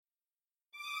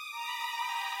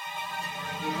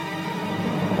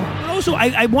also,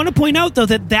 I want to point out, though,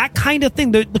 that kind of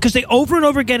thing, because they over and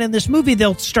over again in this movie,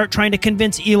 they'll start trying to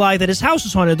convince Eli that his house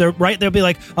is haunted. They'll be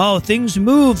like, oh, things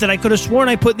move that I could have sworn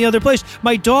I put in the other place.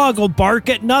 My dog will bark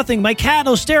at nothing. My cat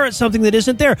will stare at something that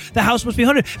isn't there. The house must be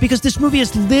haunted. Because this movie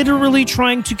is literally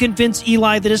trying to convince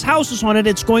Eli that his house is haunted.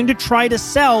 It's going to try to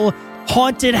sell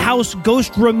haunted house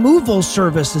ghost removal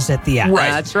services at the end. Right.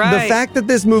 That's right. The fact that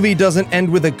this movie doesn't end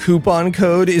with a coupon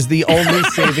code is the only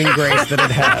saving grace that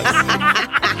it has.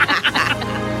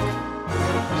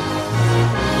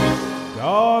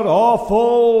 God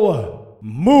awful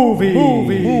movie.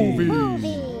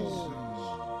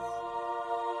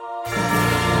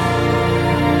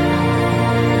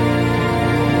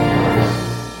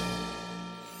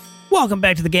 Welcome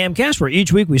back to the Gamcast, where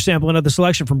each week we sample another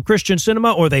selection from Christian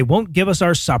cinema, or they won't give us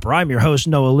our supper. I'm your host,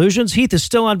 Noah Illusions. Heath is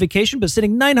still on vacation, but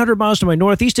sitting 900 miles to my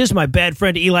northeast is my bad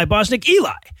friend Eli Bosnick.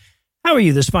 Eli, how are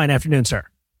you this fine afternoon, sir?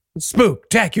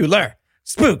 Spooktacular.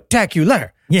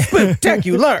 Yeah.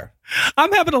 Spooktacular.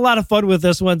 I'm having a lot of fun with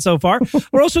this one so far.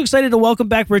 We're also excited to welcome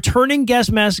back returning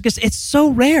guest masochists. It's so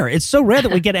rare. It's so rare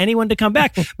that we get anyone to come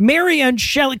back. Mary and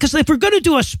Shelley, because if we're going to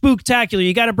do a spooktacular,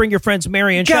 you got to bring your friends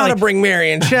Mary and Shelley. Gotta bring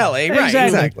Mary and Shelley. Right,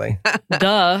 exactly.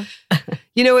 Duh.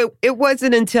 You know, it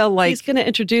wasn't until like... He's going to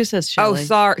introduce us, Shelley.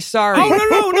 Oh, sorry.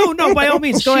 Oh, no, by all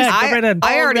means. Go ahead. Go right ahead.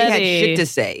 I already had shit to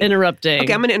say. Interrupting.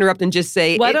 Okay, I'm going to interrupt and just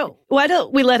say... Why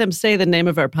don't we let him say the name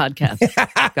of our podcast?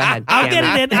 Go ahead. I'll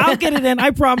get it in.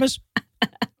 I promise.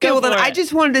 Okay, well then I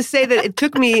just wanted to say that it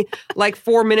took me like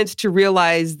 4 minutes to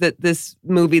realize that this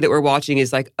movie that we're watching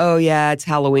is like, oh yeah, it's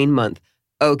Halloween month.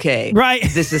 Okay. Right.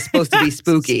 This is supposed to be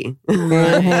spooky.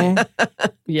 Yeah.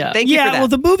 Thank you for that. Well,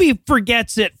 the movie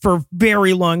forgets it for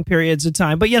very long periods of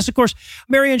time. But yes, of course,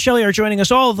 Mary and Shelley are joining us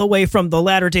all the way from the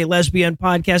Latter-day Lesbian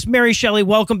podcast. Mary, Shelley,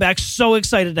 welcome back. So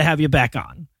excited to have you back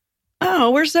on.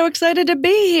 Oh, we're so excited to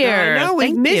be here. No,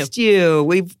 we've missed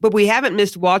you. But we haven't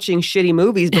missed watching shitty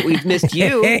movies, but we've missed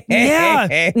you.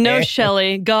 Yeah. No,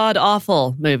 Shelley, god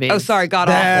awful movies. Oh, sorry, god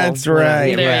awful. That's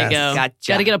right. There you go. Gotcha.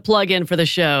 Got to get a plug in for the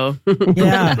show.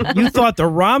 Yeah. You thought the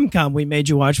rom-com we made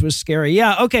you watch was scary.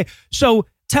 Yeah. Okay. So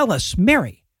tell us,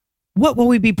 Mary, what will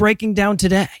we be breaking down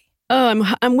today?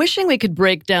 Oh, I'm wishing we could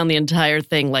break down the entire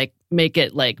thing, like make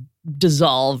it like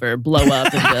dissolve or blow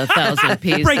up into 1,000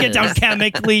 pieces. Break it down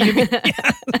chemically. You mean?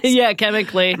 Yeah,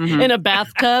 chemically. In a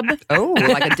bathtub. Oh,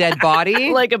 like a dead body?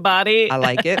 Like a body. I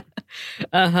like it.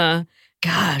 Uh-huh.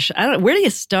 Gosh, I don't. Where do you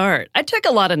start? I took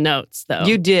a lot of notes, though.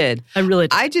 You did. I really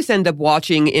did. I just end up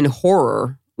watching in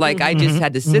horror. Like, I just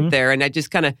had to sit there and I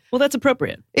just kind of... Well, that's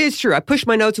appropriate. It's true. I pushed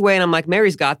my notes away and I'm like,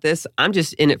 Mary's got this. I'm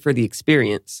just in it for the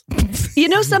experience. You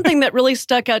know, something that really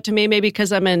stuck out to me, maybe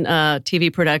because I'm in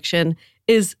TV production,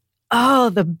 is,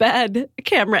 the bad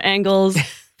camera angles,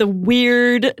 the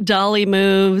weird dolly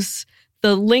moves,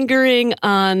 the lingering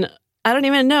on... I don't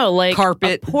even know, like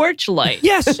carpet, a porch light.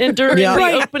 Yes. And during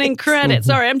the opening credits.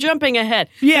 Sorry, I'm jumping ahead.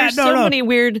 Yeah, There's so many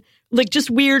weird,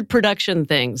 just weird production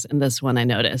things in this one, I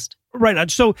noticed. Right on.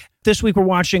 So this week we're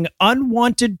watching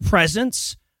Unwanted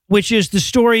Presence, which is the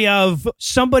story of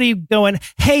somebody going,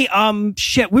 hey,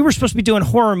 shit, we were supposed to be doing a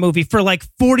horror movie for like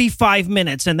 45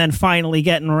 minutes and then finally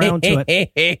getting around to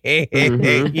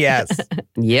it. Yes.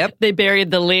 Yep. They buried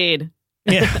the lead.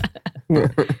 Yeah.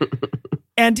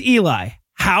 And Eli,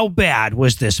 how bad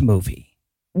was this movie?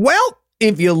 Well,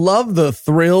 if you love the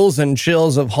thrills and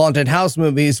chills of haunted house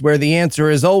movies where the answer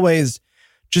is always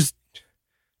just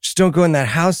don't go in that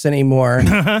house anymore,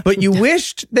 but you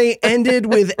wished they ended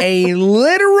with a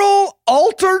literal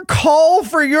altar call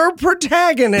for your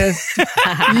protagonist,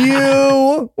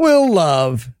 you will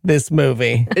love this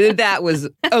movie. That was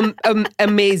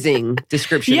amazing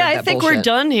description. Yeah, of that I think bullshit. we're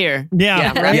done here.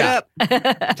 Yeah. Wrap it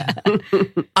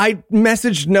up. I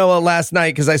messaged Noah last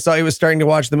night because I saw he was starting to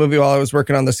watch the movie while I was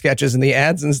working on the sketches and the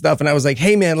ads and stuff. And I was like,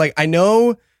 hey, man, like, I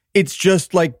know it's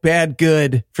just like bad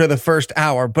good for the first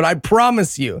hour, but I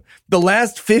promise you, the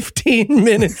last 15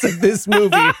 minutes of this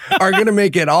movie are going to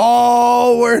make it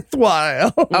all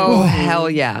worthwhile. Oh, hell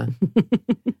yeah.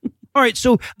 All right,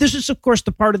 so this is, of course,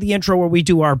 the part of the intro where we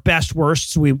do our best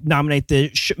worsts. We nominate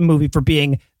the movie for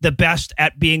being the best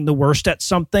at being the worst at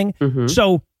something.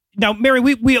 So now, Mary,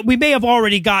 we may have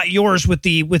already got yours with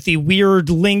the weird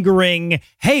lingering,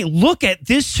 hey, look at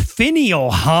this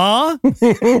finial, huh?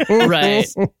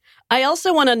 Right. I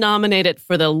also want to nominate it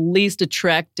for the least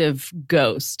attractive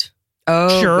ghost.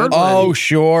 Oh, Sure. good one. Oh,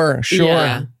 sure.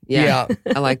 Yeah.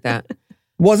 I like that.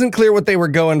 Wasn't clear what they were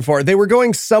going for. They were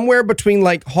going somewhere between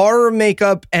like horror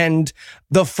makeup and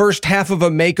the first half of a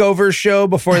makeover show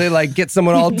before they like get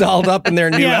someone all dolled up in their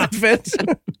new outfit.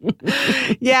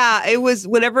 Yeah, it was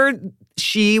whenever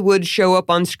she would show up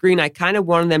on screen, I kind of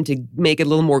wanted them to make it a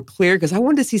little more clear because I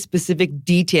wanted to see specific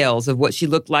details of what she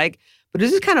looked like. But it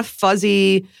was just kind of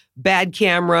fuzzy, bad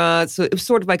camera. So it was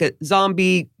sort of like a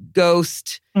zombie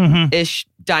ghost-ish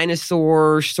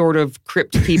dinosaur sort of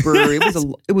crypt keeper.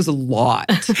 It was a lot.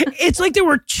 It's like there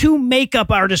were two makeup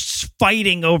artists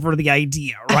fighting over the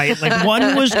idea, right? Like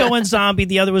one was going zombie,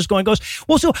 the other was going ghost.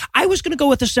 Well, so I was going to go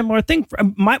with a similar thing.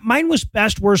 Mine was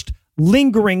best, worst,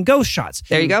 lingering ghost shots.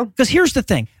 There you go. Because here's the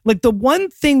thing. Like the one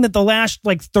thing that the last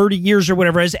 30 years or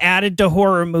whatever has added to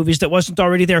horror movies that wasn't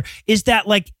already there is that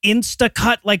insta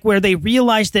cut, where they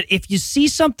realize that if you see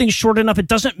something short enough, it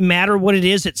doesn't matter what it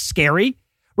is, it's scary.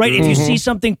 Right? If you see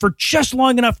something for just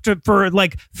long enough for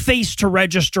face to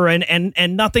register and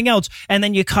nothing else, and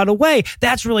then you cut away,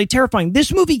 that's really terrifying.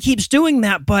 This movie keeps doing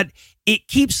that, but it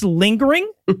keeps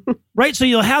lingering, right? So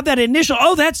you'll have that initial,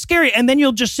 oh, that's scary. And then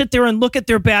you'll just sit there and look at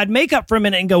their bad makeup for a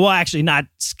minute and go, well, actually not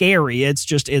scary.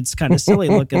 It's kind of silly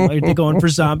looking. Are they going for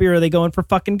zombie or are they going for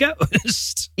fucking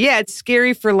ghost? Yeah, it's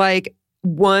scary for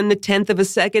 1/10 of a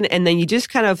second. And then you just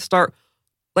kind of start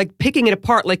picking it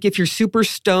apart. Like if you're super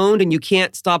stoned and you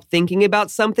can't stop thinking about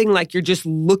something, you're just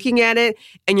looking at it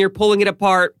and you're pulling it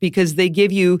apart because they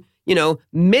give you,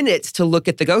 minutes to look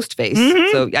at the ghost face.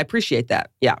 Mm-hmm. So I appreciate that.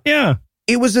 Yeah. Yeah.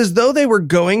 It was as though they were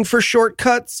going for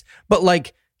shortcuts, but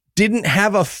didn't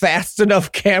have a fast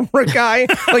enough camera guy.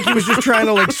 He was just trying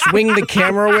to swing the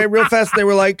camera away real fast. They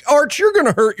were like, Arch, you're going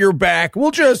to hurt your back.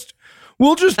 We'll just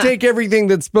take everything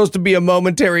that's supposed to be a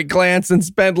momentary glance and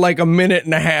spend a minute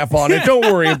and a half on it. Don't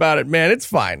worry about it, man. It's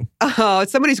fine. Oh,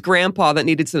 it's somebody's grandpa that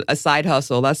needed a side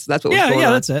hustle. That's what was going on. Yeah,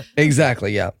 that's it.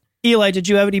 Exactly, yeah. Eli, did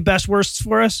you have any best worsts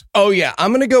for us? Oh, yeah. I'm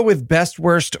going to go with best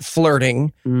worst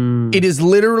flirting. It is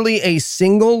literally a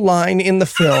single line in the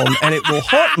film, and it will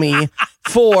haunt me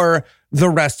for the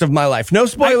rest of my life. No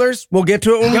spoilers. We'll get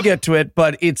to it when we get to it,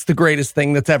 but it's the greatest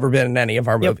thing that's ever been in any of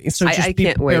our movies. So just I be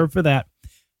can't prepared wait for that.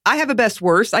 I have a best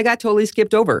worst. I got totally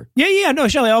skipped over. Yeah. No,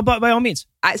 Shelley, by all means.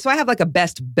 So I have a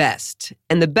best.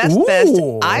 And the best,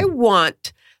 I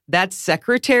want that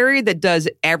secretary that does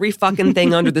every fucking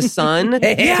thing under the sun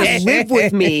to live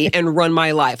with me and run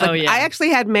my life. I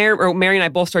actually had Mary and I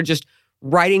both started just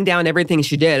writing down everything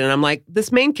she did. And I'm like, this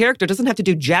main character doesn't have to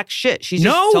do jack shit. She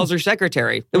just tells her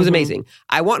secretary. It was amazing.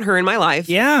 I want her in my life.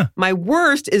 Yeah. My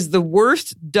worst is the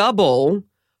worst double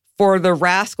for the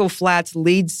Rascal Flatts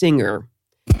lead singer.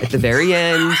 At the very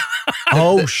end.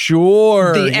 Oh,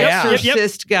 sure. The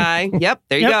exorcist guy. Yep,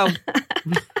 there you go.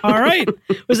 All right.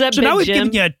 Was that so Big now we've Jim?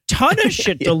 given you a ton of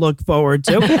shit to look forward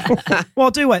to. Well,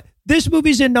 I'll tell you what. This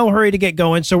movie's in no hurry to get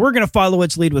going, so we're going to follow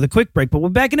its lead with a quick break. But we're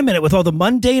back in a minute with all the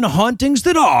mundane hauntings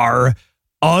that are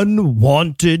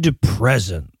Unwanted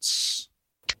Presence.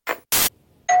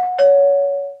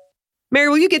 Mary,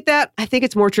 will you get that? I think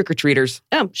it's more trick-or-treaters.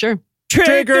 Oh, sure.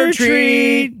 Trick or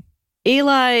treat.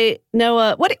 Eli,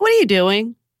 Noah, what are you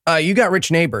doing? You got rich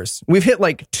neighbors. We've hit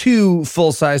 2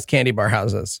 full-sized candy bar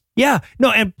houses. Yeah. No,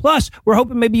 and plus, we're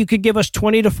hoping maybe you could give us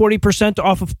 20 to 40%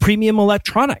 off of premium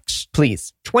electronics.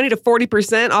 Please. 20 to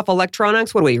 40% off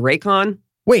electronics? What are we, Raycon?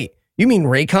 Wait, you mean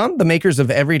Raycon, the makers of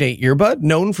Everyday Earbud,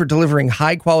 known for delivering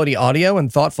high-quality audio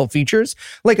and thoughtful features,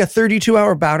 like a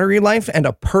 32-hour battery life and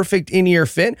a perfect in-ear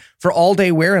fit for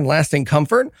all-day wear and lasting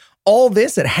comfort? All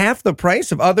this at half the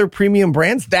price of other premium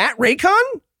brands? That Raycon?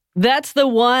 That's the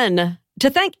one.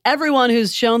 To thank everyone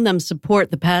who's shown them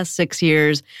support the past 6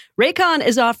 years, Raycon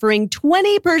is offering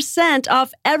 20%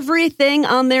 off everything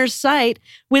on their site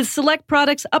with select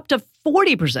products up to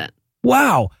 40%.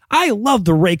 Wow. I love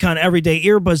the Raycon Everyday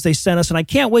Earbuds they sent us, and I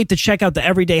can't wait to check out the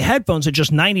Everyday headphones at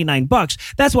just $99.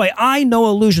 That's why I Know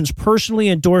Illusions personally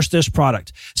endorse this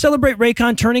product. Celebrate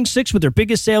Raycon turning 6 with their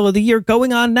biggest sale of the year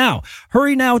going on now.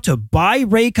 Hurry now to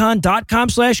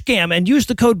buyraycon.com/GAM and use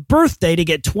the code BIRTHDAY to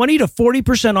get 20 to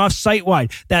 40% off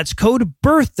site-wide. That's code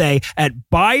BIRTHDAY at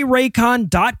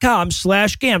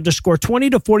buyraycon.com/GAM to score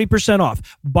 20 to 40% off.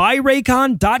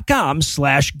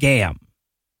 buyraycon.com/GAM.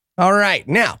 All right,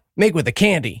 now, make with the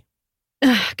candy.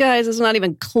 Guys, it's not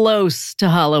even close to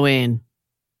Halloween.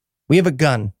 We have a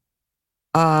gun.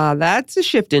 That's a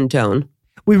shift in tone.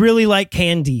 We really like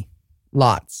candy.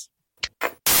 Lots.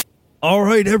 All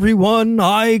right, everyone,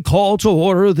 I call to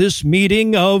order this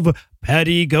meeting of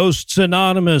Petty Ghosts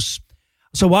Anonymous.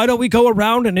 So why don't we go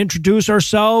around and introduce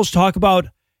ourselves, talk about,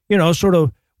 sort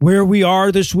of where we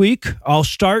are this week. I'll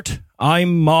start.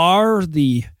 I'm Mar,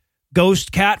 the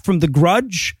ghost cat from The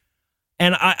Grudge.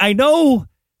 And I know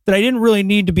that I didn't really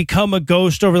need to become a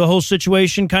ghost over the whole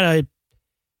situation. Kind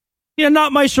of,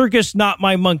 not my circus, not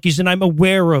my monkeys. And I'm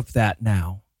aware of that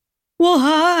now. Well,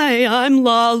 hi, I'm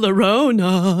La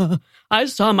Llorona. I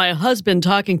saw my husband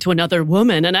talking to another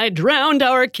woman and I drowned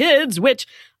our kids, which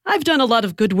I've done a lot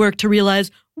of good work to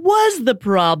realize was the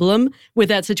problem with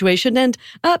that situation. And,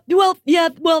 that's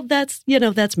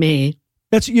me.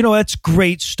 That's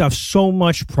great stuff. So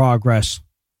much progress.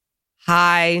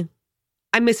 Hi,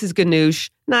 I'm Mrs. Ganoush.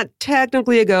 Not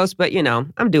technically a ghost, but,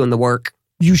 I'm doing the work.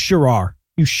 You sure are.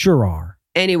 You sure are.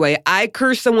 Anyway, I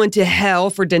cursed someone to hell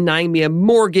for denying me a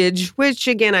mortgage, which,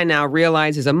 again, I now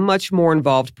realize is a much more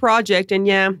involved project. And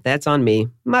yeah, that's on me.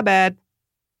 My bad.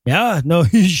 Yeah, no,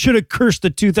 you should have cursed the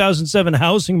 2007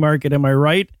 housing market, am I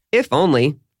right? If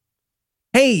only.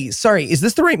 Hey, sorry, is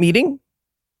this the right meeting?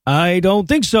 I don't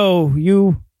think so.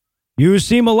 You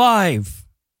seem alive.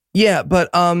 Yeah, but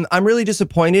I'm really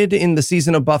disappointed in the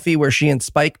season of Buffy where she and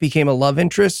Spike became a love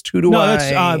interest. Who do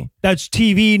I... That's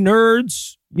TV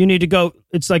Nerds. You need to go.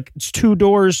 It's 2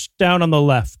 doors down on the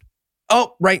left.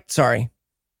 Oh, right. Sorry.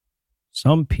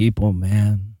 Some people,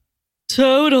 man.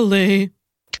 Totally.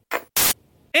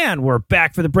 And we're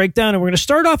back for the breakdown, and we're going to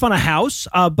start off on a house,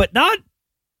 but not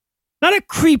a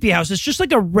creepy house. It's just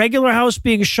like a regular house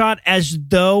being shot as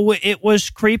though it was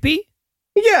creepy.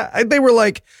 Yeah, they were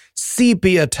like,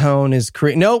 sepia tone is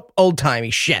creepy. Nope,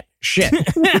 old-timey. Shit.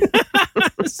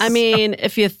 I mean,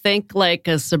 if you think like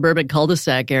a suburban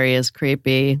cul-de-sac area is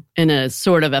creepy in a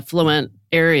sort of affluent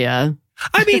area.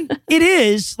 I mean, it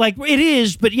is,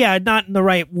 but yeah, not in the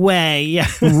right way. Yeah.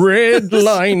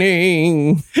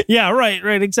 Redlining. Yeah,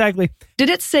 right, exactly. Did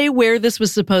it say where this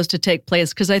was supposed to take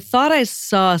place? Because I thought I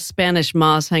saw Spanish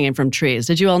moss hanging from trees.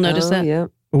 Did you all notice that? Yeah.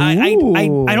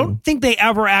 I don't think they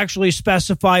ever actually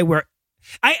specify where.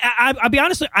 I'll be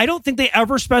honest, I don't think they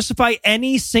ever specify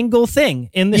any single thing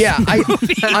in this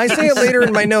movie. I say it later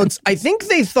in my notes. I think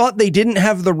they thought they didn't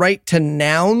have the right to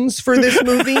nouns for this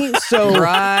movie. So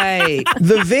right.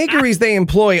 The vagaries they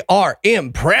employ are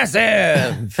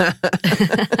impressive.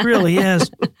 It really is.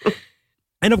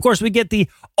 And of course, we get the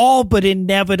all but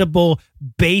inevitable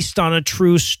based on a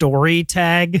true story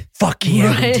tag. Fuck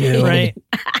yeah, right. We do. Right.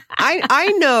 I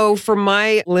know from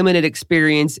my limited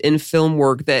experience in film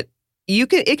work that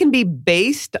it can be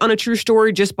based on a true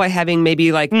story just by having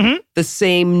maybe the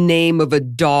same name of a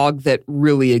dog that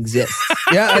really exists.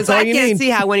 Yeah, that's all you need. I can't see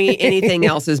how anything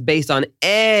else is based on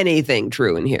anything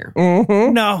true in here.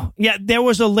 Mm-hmm. No. Yeah, there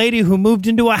was a lady who moved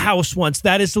into a house once.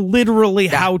 That is literally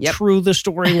how true the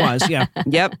story was. Yeah.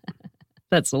 Yep.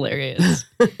 That's hilarious.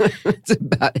 That's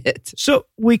about it. So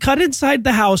we cut inside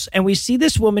the house and we see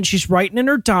this woman. She's writing in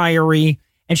her diary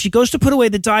and she goes to put away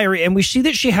the diary and we see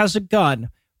that she has a gun.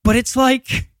 But it's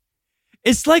like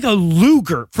a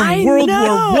Luger from World War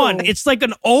I. It's like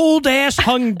an old-ass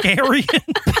Hungarian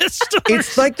pistol.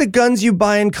 It's like the guns you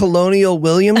buy in Colonial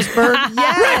Williamsburg.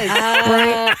 Yes.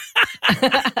 Right.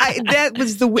 That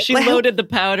was She loaded the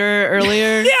powder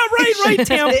earlier. Yeah, right.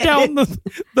 Tamped down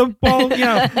the ball.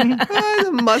 Yeah. The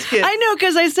musket. I know,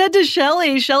 because I said to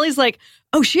Shelly's like,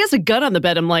 oh, she has a gun on the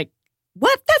bed. I'm like,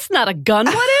 what? That's not a gun.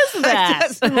 What is that?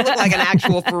 It doesn't look like an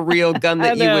actual for real gun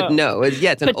that you would know. It's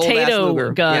an potato old-ass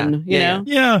Luger gun, you know?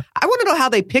 Yeah. I want to know how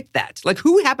they picked that. Like,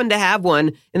 who happened to have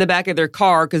one in the back of their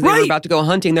car because they were about to go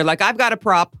hunting? They're like, I've got a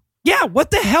prop. Yeah,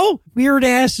 what the hell?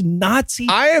 Weird-ass Nazi.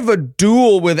 I have a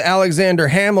duel with Alexander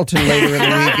Hamilton later in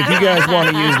the week. If you guys want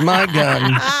to use my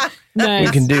gun, Nice.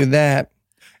 we can do that.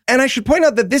 And I should point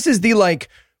out that this is the,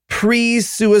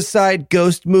 pre-suicide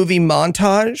ghost movie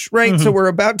montage, right? Mm-hmm. So we're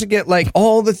about to get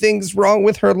all the things wrong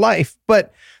with her life,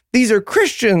 but these are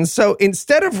Christians. So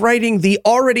instead of writing the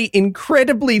already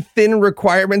incredibly thin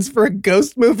requirements for a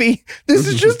ghost movie, this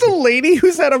is just a lady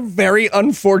who's had a very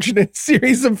unfortunate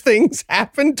series of things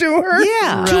happen to her.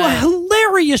 Yeah. To a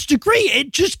hilarious degree.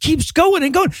 It just keeps going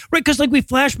and going. Right, because we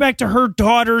flash back to her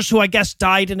daughters who I guess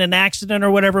died in an accident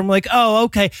or whatever. I'm like, oh,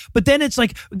 okay. But then it's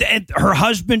her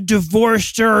husband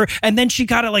divorced her and then she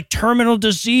got a terminal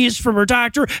disease from her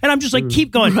doctor. And I'm just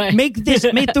keep going. Right. Make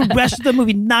the rest of the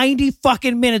movie 90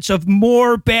 fucking minutes of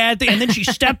more bad things. And then she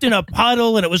stepped in a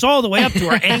puddle and it was all the way up to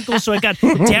her ankle. So it got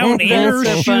down in her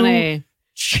That's so shoe. funny.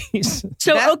 Jesus.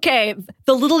 So, okay,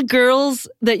 the little girls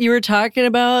that you were talking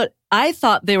about, I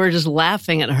thought they were just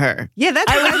laughing at her. Yeah,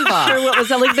 that's what I wasn't thought. sure what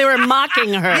was like they were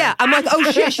mocking her. Yeah, I'm like,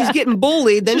 oh shit, she's getting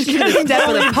bullied. Then she's going to step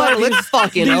in a puddle. It's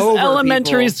fucking These over,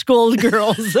 elementary people. school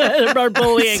girls are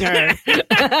bullying her. Could have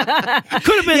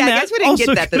been Yeah, I that. guess we didn't get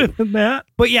Also that. could have been that.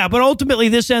 But ultimately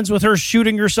this ends with her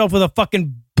shooting herself with a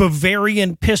fucking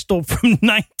Bavarian pistol from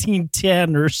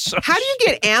 1910 or so. How do you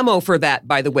get ammo for that,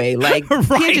 by the way? Like, you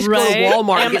can't just go to Right.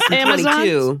 Walmart and get some Amazon?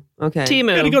 22. Okay.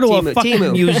 Timu. Gotta go to a fucking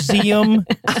Timu. museum.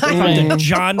 I fucking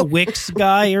John Wick's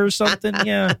guy or something.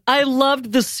 Yeah. I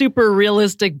loved the super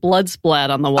realistic blood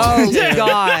splat on the wall. Oh,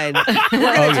 God.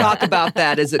 We're going to talk about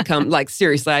that as it comes. Like,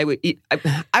 seriously,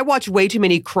 I watch way too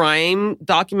many crime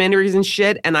documentaries and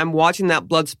shit, and I'm watching that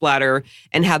blood splatter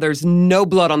and how there's no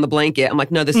blood on the blanket. I'm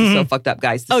like, no, this is so fucked up,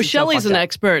 guys. Shelley's an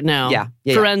expert now. Yeah.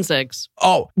 Forensics.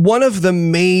 Oh, one of the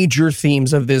major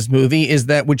themes of this movie is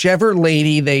that whichever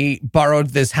lady they borrowed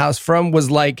this house from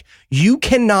was like, you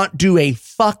cannot do a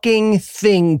fucking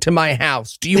thing to my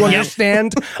house. Do you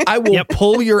understand? I will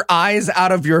pull your eyes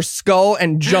out of your skull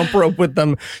and jump rope with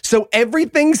them. So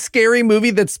everything scary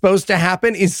movie that's supposed to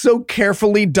happen is so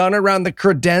carefully done around the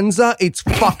credenza. It's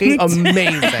fucking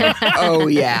amazing. Oh,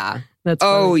 yeah. That's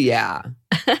funny. Oh, yeah.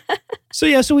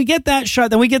 So we get that shot.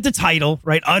 Then we get the title,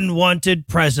 right? Unwanted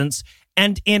Presence.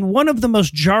 And in one of the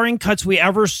most jarring cuts we've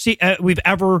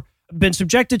ever been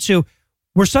subjected to,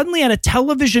 we're suddenly at a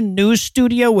television news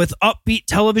studio with upbeat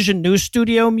television news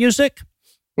studio music.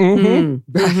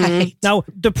 Right. Now,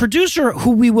 the producer,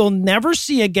 who we will never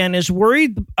see again, is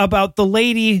worried about the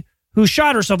lady who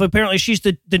shot herself. Apparently, she's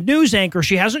the news anchor.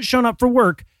 She hasn't shown up for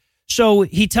work. So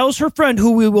he tells her friend,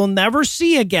 who we will never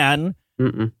see again,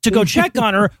 to go check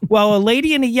on her, while a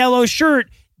lady in a yellow shirt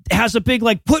has a big,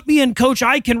 like, put me in, coach,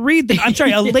 I can read the... I'm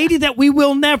sorry, a lady that we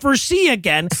will never see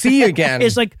again.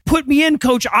 Is like, put me in,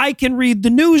 coach, I can read the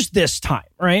news this time,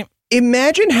 right?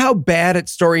 Imagine how bad at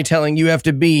storytelling you have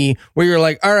to be where you're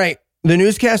like, all right, the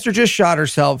newscaster just shot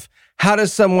herself. How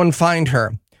does someone find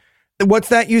her? What's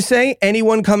that you say?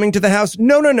 Anyone coming to the house?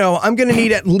 No. I'm going to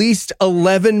need at least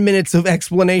 11 minutes of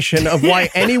explanation of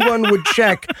why anyone would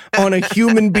check on a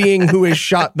human being who has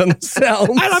shot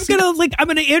themselves. And I'm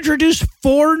going to introduce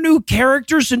 4 new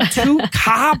characters and 2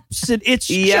 cops. And it's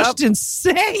just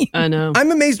insane. I know. I'm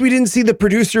amazed we didn't see the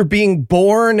producer being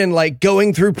born and like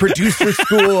going through producer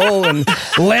school and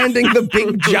landing the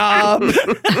big job.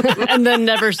 And then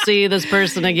never see this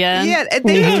person again. Yeah,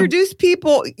 they introduced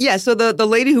people. Yeah, so the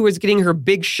lady who was getting her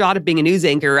big shot at being a news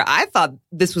anchor, I thought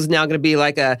this was now going to be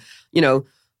like a,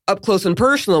 up close and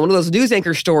personal, one of those news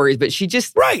anchor stories, but she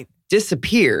just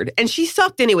disappeared. And she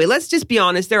sucked anyway. Let's just be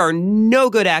honest. There are no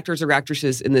good actors or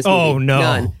actresses in this movie. Oh, no.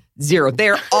 None. 0.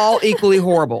 They're all equally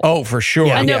horrible. Oh, for sure.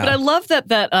 I know, but I love that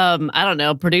I don't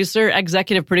know,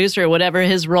 executive producer or whatever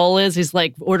his role is. He's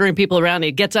like ordering people around.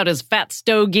 He gets out his fat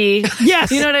stogie.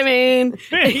 Yes. You know what I mean?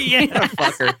 Yeah.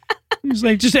 Fucker. He's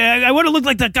like, just I want to look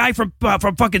like that guy from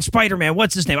fucking Spider-Man.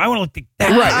 What's his name? I want to look like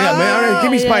that. Right. Yeah, man. All right,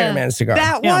 give me Spider-Man a cigar.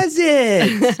 That was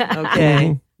it.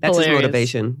 Okay. That's his Hilarious.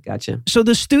 motivation. Gotcha. So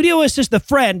the studio assistant, the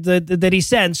friend that he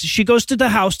sends, she goes to the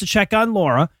house to check on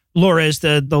Laura. Laura is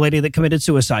the lady that committed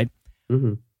suicide.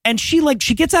 Mm-hmm. And she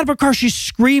gets out of her car. She's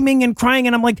screaming and crying.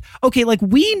 And I'm like, okay, like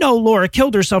we know Laura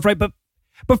killed herself, right? But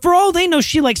for all they know,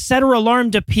 she like set her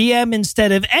alarm to PM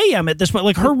instead of AM at this point.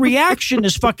 Like her reaction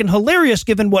is fucking hilarious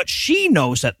given what she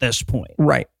knows at this point.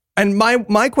 Right. And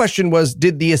my question was,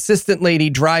 did the assistant lady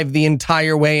drive the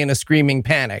entire way in a screaming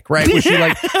panic, right? Was she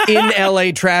like in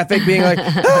LA traffic being like,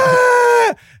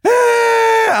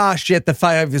 shit, the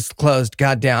 5 is closed.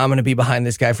 God damn, I'm going to be behind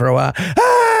this guy for a while.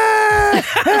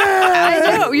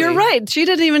 I know, you're right. She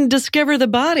didn't even discover the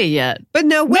body yet. But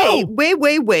no,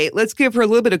 wait. Let's give her a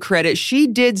little bit of credit. She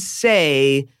did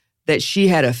say that she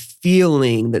had a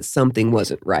feeling that something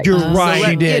wasn't right. You're right. So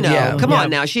She did, yeah. Come on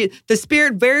now. The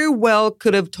spirit very well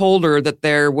could have told her that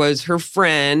there was her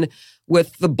friend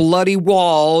with the bloody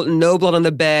wall, no blood on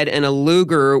the bed, and a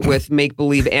Luger with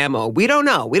make-believe ammo. We don't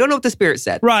know. We don't know what the spirit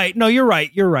said. Right. No, you're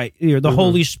right. The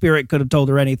Holy Spirit could have told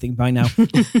her anything by now.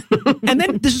 And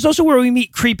then this is also where we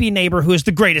meet creepy neighbor, who is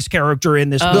the greatest character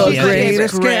in this movie. The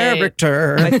greatest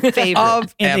character My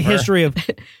favorite. In the history of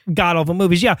god-awful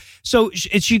movies. Yeah. So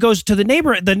she goes to the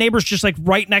neighbor. The neighbor's just like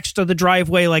right next to the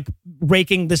driveway, like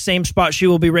raking the same spot she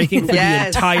will be raking for the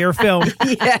entire film.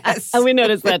 Yes. And we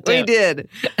noticed that too. We did.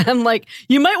 I'm like,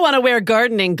 you might want to wear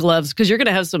gardening gloves because you're going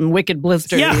to have some wicked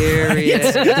blisters. Yeah.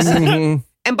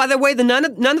 And by the way, none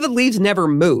of the leaves never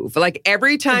move. Like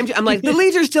every time I'm like, the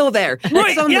leaves are still there.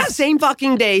 Right, it's on the same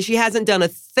fucking day. She hasn't done a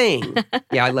thing.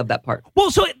 Yeah, I love that part.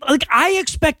 Well, so like I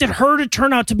expected her to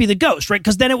turn out to be the ghost, right?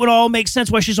 Because then it would all make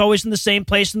sense why she's always in the same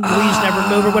place and the leaves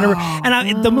never move or whatever.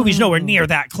 And the movie's nowhere near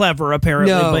that clever,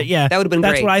 apparently. No, but yeah, that would have been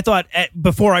that's great. what I thought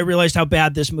before I realized how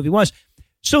bad this movie was.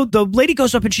 So the lady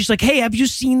goes up and she's like, hey, have you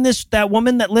seen that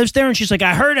woman that lives there? And she's like,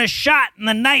 I heard a shot in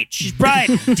the night. She's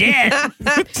probably dead.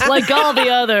 Like all the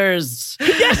others.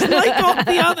 Yes, like all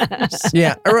the others.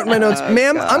 Yeah, I wrote in my notes,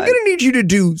 ma'am, I'm going to need you to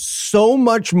do so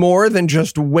much more than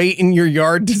just wait in your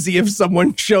yard to see if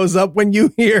someone shows up when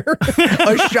you hear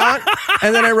a shot.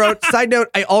 And then I wrote, side note,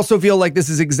 I also feel like this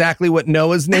is exactly what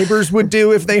Noah's neighbors would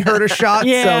do if they heard a shot.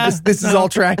 Yeah. So this is all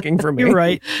tracking for me. You're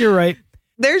right.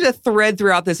 There's a thread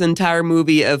throughout this entire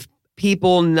movie of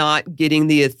people not getting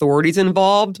the authorities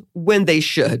involved when they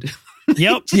should.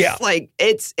 Yep. Yeah. Like,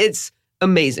 it's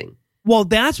amazing. Well,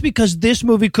 that's because this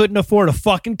movie couldn't afford a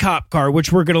fucking cop car,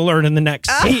 which we're going to learn in the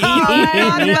next scene. I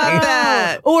forgot about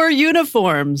that. Or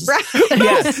uniforms.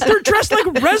 Yes, they're dressed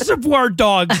like reservoir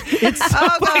dogs. It's so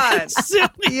God. silly.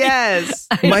 Yes.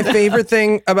 My favorite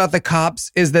thing about the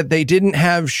cops is that they didn't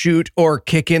have shoot or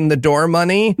kick in the door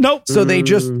money. Nope. So they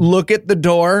just look at the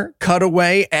door, cut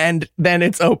away, and then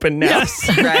it's open now.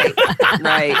 Yes.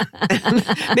 Right.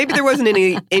 Maybe there wasn't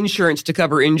any insurance to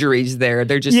cover injuries there.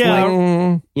 They're just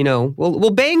like,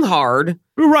 we'll bang hard.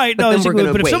 Right. But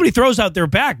But if somebody throws out their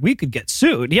back, we could get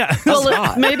sued. Yeah.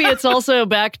 Well, maybe it's also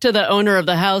back to the owner of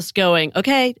the house going,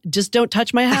 okay, just don't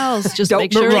touch my house. Just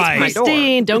make sure it's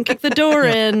pristine. Don't kick the door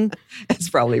in. That's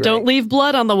probably right. Don't leave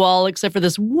blood on the wall except for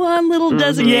this one little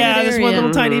designated area. This one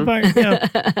little tiny part.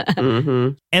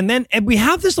 Yeah. And we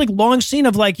have this like long scene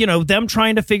of like, them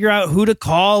trying to figure out who to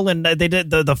call, and they did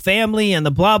the family and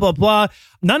the blah, blah, blah.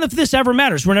 None of this ever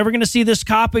matters. We're never going to see this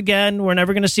cop again. We're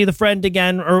never going to see the friend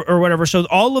again or whatever. So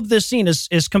all of this scene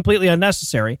is completely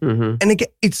unnecessary. And again,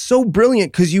 it's so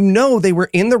brilliant because they were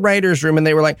in the writer's room and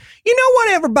they were like,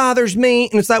 whatever bothers me?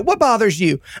 And it's like, what bothers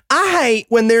you? I hate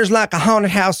when there's like a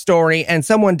haunted house story and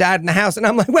someone died in the house. And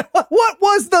I'm like, well, what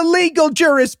was the legal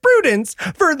jurisprudence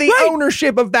for the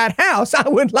ownership of that house? I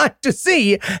would like to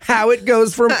see how it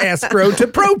goes from escrow to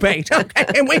probate. Okay,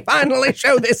 and we finally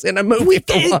show this in a movie.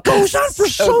 It goes on for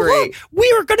so long.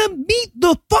 We are going to meet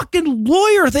the fucking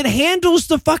lawyer that handles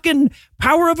the fucking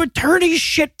power of attorney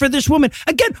shit for this woman.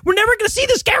 Again, we're never going to see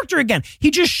this character again. He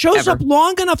just shows up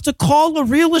long enough to call a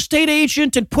real estate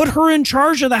agent and put her in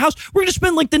charge of the house. We're going to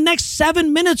spend like the next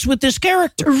 7 minutes with this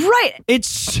character. Right. It's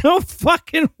so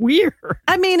fucking weird.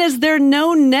 I mean, is there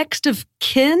no next of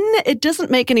kin? It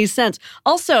doesn't make any sense.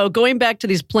 Also, going back to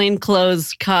these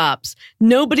plainclothes cops,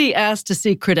 nobody asked to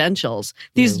see credentials.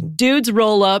 These dudes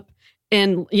roll up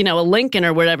in, a Lincoln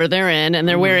or whatever they're in, and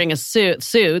they're wearing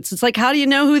suits. It's like, how do you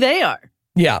know who they are?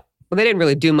 Yeah. Well, they didn't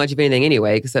really do much of anything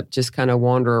anyway, except just kind of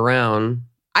wander around.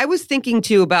 I was thinking,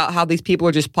 too, about how these people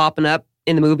are just popping up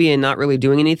in the movie and not really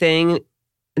doing anything,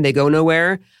 and they go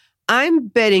nowhere. I'm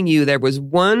betting you there was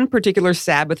one particular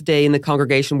Sabbath day in the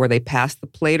congregation where they passed the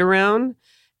plate around,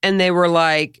 and they were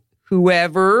like,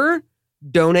 whoever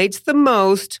donates the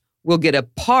most will get a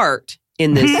part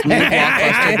in this new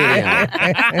blockbuster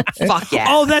video. Fuck yeah.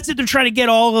 Oh, that's it. They're trying to get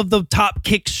all of the top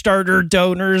Kickstarter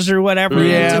donors or whatever.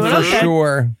 Yeah, for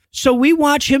sure. So we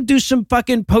watch him do some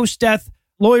fucking post-death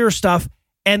lawyer stuff,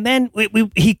 and then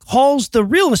he calls the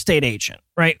real estate agent,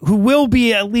 right, who will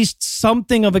be at least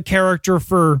something of a character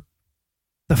for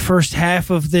the first half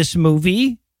of this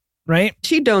movie. Right?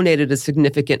 She donated a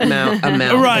significant amount.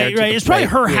 Right. It's probably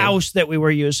her house that we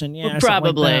were using. Yeah,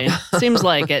 probably. Seems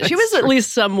like it. She was at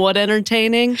least somewhat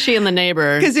entertaining. She and the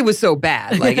neighbor. Because it was so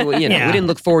bad. Like, we didn't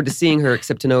look forward to seeing her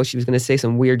except to know she was going to say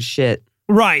some weird shit.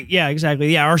 Right. Yeah,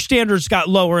 exactly. Yeah, our standards got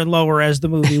lower and lower as the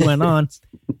movie went on.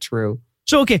 True.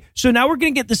 So now we're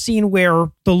going to get the scene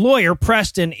where the lawyer,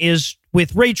 Preston, is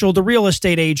with Rachel, the real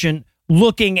estate agent,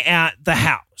 looking at the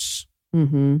house.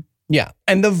 Mm-hmm. Yeah.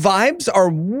 And the vibes are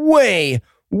way,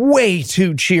 way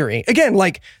too cheery. Again,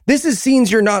 like, this is scenes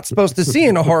you're not supposed to see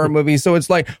in a horror movie. So it's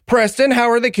like, Preston, how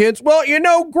are the kids? Well,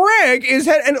 Greg is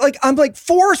head. And like, I'm like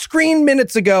 4 screen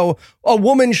minutes ago, a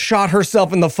woman shot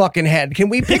herself in the fucking head. Can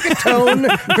we pick a tone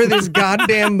for this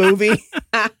goddamn movie?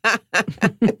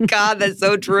 God, that's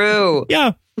so true.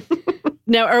 Yeah.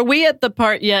 Now, are we at the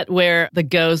part yet where the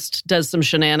ghost does some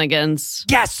shenanigans?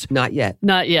 Yes. Not yet.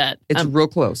 Not yet. It's real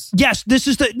close. Yes, this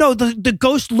is the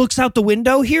ghost looks out the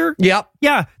window here. Yep.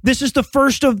 Yeah, this is the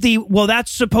first of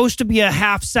that's supposed to be a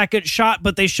half-second shot,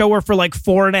 but they show her for like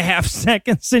 4.5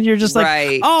 seconds, and you're just like,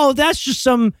 right. Oh, that's just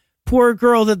some poor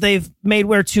girl that they've made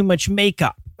wear too much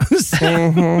makeup.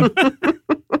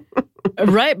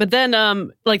 Right, but then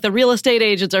like the real estate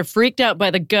agents are freaked out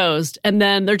by the ghost, and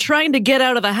then they're trying to get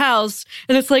out of the house,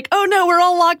 and it's like, oh no, we're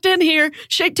all locked in here.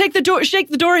 Shake the door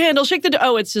handle, shake the door.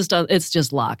 Oh, it's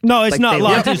just locked. No, it's not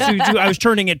locked. I was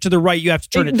turning it to the right. You have to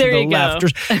turn it to the left.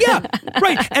 Yeah,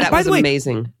 right. And that by was the way,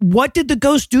 amazing. What did the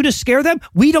ghost do to scare them?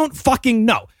 We don't fucking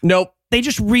know. Nope. they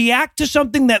just react to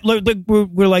something that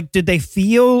we're like, did they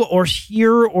feel or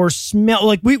hear or smell?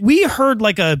 Like we heard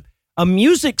like a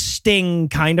music sting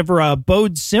kind of, or a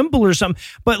bowed cymbal or something,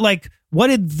 but like, what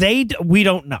did they do? We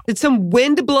don't know. Did some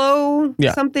wind blow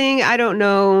something? I don't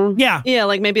know. Yeah. Yeah,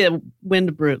 like maybe a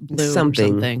wind blew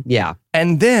something. Yeah.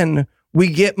 And then we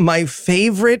get my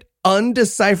favorite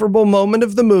undecipherable moment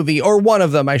of the movie, or one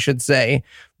of them, I should say,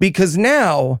 because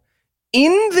now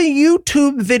in the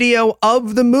YouTube video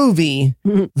of the movie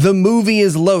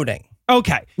is loading.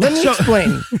 Okay. Let me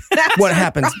explain what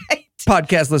happens, right.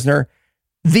 Podcast listener.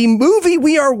 The movie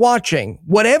we are watching,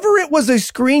 whatever it was a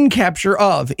screen capture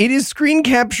of, it is screen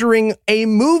capturing a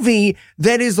movie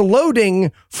that is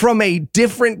loading from a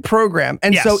different program.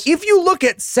 And so if you look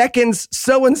at seconds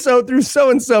so-and-so through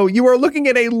so-and-so, you are looking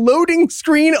at a loading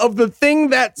screen of the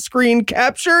thing that screen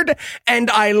captured.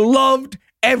 And I loved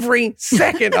every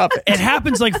second of it. It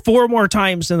happens like 4 more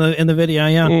times in the video.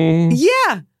 Yeah.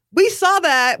 Yeah. We saw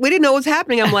that. We didn't know what was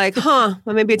happening. I'm like, well,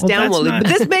 maybe it's downloaded. But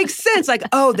this makes sense. Like,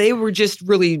 oh, they were just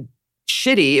really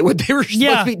shitty at what they were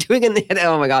supposed to be doing in the head.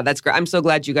 Oh my God, that's great. I'm so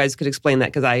glad you guys could explain that,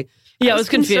 because I was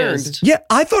confused. Yeah,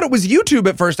 I thought it was YouTube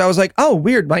at first. I was like, oh,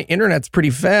 weird. My internet's pretty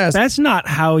fast. That's not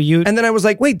how you... And then I was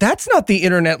like, wait, that's not the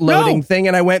internet loading thing.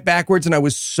 And I went backwards and I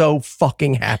was so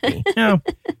fucking happy. No.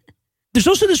 There's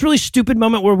also this really stupid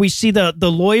moment where we see the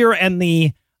lawyer and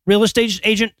the real estate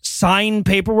agent sign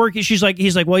paperwork. He's like,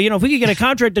 well, if we could get a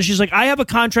contract, and she's like, I have a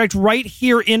contract right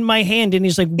here in my hand. And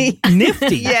he's like,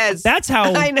 nifty. Yes. That's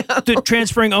how the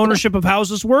transferring ownership of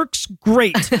houses works.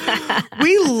 Great.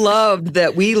 We loved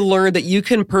that we learned that you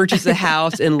can purchase a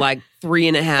house in like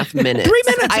 3.5 minutes. 3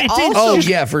 minutes. Oh,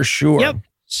 yeah, for sure. Yep.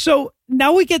 So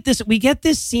now we get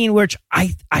this scene, which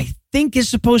I think is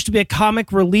supposed to be a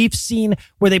comic relief scene,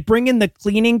 where they bring in the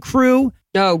cleaning crew.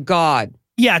 Oh, God.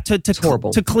 Yeah,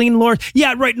 to clean Lord.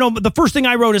 Yeah, right. No, but the first thing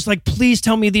I wrote is like, please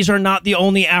tell me these are not the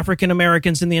only African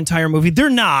Americans in the entire movie. They're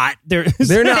not. They're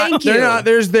not. They're not.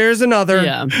 There's another.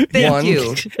 Yeah. Thank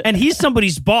you. And he's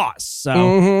somebody's boss.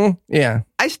 So yeah.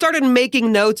 I started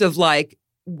making notes of like,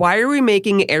 why are we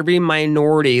making every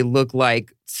minority look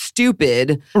like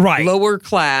stupid, lower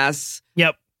class?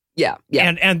 Yep. Yeah.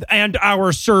 And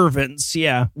our servants.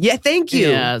 Yeah. Yeah. Thank you.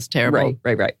 Yeah, it's terrible.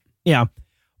 Right. Yeah.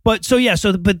 But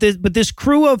this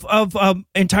crew of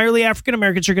entirely African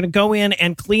Americans are going to go in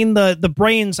and clean the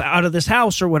brains out of this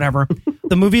house or whatever.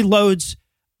 The movie loads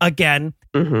again.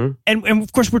 Mm-hmm. And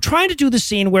of course, we're trying to do the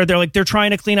scene where they're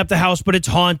trying to clean up the house, but it's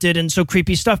haunted. And so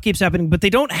creepy stuff keeps happening, but they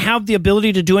don't have the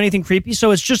ability to do anything creepy. So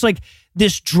it's just like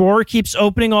this drawer keeps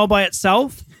opening all by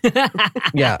itself.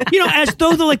 Yeah. As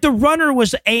though the runner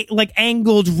was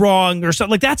angled wrong or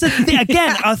something. Like that's a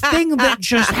thing that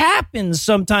just happens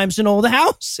sometimes in old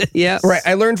houses. Yeah. Right.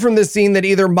 I learned from this scene that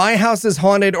either my house is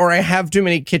haunted or I have too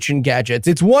many kitchen gadgets.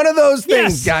 It's one of those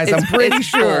things, guys. I'm pretty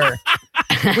sure.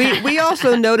 We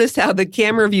also noticed how the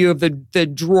camera view of the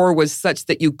drawer was such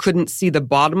that you couldn't see the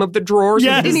bottom of the drawer. So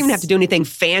you didn't even have to do anything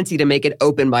fancy to make it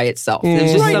open by itself. It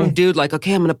was just some dude like,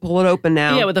 okay, I'm going to pull it open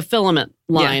now. Yeah, with a filament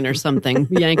line or something,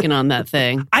 yanking on that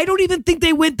thing. I don't even think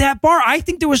they went that far. I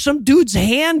think there was some dude's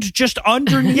hand just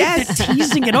underneath it,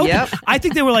 teasing it open. Yep. I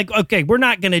think they were like, okay, we're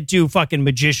not going to do fucking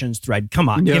magician's thread. Come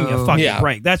on, give me a fucking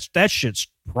break. That shit's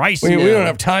pricey. We don't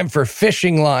have time for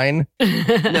fishing line.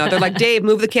 No, they're like, Dave,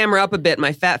 move the camera up a bit.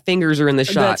 My fat fingers are in the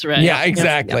shot. That's right. Yeah,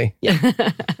 exactly. Yeah.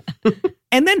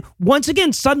 And then once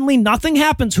again, suddenly nothing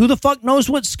happens. Who the fuck knows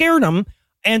what scared them?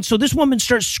 And so this woman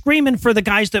starts screaming for the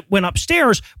guys that went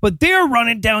upstairs, but they're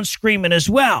running down screaming as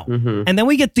well. Mm-hmm. And then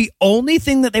we get the only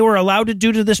thing that they were allowed to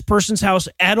do to this person's house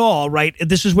at all, right?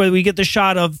 This is where we get the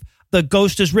shot of the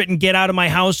ghost has written, "Get out of my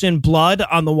house" in blood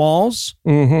on the walls.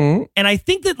 Mm-hmm. And I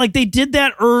think that they did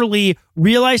that early,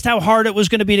 realized how hard it was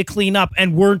going to be to clean up,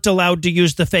 and weren't allowed to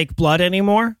use the fake blood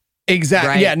anymore. Exactly.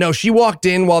 Right. Yeah, no, she walked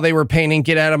in while they were painting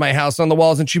 "Get Out of My House" on the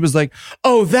walls, and she was like,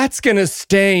 oh, that's going to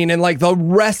stain. And the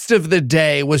rest of the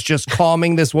day was just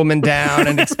calming this woman down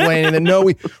and explaining that,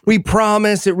 no, we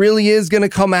promise it really is going to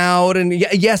come out. And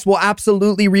yes, we'll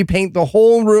absolutely repaint the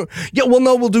whole room. Yeah, well,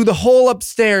 no, we'll do the whole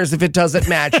upstairs if it doesn't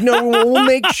match. No, we'll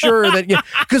make sure that,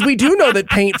 because we do know that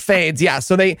paint fades. Yeah,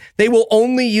 so they will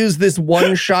only use this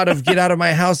one shot of "Get Out of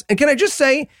My House." And can I just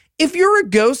say, if you're a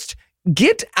ghost,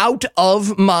 "Get out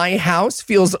of my house"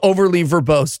 feels overly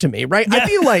verbose to me, right? Yeah. I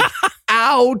feel like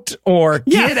out or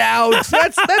get out.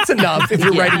 That's enough if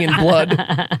you're writing in blood.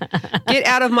 Get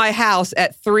out of my house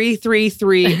at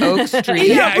 333 Oak Street.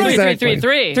 Yeah, exactly.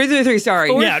 333. Sorry.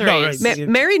 Yeah, no, right.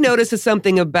 Mary notices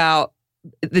something about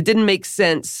that didn't make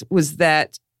sense, was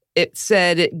that it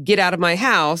said "Get out of my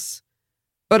house,"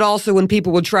 But also when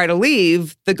people would try to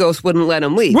leave, the ghost wouldn't let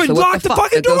them leave. Right, so lock the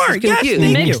fucking door. Yes,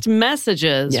 mixed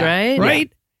messages, right?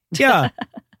 Right? Yeah.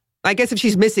 I guess if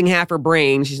she's missing half her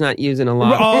brain, she's not using a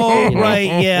lot. Oh,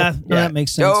 right. Yeah. No, that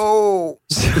makes sense. Oh.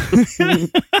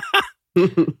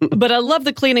 But I love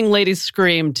the cleaning lady's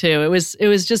scream too. It was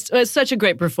such a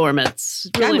great performance.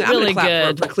 Really, I'm really clap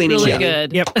good. for cleaning really lady.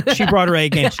 good. Yep. She brought her A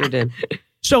game. Sure did.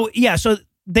 So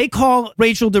they call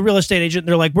Rachel, the real estate agent. And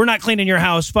they're like, we're not cleaning your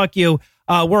house. Fuck you.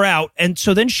 We're out. And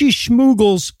so then she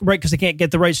schmoogles, right? Because they can't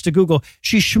get the rights to Google.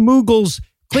 She schmoogles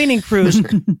cleaning crews.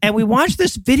 And we watch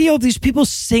this video of these people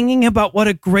singing about what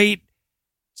a great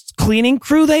cleaning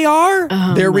crew they are.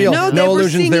 Oh, they're real. No, No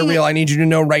illusions. They're real. I need you to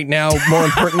know right now, more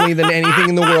importantly than anything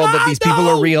in the world, that these people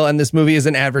are real and this movie is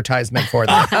an advertisement for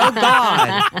them. Oh,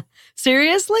 God.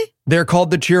 Seriously? They're called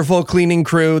the Cheerful Cleaning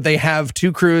Crew. They have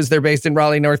 2 crews. They're based in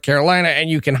Raleigh, North Carolina, and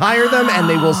you can hire them and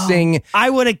they will sing. I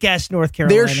would have guessed North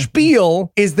Carolina. Their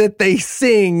spiel is that they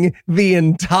sing the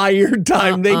entire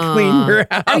time they clean your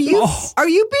house. Are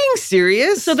you being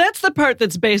serious? So that's the part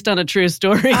that's based on a true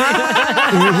story. Wait,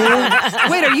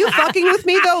 are you fucking with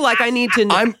me though? Like I need to.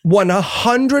 I'm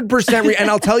 100% and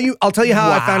I'll tell you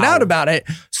how I found out about it.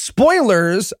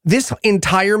 Spoilers, this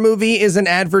entire movie is an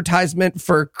advertisement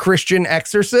for Christian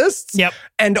exorcists. Yep.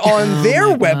 And on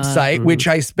their website, which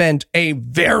I spent a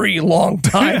very long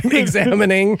time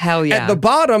examining, Hell yeah. at the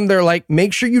bottom, they're like,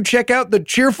 make sure you check out the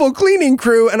Cheerful Cleaning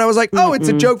Crew. And I was like, oh, it's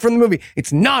a joke from the movie.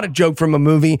 It's not a joke from a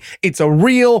movie. It's a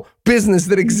real business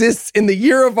that exists in the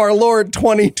year of our Lord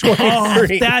 2023. Oh,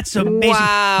 that's amazing.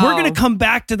 Wow. We're going to come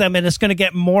back to them and it's going to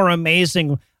get more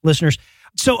amazing, listeners.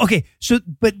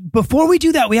 But before we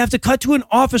do that, we have to cut to an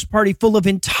office party full of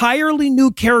entirely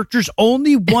new characters,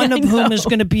 only one of whom is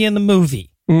going to be in the movie.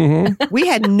 Mm-hmm. We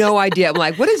had no idea. I'm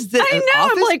like, what is this? I know.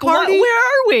 Office I'm like, party? where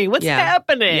are we? What's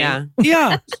happening? Yeah.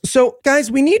 Yeah. So, guys,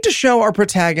 we need to show our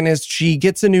protagonist she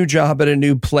gets a new job at a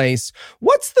new place.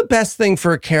 What's the best thing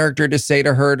for a character to say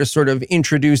to her to sort of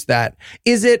introduce that?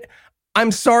 Is it,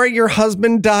 I'm sorry your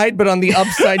husband died, but on the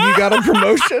upside, you got a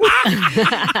promotion?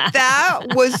 That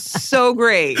was so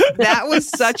great. That was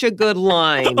such a good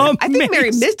line. I think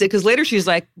Mary missed it because later she's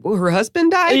like, well, her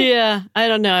husband died? Yeah, I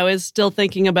don't know. I was still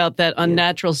thinking about that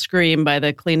unnatural scream by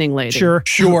the cleaning lady. Sure.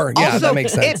 Yeah, also, that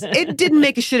makes sense. It didn't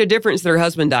make a shit of difference that her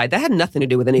husband died. That had nothing to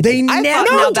do with anything. They I never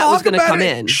thought now that was talk going to about come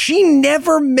it. in. She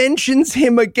never mentions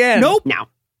him again. Nope. No.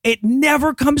 It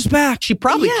never comes back. She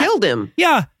probably killed him.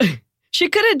 Yeah. She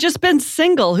could have just been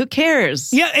single. Who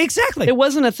cares? Yeah, exactly. It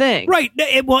wasn't a thing. Right.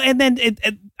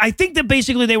 I think that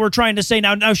basically they were trying to say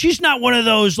now she's not one of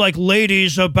those like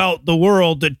ladies about the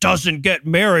world that doesn't get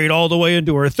married all the way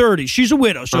into her 30s. She's a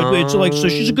widow, so it's like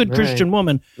she's a good Christian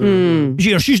woman.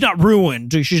 She's not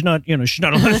ruined. She's not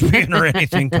a lesbian or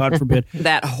anything. God forbid.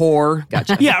 That whore.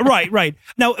 Gotcha. Yeah. Right.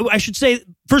 Now I should say.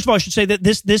 First of all, I should say that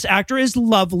this actor is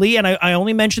lovely, and I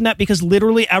only mention that because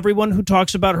literally everyone who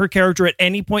talks about her character at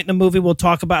any point in the movie will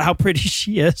talk about how pretty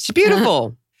she is. She's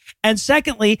beautiful. And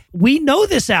secondly, we know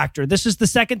this actor. This is the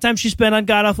second time she's been on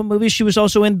God Awful Movies. She was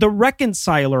also in The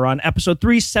Reconciler on episode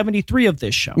 373 of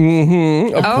this show.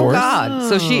 Mm-hmm, of course. God.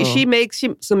 So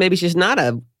so maybe she's not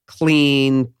a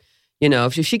clean,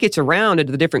 if she gets around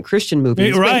into the different Christian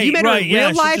movies. Right, Wait, you met her in yeah,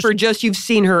 real life or just you've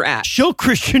seen her act? She'll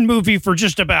Christian movie for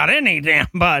just about any damn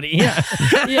body. Yeah.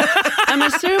 Yeah. I'm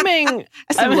assuming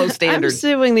That's a low standard.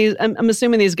 I'm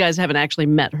assuming these guys haven't actually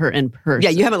met her in person.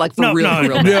 Yeah, you haven't for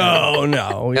real.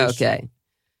 No. Okay.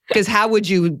 Because how would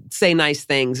you say nice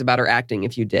things about her acting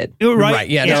if you did? Right.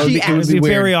 Yeah. No, it would be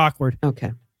weird. very awkward.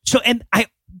 Okay. So,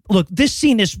 look, this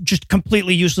scene is just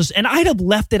completely useless, and I'd have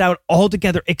left it out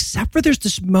altogether, except for there's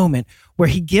this moment where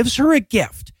he gives her a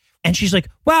gift, and she's like,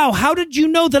 wow, how did you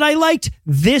know that I liked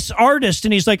this artist?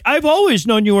 And he's like, I've always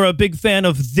known you were a big fan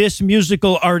of this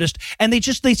musical artist. And they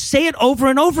say it over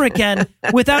and over again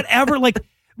without ever,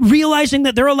 realizing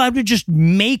that they're allowed to just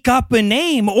make up a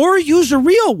name or use a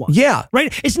real one. Yeah.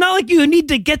 Right? It's not like you need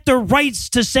to get the rights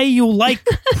to say you like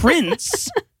Prince.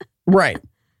 Right.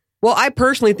 Well, I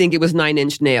personally think it was 9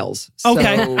 Inch Nails. So.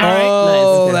 Okay. All right.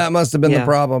 Oh, Nice. that must have been the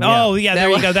problem. Yeah. Oh, yeah, there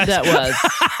you go. That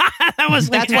was.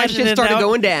 That's why shit started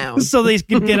going down. So they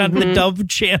could get on the Dove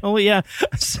channel, yeah.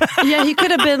 Yeah, he could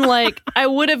have been like, I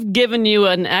would have given you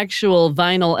an actual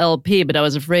vinyl LP, but I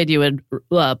was afraid you would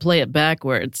play it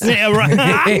backwards. Yeah,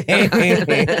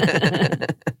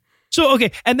 right. So,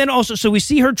 okay. And then also, so we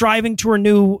see her driving to her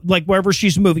new, wherever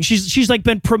she's moving. She's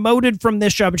been promoted from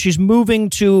this job and she's moving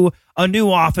to a new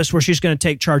office where she's going to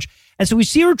take charge. And so we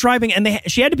see her driving and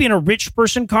she had to be in a rich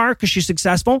person car because she's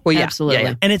successful. Well, yeah. Absolutely.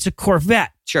 Yeah. And it's a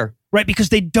Corvette. Sure. Right. Because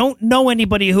they don't know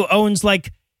anybody who owns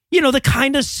the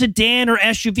kind of sedan or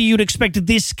SUV you'd expect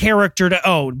this character to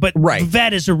own. But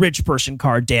that is a rich person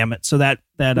car, damn it. So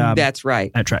that's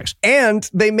right. That tracks. And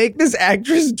they make this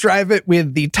actress drive it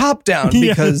with the top down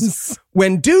because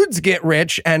when dudes get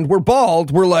rich and we're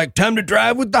bald, we're like, time to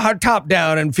drive with the top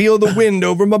down and feel the wind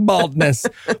over my baldness.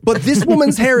 But this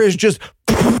woman's hair is just...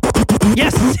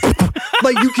 Yes.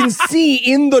 Like you can see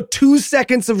in the 2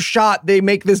 seconds of shot they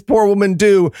make this poor woman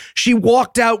do, she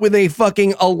walked out with a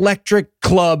fucking Electric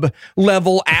Club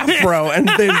level afro and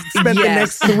they spent the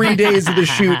next 3 days of the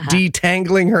shoot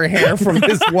detangling her hair from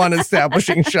this one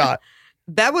establishing shot.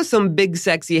 That was some big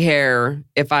sexy hair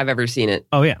if I've ever seen it.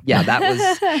 Oh, yeah. Yeah, that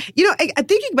was...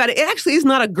 thinking about it, it actually is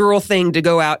not a girl thing to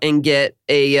go out and get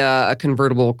a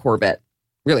convertible Corvette.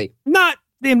 Really. Not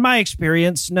in my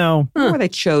experience, no. Why they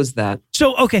chose that.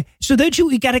 So, okay. So then she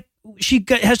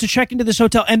has to check into this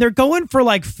hotel and they're going for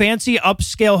like fancy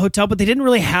upscale hotel, but they didn't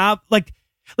really have like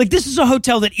this is a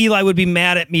hotel that Eli would be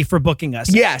mad at me for booking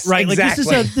us. Yes, right. Exactly.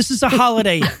 Like this is a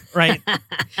Holiday Inn, right?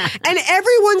 And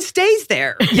everyone stays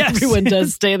there. Yes, everyone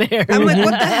does stay there. I'm like,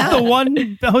 what the hell? The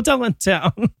one hotel in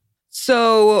town.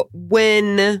 So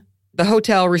when the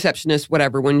hotel receptionist,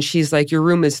 whatever, when she's like, your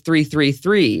room is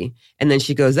 333, and then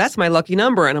she goes, that's my lucky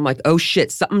number, and I'm like, oh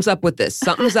shit, something's up with this.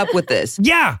 Something's up with this.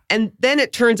 Yeah. And then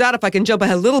it turns out, if I can jump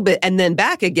ahead a little bit and then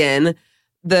back again,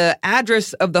 the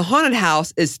address of the haunted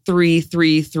house is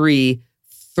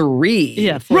 3333.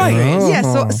 Yeah, right. Oh.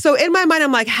 Yeah. So in my mind,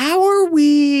 I'm like, how are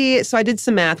we? So I did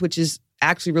some math, which is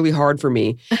actually really hard for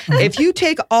me. If you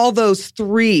take all those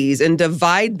threes and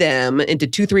divide them into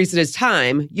 2 threes at a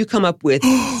time, you come up with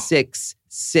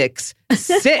 666.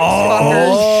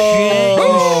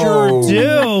 Oh,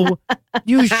 shit.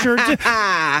 You sure do.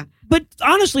 But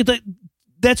honestly,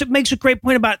 that's what makes a great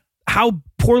point about how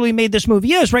poorly made this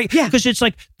movie is, right? Yeah. Because it's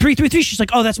like 333. She's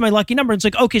like, oh, that's my lucky number. It's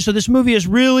like, okay, so this movie is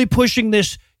really pushing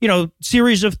this,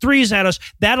 series of threes at us.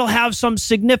 That'll have some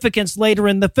significance later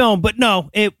in the film. But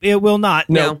no, it will not.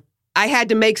 No. I had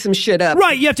to make some shit up.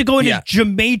 Right. You have to go into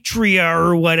gematria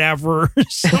or whatever.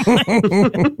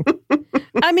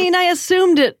 I mean, I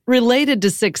assumed it related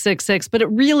to 666, but it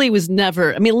really was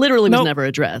never, literally was never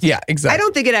addressed. Yeah, exactly. I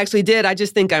don't think it actually did. I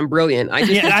just think I'm brilliant. I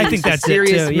think that's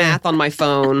serious it too, math on my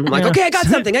phone. I'm like, okay, I got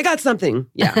something.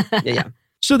 Yeah.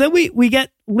 So then we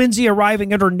get Lindsay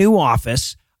arriving at her new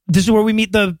office. This is where we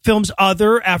meet the film's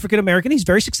other African-American. He's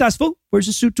very successful. Wears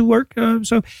a suit to work.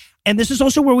 And this is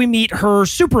also where we meet her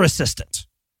super assistant,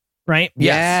 right?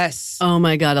 Yes. Oh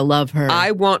my God, I love her.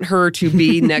 I want her to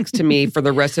be next to me for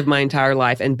the rest of my entire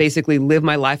life and basically live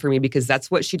my life for me because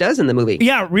that's what she does in the movie.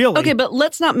 Yeah, really. Okay, but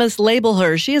let's not mislabel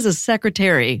her. She is a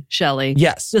secretary, Shelley.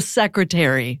 Yes. The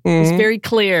secretary. It's very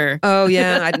clear. Oh,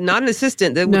 yeah. Not an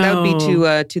assistant. That would be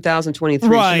to 2023.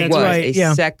 Right, she was right,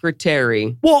 a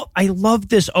secretary. Well, I love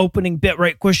this opening bit,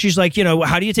 right? Where she's like,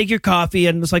 how do you take your coffee?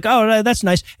 And it's like, oh, that's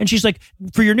nice. And she's like,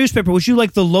 for your newspaper, would you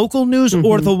like the local news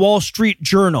or the Wall Street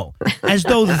Journal? As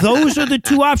though those are the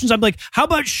two options. I'm like, how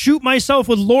about shoot myself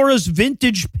with Laura's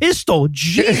vintage pistol?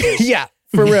 Jesus. Yeah,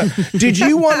 for real. Did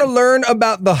you want to learn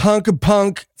about the Hunk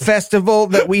Punk festival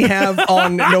that we have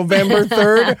on November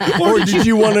 3rd? Or did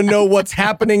you want to know what's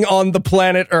happening on the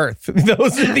planet Earth?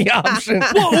 Those are the options.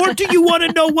 Well, or do you want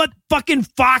to know what fucking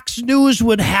Fox News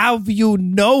would have you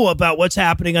know about what's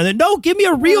happening on it? No, give me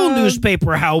a real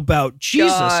newspaper. How about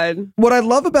Jesus? God. What I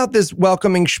love about this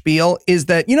welcoming spiel is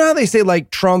that, you know how they say like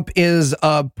Trump is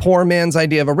a poor man's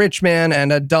idea of a rich man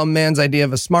and a dumb man's idea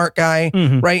of a smart guy,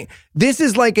 right? This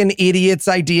is like an idiot's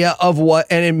idea of what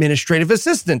an administrative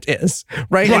assistant is,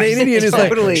 right? And an idiot is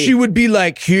like, she would be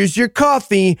like, here's your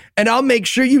coffee and I'll make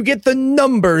sure you get the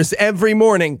numbers every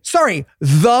morning. Sorry,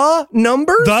 the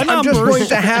numbers? I'm just going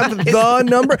to have the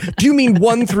number. Do you mean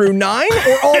 1 through 9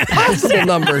 or all possible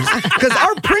numbers? Because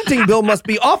our printing bill must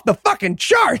be off the fucking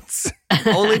charts.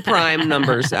 Only prime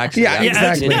numbers, actually. Yeah,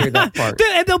 exactly. I didn't hear that part.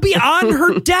 And they'll be on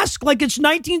her desk like it's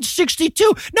 1962.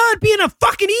 No, it'd be in a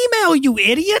fucking email, you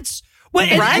idiots.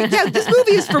 Right? Yeah, this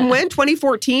movie is from when?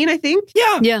 2014, I think?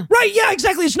 Yeah. Right, yeah,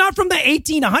 exactly. It's not from the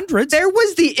 1800s. There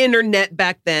was the internet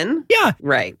back then. Yeah.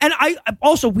 Right. And I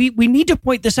also, we need to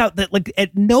point this out that like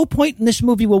at no point in this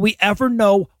movie will we ever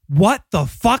know what the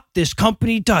fuck this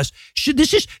company does.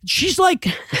 She's like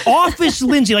Office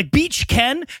Lindsay, like Beach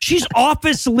Ken. She's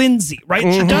Office Lindsay, right?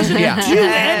 She doesn't do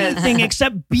anything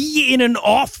except be in an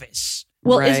office.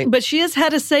 Well, but she is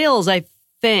head of sales, I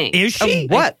think. Is she?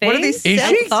 What? What are they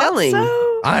selling?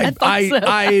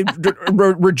 I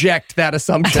reject that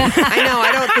assumption. I know.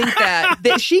 I don't think that.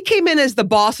 She came in as the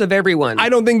boss of everyone. I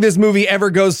don't think this movie ever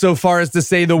goes so far as to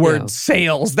say the word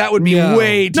sales. That would be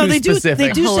way too specific.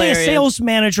 They do say a sales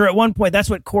manager at one point. That's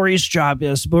what Corey's job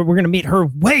is, but we're going to meet her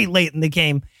way late in the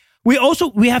game.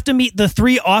 We have to meet the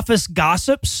 3 office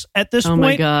gossips at this point. Oh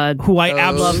my God. Who I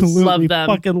absolutely love them.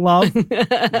 fucking love.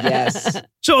 Yes.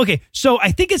 So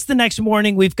I think it's the next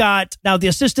morning. We've got now the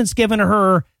assistant's given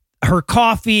her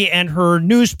coffee and her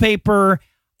newspaper.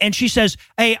 And she says,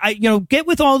 hey, get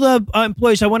with all the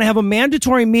employees. I want to have a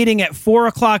mandatory meeting at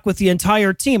 4:00 with the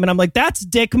entire team. And I'm like, that's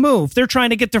dick move. They're trying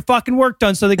to get their fucking work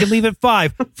done so they can leave at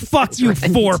 5. Fuck you,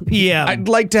 4 p.m. I'd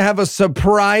like to have a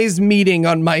surprise meeting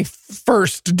on my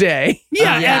first day.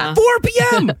 At 4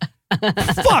 p.m.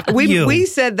 Fuck you. We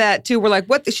said that too. We're like,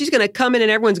 what? She's going to come in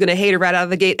and everyone's going to hate her right out of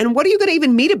the gate. And what are you going to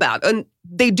even meet about? And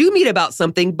they do meet about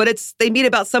something, but they meet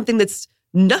about something that's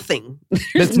nothing.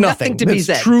 There's nothing to be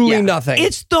said. Truly nothing.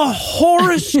 It's the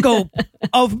horoscope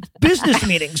of business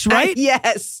meetings, right?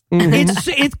 Yes.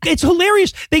 Mm-hmm. It's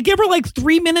hilarious. They give her like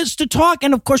 3 minutes to talk,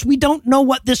 and of course we don't know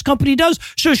what this company does.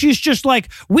 So she's just like,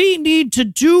 we need to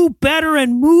do better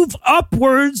and move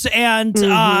upwards and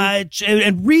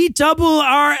redouble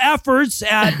our efforts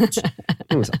at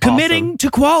committing to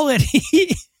quality.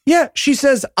 Yeah, she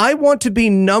says, I want to be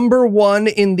number 1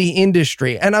 in the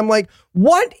industry. And I'm like,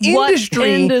 what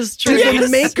industry do the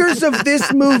makers of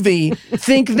this movie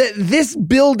think that this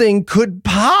building could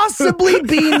possibly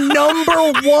be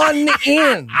number 1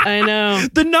 in? I know.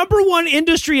 The number 1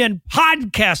 industry in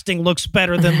podcasting looks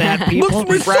better than that, people.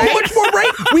 Looks so much more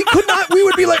right. We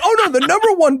would be like, oh no, the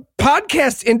number 1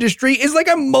 podcast industry is like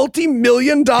a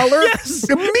multi-million-dollar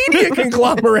media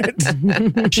conglomerate.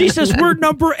 She says, we're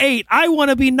number 8. I want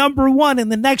to be number 1 in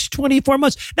the next 24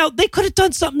 months. Now, they could have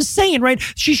done something sane, right?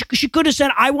 She could have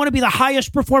said, I want to be the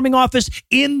highest performing office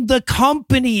in the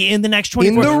company in the next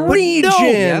 24 months. In the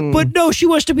region. But no, she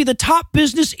wants to be the top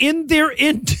business in their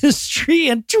industry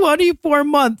in 24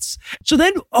 months. So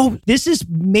then, this is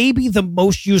maybe the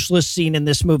most useless scene in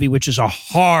this movie, which is a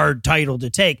hard title to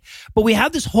take. But we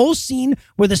have this whole scene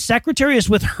where the secretary is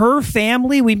with her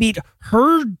family. We meet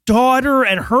her daughter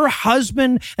and her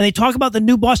husband, and they talk about the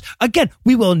new boss. Again,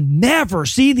 we will never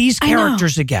see these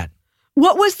characters again.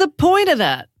 What was the point of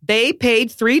that? They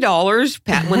paid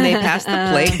 $3 when they passed the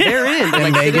plate. They're in.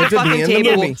 And they get to be in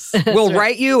the movie. We'll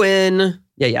write you in.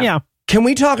 Yeah. Can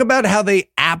we talk about how they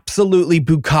absolutely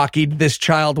bukkakied this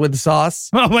child with sauce?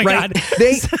 Oh my God.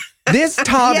 This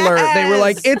toddler, They were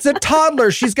like, it's a toddler.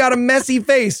 She's got a messy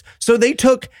face. So they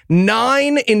took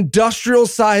 9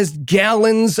 industrial-sized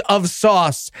gallons of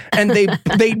sauce and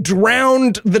they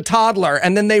drowned the toddler.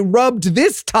 And then they rubbed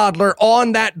this toddler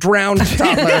on that drowned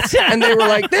toddler. And they were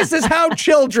like, this is how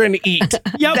children eat.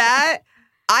 Yep.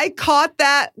 I caught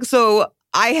that. So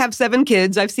I have 7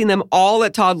 kids. I've seen them all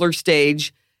at toddler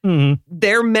stage. Mm-hmm.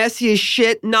 They're messy as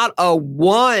shit. Not a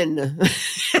one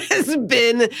has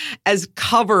been as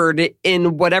covered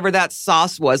in whatever that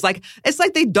sauce was. Like, it's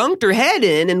like they dunked her head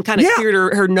in and kind of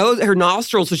cleared her nose, her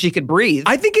nostrils so she could breathe.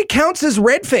 I think it counts as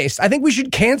red-faced. I think we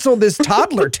should cancel this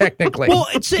toddler technically. Well,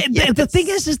 the thing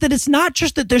is that it's not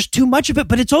just that there's too much of it,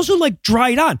 but it's also like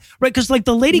dried on, right? Because like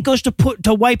the lady goes to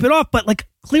wipe it off, but like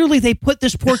clearly they put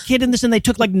this poor kid in this and they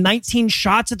took like 19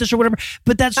 shots at this or whatever.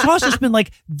 But that sauce has been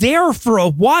like there for a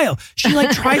while. She like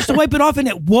tries to wipe it off and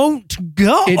it won't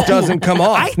go. It doesn't come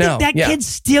off. I think that kid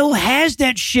still has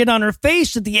that shit on her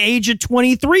face at the age of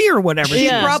 23 or whatever. She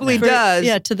probably does.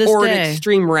 Yeah, to this or day. An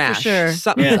extreme rash. For sure.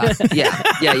 Something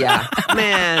yeah.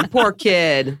 Man, poor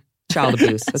kid. Child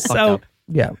abuse. That's fucked up.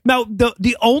 Yeah. Now,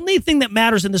 the only thing that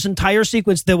matters in this entire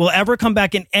sequence that will ever come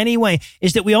back in any way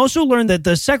is that we also learn that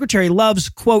the secretary loves,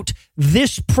 quote,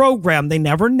 this program. They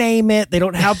never name it. They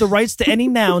don't have the rights to any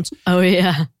nouns. Oh,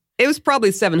 yeah. It was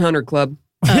probably 700 Club.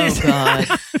 Oh, God.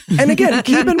 And again,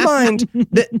 keep in mind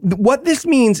that what this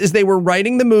means is they were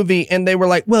writing the movie and they were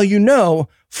like, well,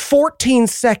 14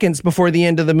 seconds before the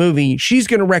end of the movie, she's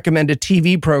going to recommend a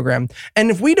TV program.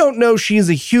 And if we don't know she's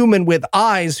a human with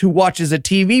eyes who watches a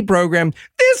TV program,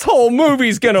 this whole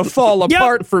movie's going to fall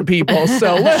apart for people.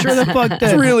 So let's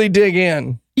really dig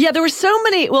in. Yeah, there were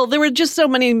just so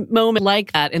many moments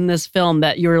like that in this film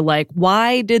that you're like,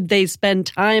 why did they spend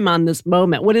time on this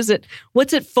moment? What is it?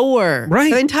 What's it for?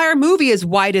 Right. The entire movie is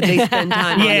why did they spend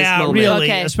time on this moment? Really.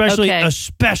 Okay.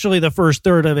 Especially the first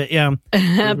third of it. Yeah.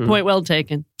 Point well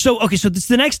taken. So it's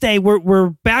the next day. We're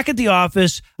back at the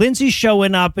office. Lindsay's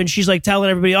showing up and she's like telling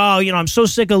everybody, I'm so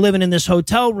sick of living in this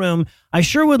hotel room. I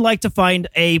sure would like to find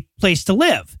a place to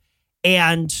live.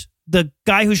 And the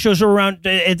guy who shows her around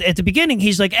at the beginning,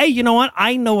 he's like, hey, you know what?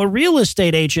 I know a real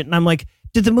estate agent. And I'm like,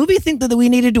 did the movie think that we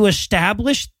needed to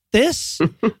establish this.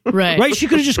 Right. She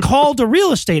could have just called a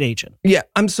real estate agent. Yeah,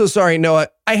 I'm so sorry, Noah.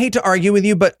 I hate to argue with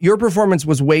you, but your performance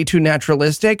was way too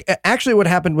naturalistic. Actually, what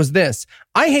happened was this.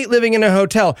 I hate living in a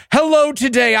hotel. Hello,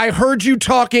 today. I heard you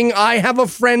talking. I have a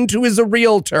friend who is a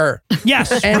realtor.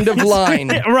 Yes. End of line.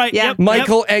 Right. Yeah. Yep.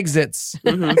 Michael exits.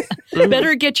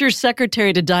 Better get your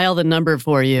secretary to dial the number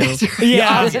for you.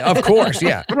 Yeah. Of course,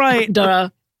 yeah. Right. Duh.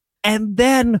 And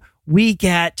then we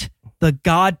get the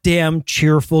goddamn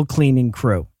cheerful cleaning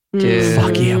crew. Dude.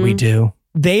 Fuck yeah, we do.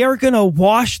 They are going to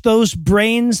wash those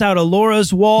brains out of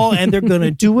Laura's wall, and they're going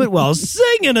to do it while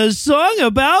singing a song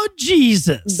about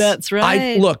Jesus. That's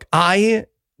right.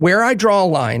 Where I draw a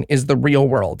line is the real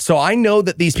world. So I know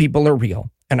that these people are real,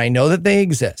 and I know that they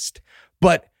exist,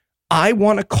 but I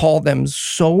want to call them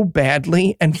so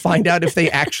badly and find out if they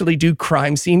actually do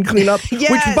crime scene cleanup, Yes.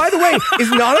 which, by the way,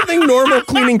 is not a thing normal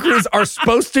cleaning crews are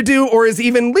supposed to do or is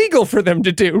even legal for them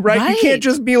to do, right? You can't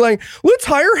just be like, let's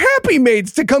hire happy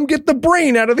maids to come get the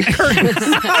brain out of the curtains.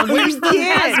 Where's the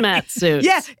hazmat suits?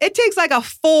 Yeah, it takes like a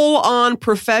full-on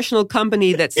professional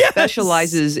company that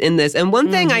specializes in this. And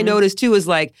one thing I noticed too is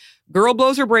like, girl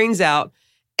blows her brains out,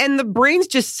 and the brains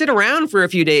just sit around for a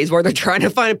few days while they're trying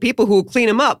to find people who will clean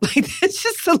them up. Like, it's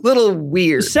just a little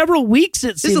weird. Several weeks,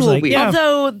 it seems a little like. weird. Yeah.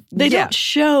 Although they don't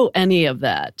show any of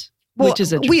that, which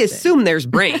is interesting. We assume there's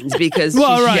brains because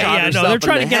Well, she right, shot yeah, herself no, they're in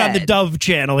trying to get on the head. Dove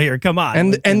channel here. Come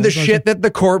on. and the shit that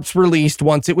the corpse released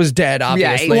once it was dead,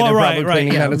 obviously. Well, they're right, probably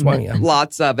cleaning yeah. that as well. Yeah.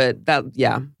 Lots of it.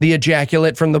 The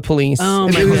ejaculate from the police. Oh,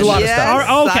 my There's a lot of goodness. stuff.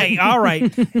 Yes. Okay, all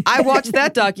right. I watched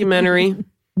that documentary.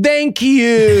 Thank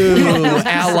you,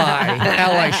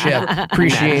 allyship.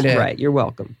 Appreciate it. Right, you're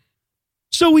welcome.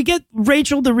 So we get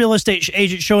Rachel, the real estate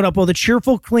agent, showing up while the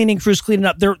cheerful cleaning crew's cleaning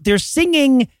up. They're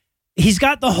singing, he's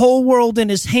got the whole world in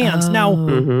his hands. Now,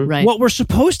 right. what we're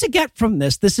supposed to get from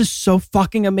this is so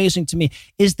fucking amazing to me,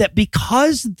 is that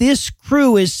because this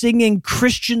crew is singing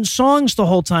Christian songs the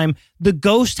whole time, the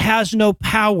ghost has no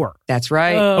power That's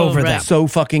right. over them. So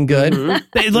fucking good.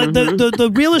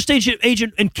 The real estate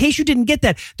agent, in case you didn't get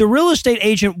that, the real estate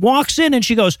agent walks in and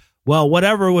she goes, well,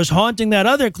 whatever was haunting that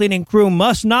other cleaning crew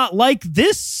must not like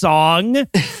this song.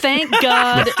 Thank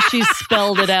God she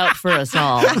spelled it out for us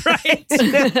all. Right?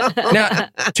 Now,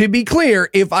 to be clear,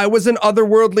 if I was an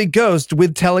otherworldly ghost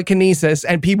with telekinesis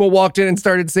and people walked in and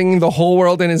started singing the whole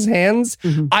world in his hands,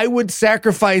 I would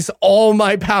sacrifice all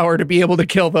my power to be able to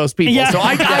kill those people. Yeah. So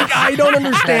I don't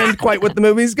understand quite what the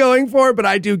movie's going for, but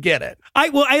I do get it.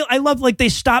 I love, like, they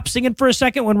stop singing for a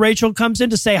second when Rachel comes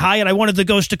in to say hi, and I wanted the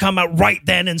ghost to come out right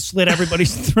then and slit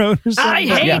everybody's throat or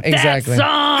something. I hate exactly.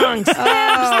 that song.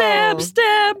 Stab, stab,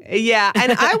 stab. Yeah,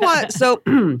 and I want, so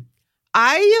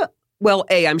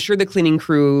I'm sure the cleaning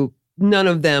crew, none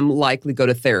of them likely go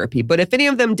to therapy, but if any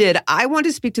of them did, I want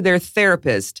to speak to their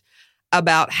therapist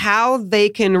about how they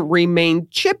can remain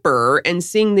chipper and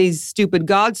sing these stupid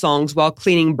God songs while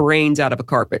cleaning brains out of a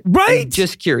carpet. Right. I'm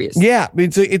just curious. Yeah,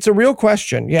 it's a real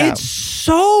question. Yeah. It's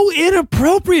so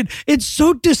inappropriate. It's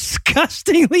so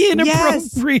disgustingly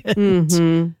inappropriate.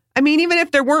 Mm-hmm. I mean, even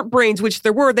if there weren't brains, which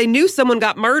there were, they knew someone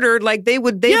got murdered. Like they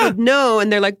would know, and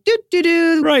they're like,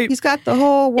 doo. Right. He's got the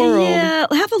whole world. Yeah,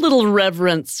 have a little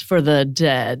reverence for the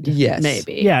dead. Yes.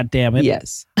 Maybe. Yeah, damn it.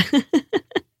 Yes.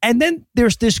 And then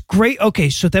there's this great,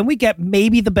 so then we get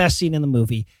maybe the best scene in the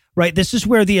movie, right? This is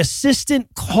where the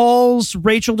assistant calls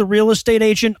Rachel, the real estate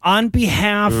agent, on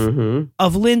behalf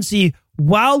of Lindsay,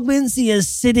 while Lindsay is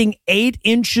sitting 8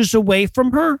 inches away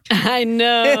from her. I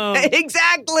know.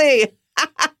 Exactly.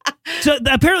 So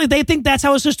apparently they think that's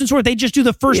how assistants work. They just do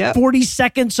the first 40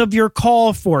 seconds of your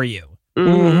call for you.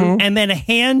 And then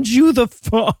hand you the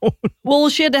phone. Well,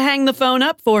 she had to hang the phone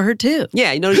up for her, too.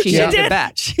 Yeah, you notice she handed it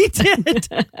back. She did.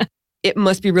 It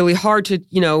must be really hard to,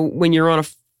 when you're on a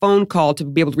phone call to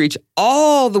be able to reach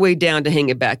all the way down to hang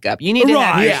it back up. You need to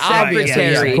have your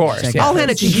secretary. Of course. I'll hand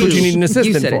it to you. You need an assistant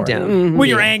You set for it down. When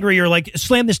you're angry, you're like,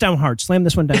 slam this down hard. Slam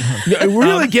this one down hard.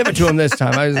 Really give it to him this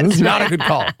time. This is not a good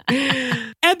call.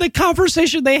 And the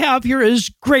conversation they have here is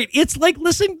great. It's like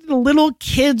listening to the little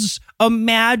kids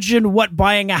imagine what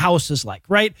buying a house is like,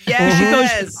 right? Yes. She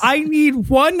goes, I need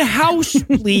one house,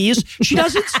 please. She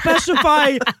doesn't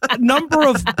specify number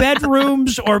of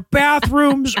bedrooms or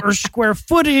bathrooms or square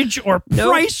footage or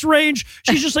price range.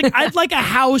 She's just like, I'd like a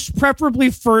house,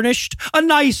 preferably furnished, a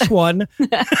nice one.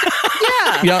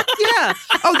 Yeah.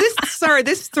 Oh,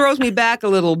 this throws me back a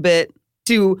little bit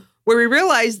to where we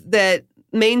realized that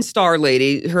main star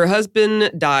lady, her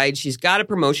husband died. She's got a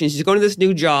promotion. She's going to this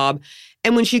new job.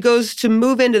 And when she goes to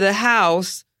move into the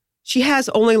house, she has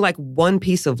only like one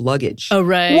piece of luggage. Oh,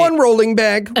 right. One rolling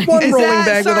bag. One rolling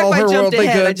bag with all her worldly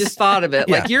goods. I just thought of it.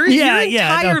 Yeah. Like your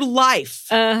entire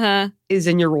life is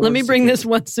in your roller Let me bring this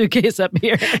one suitcase up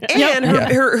here. And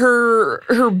her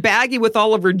baggie with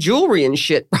all of her jewelry and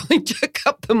shit probably took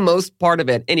up the most part of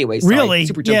it. Anyway, sorry, really?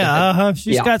 Super jumped ahead.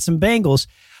 She's got some bangles.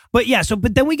 But yeah,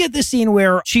 but then we get this scene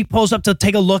where she pulls up to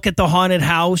take a look at the haunted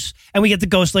house, and we get the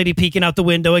ghost lady peeking out the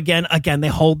window again. Again, they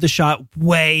hold the shot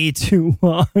way too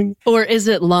long. Or is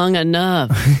it long enough?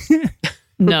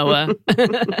 Noah.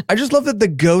 I just love that the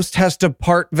ghost has to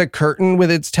part the curtain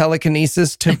with its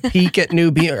telekinesis to peek at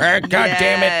new beings. God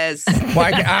damn it.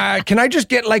 Why, can I just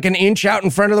get like an inch out in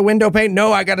front of the window pane?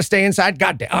 No, I got to stay inside.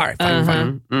 God damn. All right,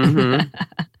 fine. Mm-hmm.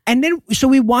 And then, so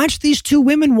we watch these two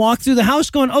women walk through the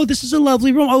house going, oh, this is a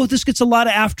lovely room. Oh, this gets a lot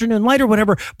of afternoon light or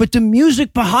whatever. But the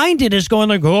music behind it is going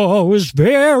like, oh, it's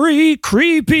very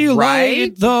creepy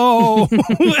light, though.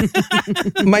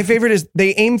 My favorite is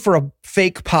they aim for a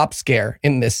fake pop scare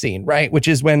in this scene, right? Which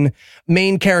is when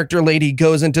main character lady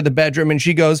goes into the bedroom and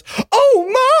she goes, oh,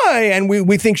 my. And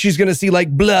we think she's going to see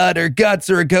like blood or guts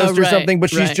or a ghost or something, but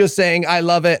she's just saying, I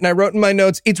love it. And I wrote in my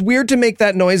notes, it's weird to make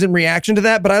that noise in reaction to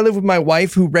that, but I live with my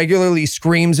wife who regularly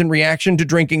screams in reaction to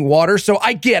drinking water. So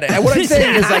I get it. And what I'm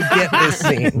saying is I get this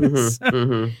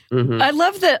scene. I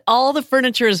love that all the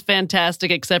furniture is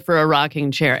fantastic except for a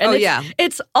rocking chair. And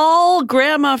it's all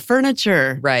grandma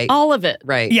furniture. Right. All of it.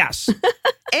 Right. Yes.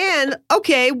 And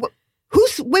okay,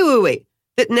 wait.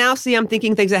 That now, see, I'm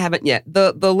thinking things I haven't yet.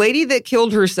 The lady that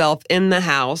killed herself in the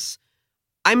house,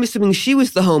 I'm assuming she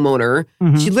was the homeowner.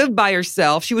 Mm-hmm. She lived by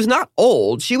herself. She was not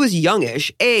old. She was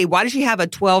youngish. Why does she have a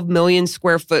 12 million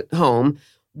square foot home?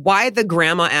 Why the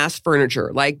grandma-ass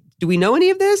furniture? Like, do we know any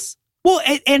of this? Well,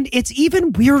 and it's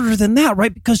even weirder than that,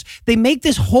 right? Because they make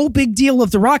this whole big deal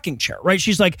of the rocking chair, right?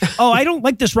 She's like, oh, I don't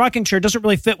like this rocking chair. It doesn't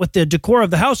really fit with the decor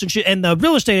of the house. And the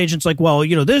real estate agent's like, well,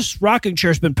 this rocking chair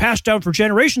has been passed down for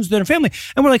generations in their family.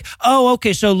 And we're like, oh,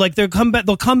 okay. So like they'll come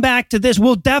back to this.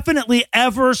 We'll definitely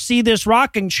ever see this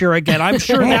rocking chair again. I'm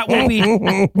sure that will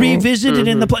be revisited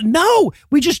in the plan. No,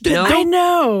 we just don't. I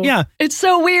know. Yeah. It's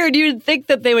so weird. You'd think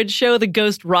that they would show the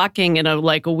ghost rocking in a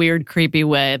weird, creepy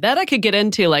way. That I could get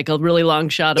into, like a really long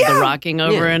shot of the rocking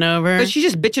over and over. But she's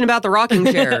just bitching about the rocking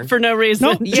chair. For no reason.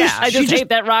 No, I just hate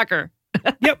that rocker.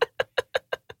 Yep.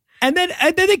 And then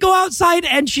they go outside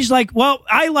and she's like, well,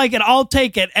 I like it. I'll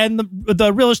take it. And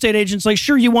the real estate agent's like,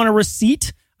 sure, you want a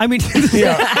receipt? I mean,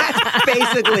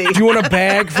 basically. Do you want a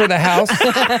bag for the house?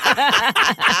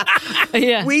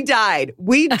 Yeah. We died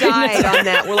on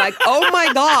that. We're like, oh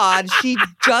my God, she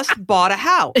just bought a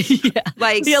house.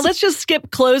 Let's just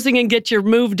skip closing and get you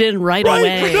moved in right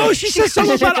away. No, she says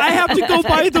something about I have to go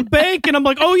by the bank. And I'm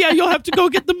like, oh yeah, you'll have to go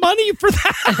get the money for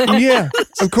that. Yeah,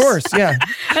 of course. Yeah.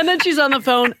 And then she's on the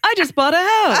phone. I just bought a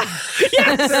house.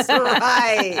 Yes,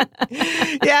 right.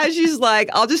 Yeah, she's like,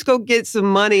 I'll just go get some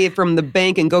money from the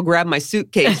bank and go grab my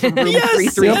suitcase from room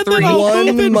 333. And then I'll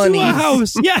move into a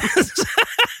house. Yes.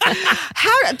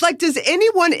 Does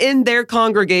anyone in their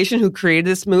congregation who created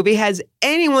this movie, has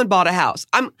anyone bought a house?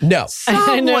 No.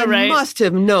 Someone must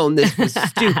have known this was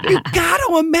stupid. You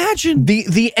gotta imagine.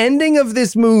 The ending of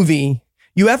this movie,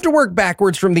 you have to work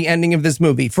backwards from the ending of this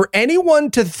movie. For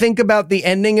anyone to think about the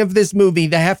ending of this movie,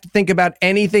 they have to think about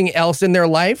anything else in their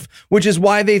life, which is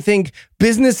why they think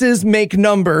businesses make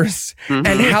numbers and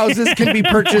houses can be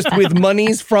purchased with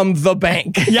monies from the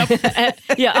bank.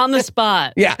 Yep. On the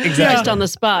spot. Yeah, exactly. Just on the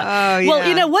spot. Oh, yeah.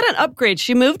 Well, what an upgrade.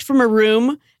 She moved from a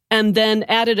room and then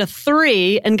added a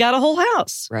 3 and got a whole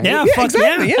house. Right. Yeah,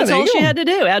 exactly. Yeah, that's all she had to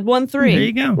do. Add 1 3. There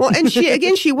you go. Well, and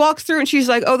she walks through and she's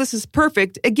like, oh, this is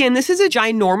perfect. Again, this is a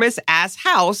ginormous ass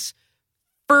house,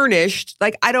 furnished.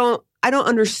 Like, I don't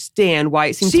understand why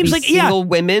it seems to be like single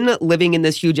women living in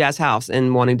this huge ass house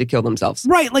and wanting to kill themselves.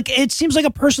 Right. Like, it seems like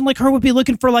a person like her would be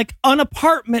looking for like an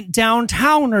apartment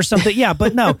downtown or something. Yeah,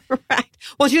 but no. Right.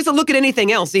 Well, she doesn't look at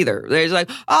anything else either. There's like,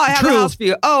 oh, I have a house for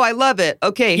you. Oh, I love it.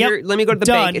 Okay, here, let me go to the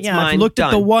bank. It's mine. Looked at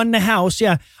the one house.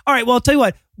 Yeah. All right. Well, I'll tell you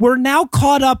what. We're now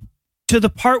caught up to the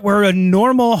part where a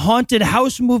normal haunted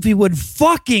house movie would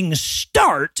fucking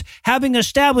start, having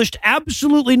established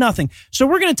absolutely nothing. So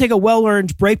we're going to take a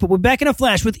well-earned break, but we're back in a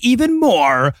flash with even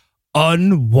more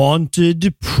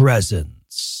Unwanted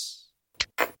Presence.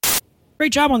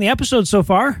 Great job on the episode so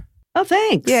far. Oh,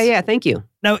 thanks. Yeah, thank you.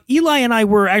 Now, Eli and I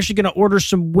were actually going to order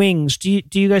some wings. Do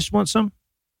you guys want some?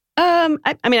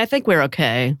 I think we're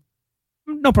okay.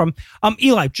 No problem.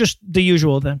 Eli, just the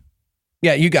usual then.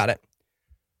 Yeah, you got it.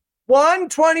 1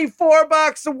 24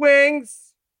 box of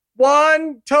wings.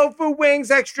 1 tofu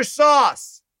wings, extra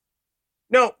sauce.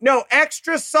 No,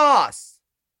 extra sauce.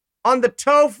 on the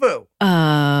tofu.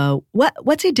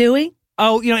 What's he doing?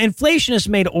 Oh, inflation has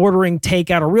made ordering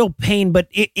takeout a real pain, but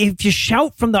if you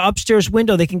shout from the upstairs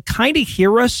window, they can kind of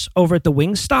hear us over at the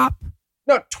Wingstop.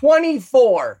 No,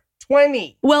 24.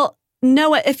 20. Well,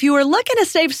 Noah, if you were looking to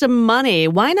save some money,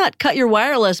 why not cut your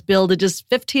wireless bill to just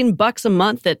 $15 a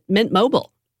month at Mint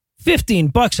Mobile?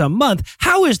 $15 a month?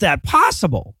 How is that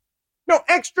possible? No,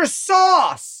 extra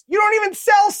sauce. You don't even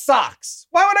sell socks.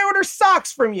 Why would I order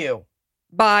socks from you?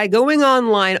 By going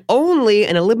online only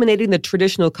and eliminating the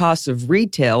traditional costs of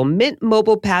retail, Mint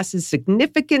Mobile passes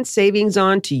significant savings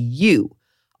on to you.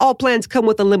 All plans come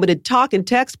with unlimited talk and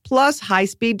text plus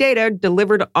high-speed data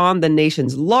delivered on the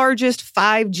nation's largest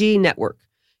 5G network.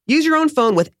 Use your own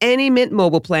phone with any Mint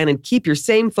Mobile plan and keep your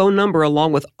same phone number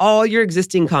along with all your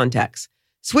existing contacts.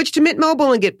 Switch to Mint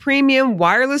Mobile and get premium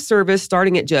wireless service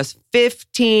starting at just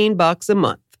 $15 a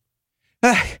month.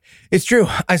 It's true.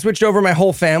 I switched over my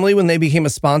whole family when they became a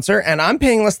sponsor, and I'm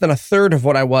paying less than a third of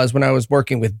what I was when I was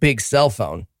working with Big Cell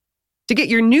Phone. To get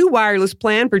your new wireless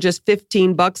plan for just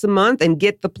 $15 a month and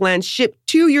get the plan shipped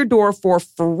to your door for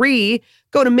free,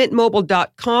 go to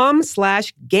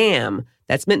mintmobile.com/gam.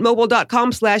 That's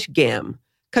mintmobile.com/gam.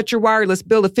 Cut your wireless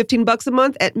bill to $15 a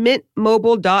month at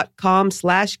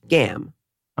mintmobile.com/gam.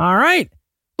 All right.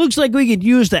 Looks like we could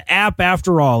use the app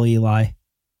after all, Eli.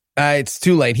 It's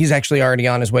too late. He's actually already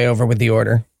on his way over with the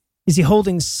order. Is he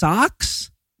holding socks?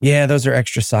 Yeah, those are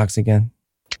extra socks again.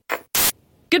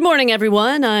 Good morning,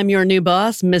 everyone. I'm your new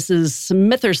boss, Mrs.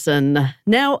 Smitherson.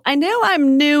 Now, I know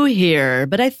I'm new here,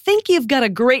 but I think you've got a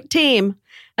great team,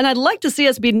 and I'd like to see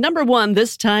us be number one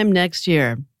this time next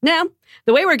year. Now,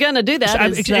 the way we're going to do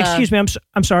that is... Excuse me,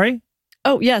 I'm sorry?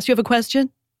 Oh, yes, you have a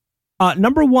question?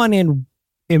 Number one in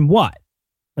what?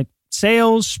 Like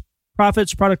sales,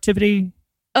 profits, productivity?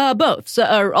 Both,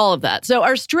 or all of that. So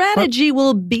our strategy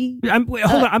will be... Hold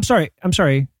on, I'm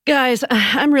sorry. Guys,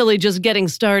 I'm really just getting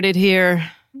started here.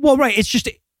 Well, right, it's just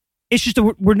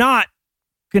that we're not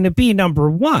going to be number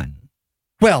one.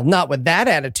 Well, not with that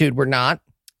attitude, we're not.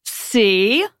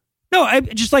 See? No, I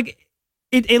just like,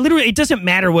 it literally, it doesn't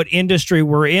matter what industry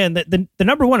we're in. The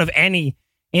number one of any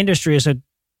industry is a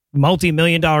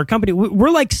multi-million-dollar company. We're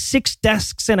like 6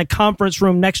 desks in a conference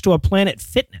room next to a Planet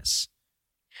Fitness.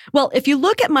 Well, if you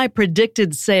look at my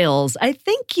predicted sales, I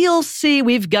think you'll see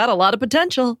we've got a lot of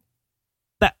potential.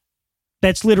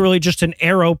 That's literally just an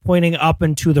arrow pointing up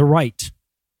and to the right.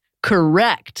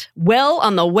 Correct. Well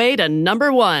on the way to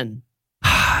number one.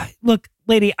 Look,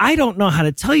 lady, I don't know how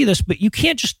to tell you this, but you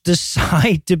can't just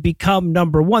decide to become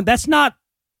number one. That's not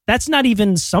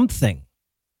even something.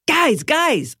 Guys,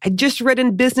 I just read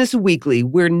in Business Weekly,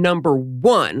 we're number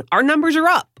one. Our numbers are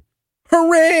up.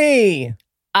 Hooray!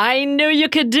 I knew you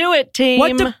could do it, team.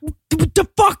 What the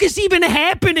fuck is even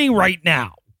happening right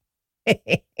now?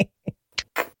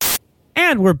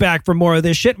 And we're back for more of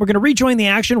this shit. We're going to rejoin the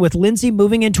action with Lindsay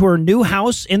moving into her new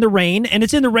house in the rain. And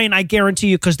it's in the rain, I guarantee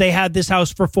you, because they had this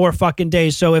house for 4 fucking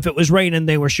days. So if it was raining,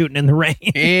 they were shooting in the rain.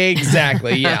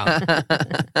 Exactly, yeah.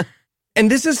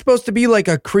 And this is supposed to be like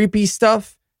a creepy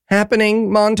stuff happening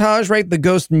montage, right? The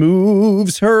ghost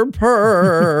moves her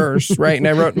purse, right? And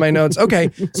I wrote in my notes,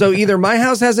 okay, so either my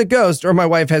house has a ghost or my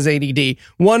wife has ADD.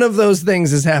 One of those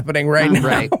things is happening right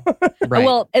now. Right.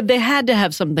 Well, they had to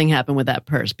have something happen with that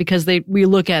purse because we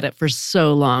look at it for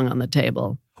so long on the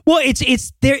table. Well,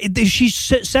 it's there. She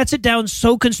sets it down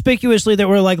so conspicuously that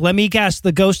we're like, let me guess,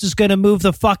 the ghost is going to move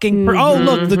the fucking purse. Oh,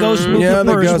 look, the ghost moved the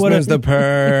purse. Ghost moves the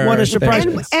purse. What a surprise.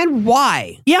 And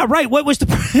why? Yeah, right. What was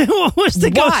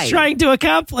the ghost trying to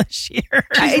accomplish here?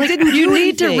 It didn't do You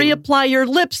need to anything. reapply your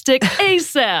lipstick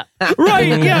ASAP.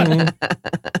 Right, yeah.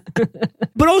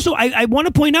 But also, I want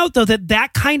to point out, though,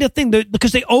 that kind of thing,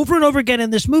 because they over and over again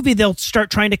in this movie, they'll start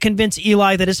trying to convince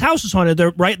Eli that his house is haunted.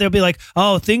 They'll be like,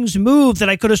 oh, things move that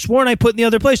I could have sworn I put in the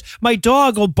other place. My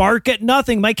dog will bark at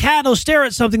nothing. My cat will stare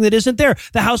at something that isn't there.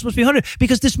 The house must be haunted.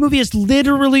 Because this movie is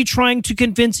literally trying to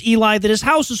convince Eli that his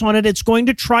house is haunted. It's going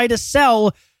to try to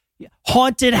sell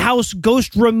haunted house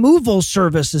ghost removal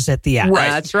services at the end. Right.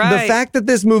 That's right. The fact that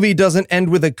this movie doesn't end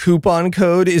with a coupon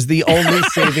code is the only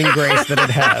saving grace that it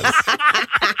has.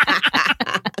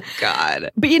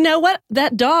 God. But you know what?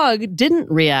 That dog didn't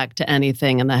react to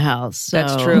anything in the house. So.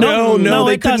 That's true. No,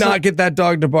 they it could doesn't. not get that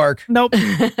dog to bark. Nope.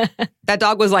 That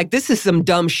dog was like, this is some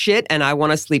dumb shit, and I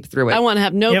want to sleep through it. I want to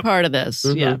have no Yep. part of this.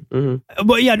 Yeah.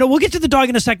 But yeah, no, we'll get to the dog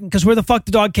in a second, because where the fuck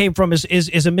the dog came from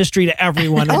is a mystery to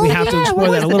everyone, and we have to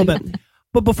explore that a little bit.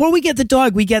 But before we get the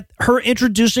dog, we get her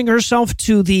introducing herself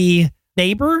to the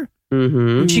neighbor.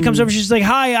 Mm-hmm. She comes over, she's like,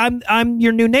 hi, I'm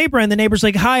your new neighbor. And the neighbor's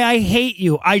like, hi, I hate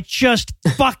you. I just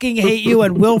fucking hate you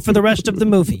and will for the rest of the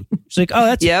movie. She's like, oh,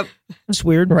 that's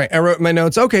weird. Right. I wrote in my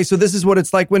notes, okay, so this is what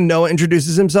it's like when Noah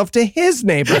introduces himself to his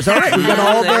neighbors. All right, we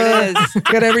got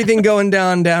got everything going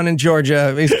down in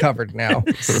Georgia. He's covered now.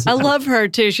 I love her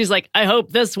too. She's like, I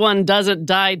hope this one doesn't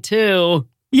die too.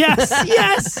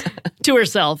 Yes. To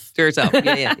herself.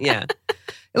 Yeah.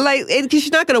 Like, because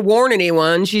she's not going to warn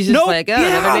anyone. She's just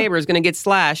another neighbor is going to get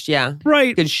slashed. Yeah.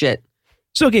 Right. Good shit.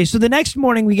 So the next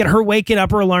morning we get her waking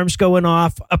up, her alarm's going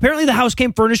off. Apparently the house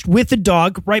came furnished with a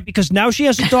dog, right? Because now she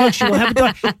has a dog, she will have a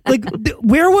dog. Like,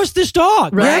 where was this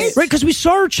dog? Right. Right? Because we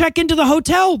saw her check into the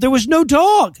hotel. There was no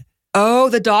dog. Oh,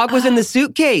 the dog was in the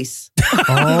suitcase.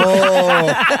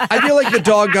 I feel like the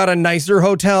dog got a nicer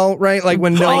hotel, right? Like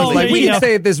when Noah's we can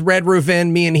stay at this Red Roof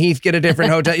Inn, me and Heath get a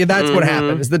different hotel. Yeah, that's what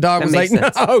happened. Is the dog was like, no,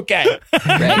 okay.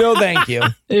 No, thank you.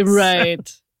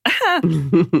 Right.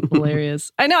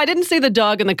 Hilarious. I know, I didn't see the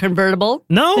dog in the convertible.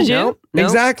 No. Did you? No.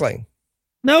 Exactly.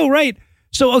 No, right.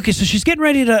 So she's getting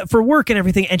ready for work and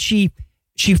everything, and she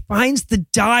finds the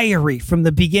diary from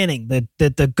the beginning that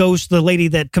the ghost, the lady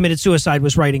that committed suicide,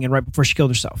 was writing in right before she killed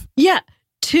herself. Yeah.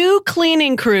 2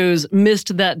 cleaning crews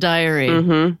missed that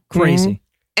diary. Crazy.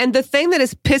 And the thing that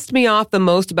has pissed me off the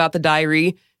most about the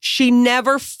diary, she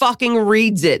never fucking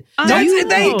reads it.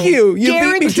 Thank you. You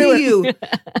beat me to it.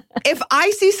 If I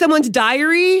see someone's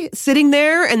diary sitting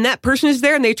there and that person is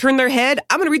there and they turn their head,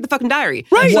 I'm going to read the fucking diary.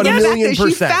 Right. 1,000,000%.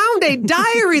 She found a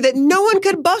diary that no one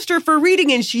could bust her for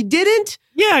reading and she didn't.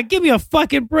 Yeah, give me a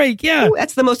fucking break. Yeah. Ooh,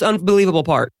 that's the most unbelievable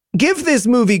part. Give this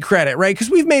movie credit, right?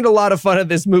 Because we've made a lot of fun of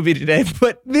this movie today,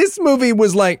 but this movie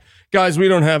was like, guys, we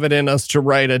don't have it in us to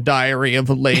write a diary of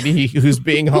a lady who's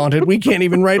being haunted. We can't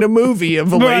even write a movie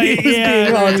of a lady who's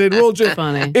being haunted.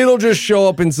 It'll just show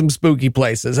up in some spooky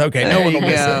places. Okay, no one will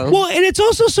miss it. Well, and it's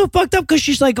also so fucked up because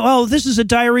she's like, oh, this is a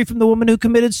diary from the woman who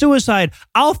committed suicide.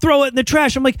 I'll throw it in the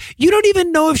trash. I'm like, you don't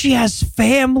even know if she has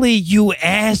family, you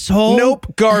asshole.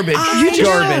 Nope, garbage.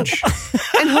 Garbage.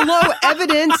 And hello,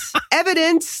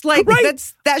 evidence, like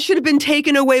that should have been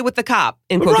taken away with the cop,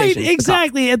 in quotations. Right,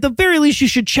 exactly. At the very least, you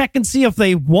should check and see if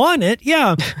they want it.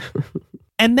 Yeah.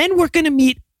 And then we're going to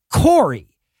meet Corey.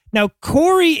 Now,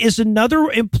 Corey is another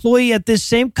employee at this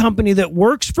same company that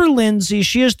works for Lindsay.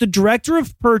 She is the director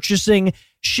of purchasing.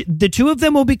 The two of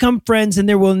them will become friends, and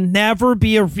there will never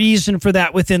be a reason for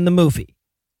that within the movie.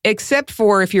 Except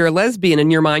for if you're a lesbian, in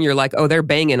your mind, you're like, oh, they're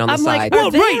banging on the side. Are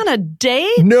they on a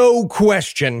date? No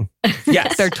question.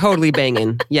 Yes, they're totally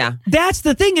banging. Yeah. That's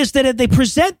the thing is that they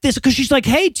present this because she's like,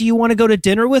 hey, do you want to go to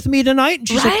dinner with me tonight? And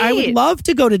she's like, I would love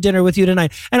to go to dinner with you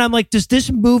tonight. And I'm like, does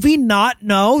this movie not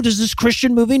know? Does this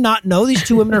Christian movie not know these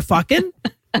two women are fucking?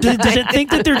 Does it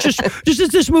think that they're just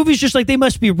this movie's just like they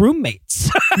must be roommates?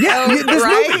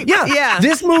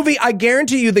 This movie, I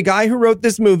guarantee you, the guy who wrote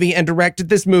this movie and directed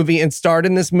this movie and starred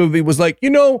in this movie was like,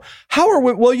 how are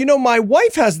we? Well, my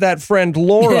wife has that friend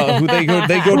Laura who they go to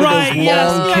those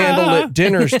long candlelit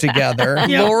dinners together.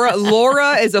 Yeah.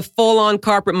 Laura is a full-on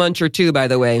carpet muncher too, by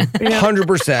the way.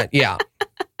 100%. Yeah.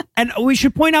 And we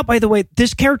should point out, by the way,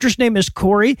 this character's name is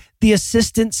Corey. The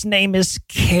assistant's name is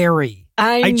Carrie.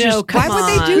 I know. Why would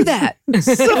they do that?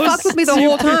 So fuck with me the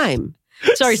whole time.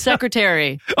 Sorry,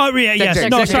 secretary. Oh, yeah, yes. Secretary.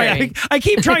 No, sorry. I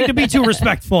keep trying to be too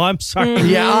respectful. I'm sorry.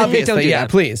 Yeah, obviously. Yeah,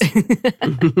 please.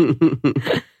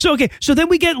 So then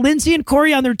we get Lindsay and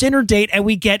Corey on their dinner date, and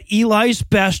we get Eli's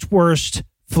best worst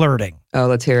flirting. Oh,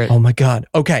 let's hear it. Oh, my God.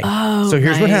 Okay. Oh, so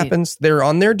here's what happens. They're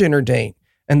on their dinner date,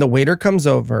 and the waiter comes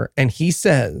over, and he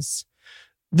says,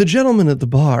 the gentleman at the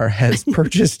bar has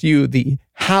purchased you the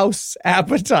house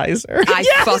appetizer. I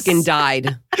fucking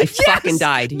died. Fucking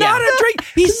died. Not a drink.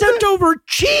 He sent over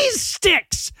cheese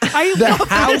sticks. The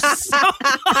house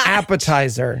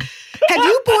appetizer. Have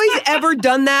you boys ever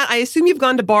done that? I assume you've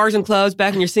gone to bars and clubs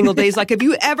back in your single days. Like, have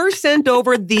you ever sent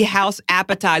over the house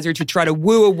appetizer to try to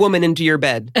woo a woman into your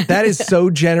bed? That is so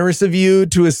generous of you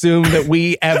to assume that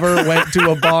we ever went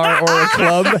to a bar or a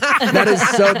club.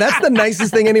 That's the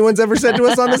nicest thing anyone's ever said to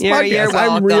us on this podcast. You're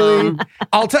welcome.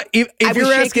 I'll tell you, if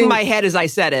you're shaking my head as I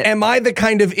said it. Am I the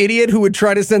kind of idiot who would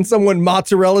try to send someone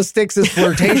mozzarella sticks as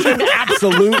flirtation?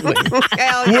 Absolutely.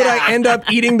 Hell yeah. Would I end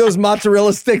up eating those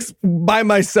mozzarella sticks by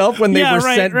myself when they were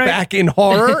sent back in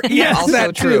horror? Yes, also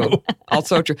that's true.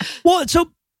 Also true. Well,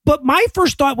 but my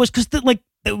first thought was because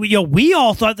we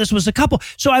all thought this was a couple.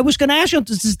 So I was going to ask you,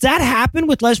 does that happen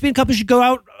with lesbian couples? You go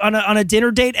out on a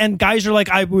dinner date and guys are like,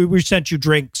 we sent you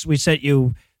drinks. We sent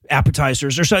you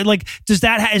appetizers or something. Like, is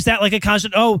that like a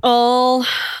constant? All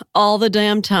the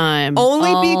damn time.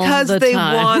 Only because they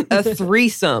want a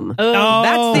threesome.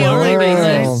 That's the only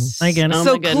reason. I get it.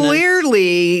 So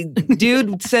clearly,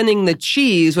 dude sending the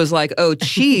cheese was like, oh,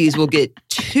 cheese will get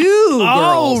two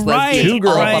girls. Right. Two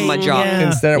girls up on my jaw. Yeah.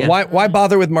 Instead of why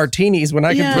bother with martinis when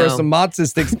I can throw some matzo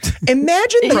sticks?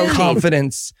 Imagine the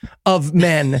confidence of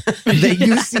men that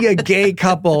you see a gay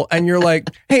couple and you're like,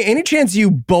 hey, any chance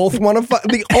you both want to fuck?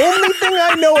 The only thing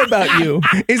I know about you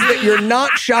is that you're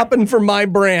not shopping for my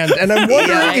brand. And I'm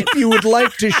wondering if you would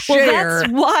like to share. Well,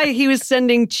 that's why he was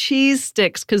sending cheese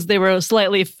sticks, because they were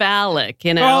slightly phallic,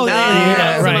 you know?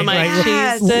 Some of my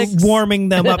cheese sticks. Warming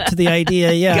them up to the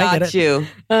idea. Yeah, Got you.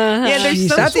 Yeah, there's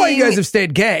That's why you guys have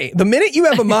stayed gay. The minute you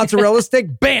have a mozzarella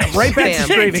stick, bam, right back to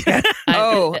straight again.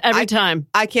 Every time.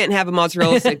 I can't have a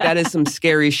mozzarella stick. That is some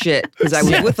scary shit. Because I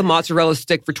was with the mozzarella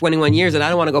stick for 21 years and I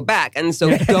don't want to go back. And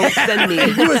so don't send me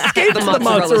You escaped the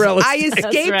mozzarella I stick.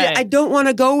 escaped it. I don't want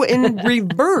to go in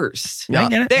reverse. I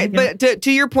get it. But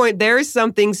to your point, there is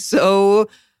something so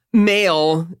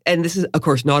male, and this is, of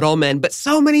course, not all men, but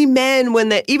so many men,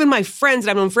 even my friends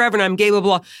that I've known forever and I'm gay, blah,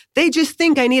 blah, blah, they just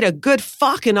think I need a good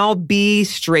fuck and I'll be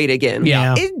straight again.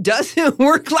 Yeah. It doesn't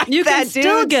work like You that, can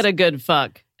still get a good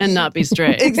fuck and not be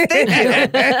straight. Thank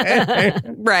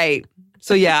you. Right.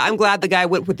 So yeah, I'm glad the guy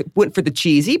went for the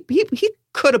cheese. He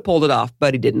could have pulled it off,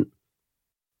 but he didn't.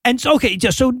 And so,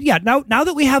 now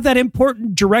that we have that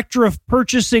important director of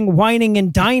purchasing, whining,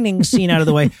 and dining scene out of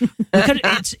the way,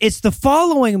 because it's the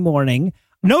following morning.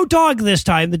 No dog this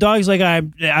time. The dog's like,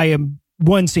 I am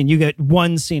one scene. You get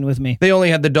one scene with me. They only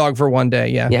had the dog for one day.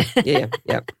 Yeah.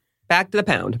 Back to the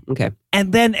pound. Okay.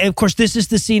 And then, of course, this is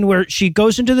the scene where she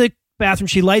goes into the bathroom.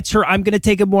 She lights her "I'm going to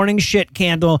take a morning shit"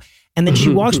 candle. And then she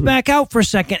walks back out for a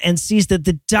second and sees that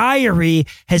the diary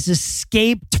has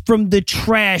escaped from the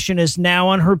trash and is now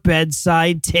on her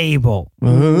bedside table.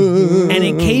 And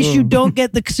in case you don't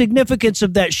get the significance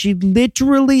of that, she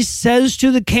literally says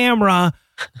to the camera,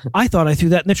 I thought I threw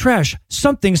that in the trash.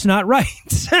 Something's not right.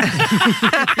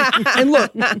 And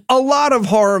look, a lot of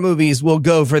horror movies will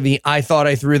go for the I thought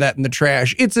I threw that in the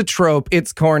trash. It's a trope.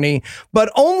 It's corny.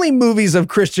 But only movies of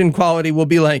Christian quality will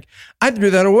be like, I threw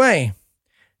that away.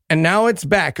 And now it's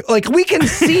back. Like, we can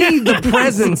see the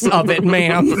presence of it,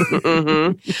 ma'am.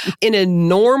 Mm-hmm. In a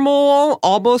normal,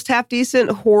 almost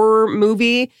half-decent horror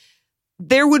movie,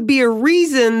 there would be a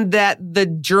reason that the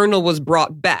journal was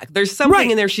brought back. There's something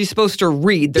in there she's supposed to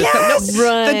read. The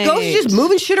ghost is just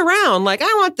moving shit around. Like,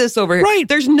 I want this over here. Right.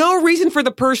 There's no reason for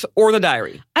the purse or the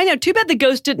diary. I know. Too bad the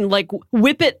ghost didn't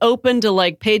whip it open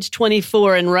to page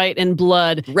 24 and write in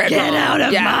blood, "Get out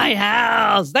of my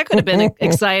house." That could have been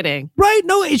exciting. Right.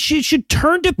 No, she should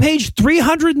turn to page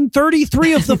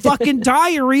 333 of the fucking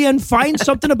diary and find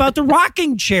something about the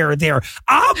rocking chair there.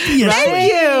 Obviously.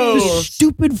 Thank you. The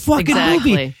stupid fucking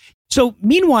movie. So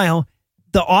meanwhile,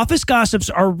 the office gossips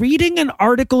are reading an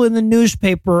article in the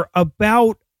newspaper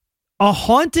about a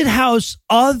haunted house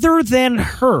other than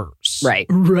hers. Right.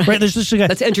 There's just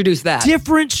Let's introduce that.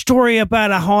 Different story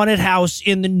about a haunted house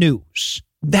in the news.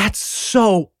 That's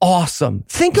so awesome.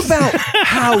 Think about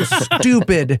how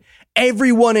stupid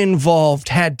everyone involved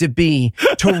had to be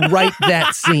to write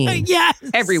that scene. Yes.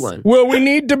 Everyone. Well, we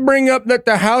need to bring up that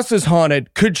the house is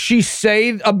haunted. Could she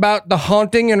say about the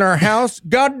haunting in our house?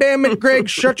 God damn it, Greg,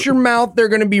 shut your mouth. They're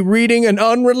going to be reading an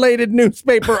unrelated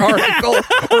newspaper article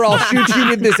or I'll shoot you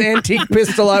with this antique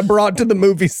pistol I brought to the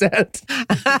movie set.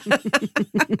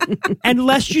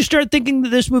 Unless you start thinking that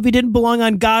this movie didn't belong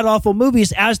on god-awful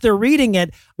movies, as they're reading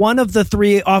it, one of the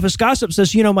three office gossips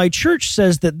says, my church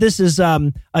says that this is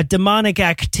a demonic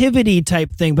activity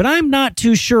type thing, but I'm not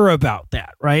too sure about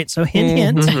that, right? So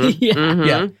hint, hint.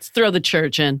 Yeah. Let's throw the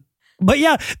church in. But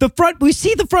yeah, we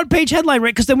see the front page headline,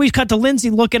 right? Because then we cut to Lindsay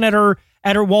looking at her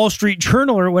Wall Street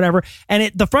Journal or whatever,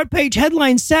 and the front page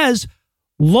headline says,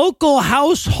 "Local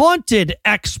house haunted,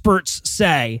 experts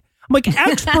say." I'm like,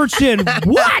 experts in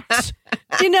what?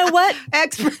 You know what?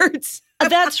 Experts.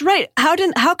 That's right.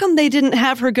 How come they didn't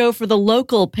have her go for the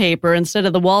local paper instead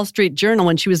of the Wall Street Journal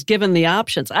when she was given the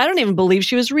options? I don't even believe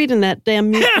she was reading that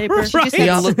damn newspaper. Yeah, She just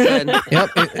Didn't look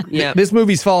good. Yep. This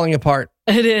movie's falling apart.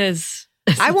 It is.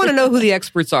 I want to know who the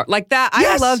experts are. Like that.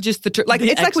 I love just the term. Like,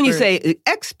 it's like when you say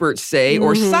experts say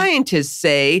or scientists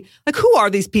say, like, who are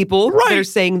these people that are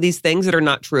saying these things that are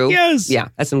not true? Yes. Yeah,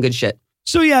 that's some good shit.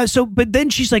 But then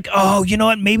she's like, oh, you know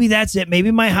what? Maybe that's it.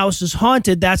 Maybe my house is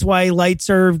haunted. That's why lights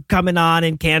are coming on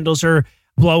and candles are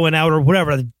blowing out or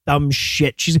whatever. dumb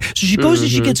shit. So she goes and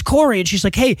she gets Corey and she's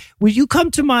like, hey, will you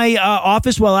come to my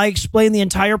office while I explain the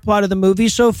entire plot of the movie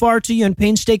so far to you in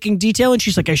painstaking detail? And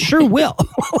she's like, I sure will.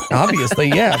 Obviously,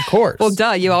 yeah, of course. Well,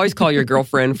 duh, you always call your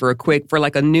girlfriend for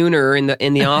like a nooner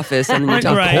in the office, and then you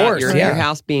talk about your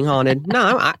house being haunted.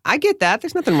 No, I get that.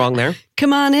 There's nothing wrong there.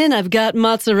 Come on in. I've got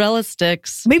mozzarella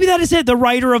sticks. Maybe that is it. The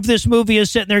writer of this movie is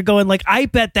sitting there going, like, I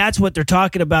bet that's what they're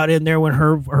talking about in there when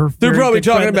her they're probably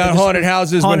talking about haunted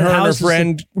houses when her and her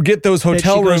friend get those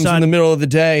hotel rooms in the middle of the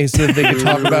day so that they can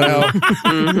talk about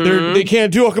how they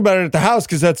can't talk about it at the house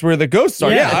because that's where the ghosts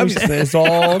are. Yeah, obviously. It's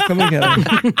all coming together.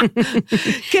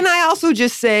 Can I also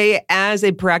just say, as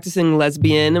a practicing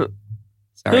lesbian...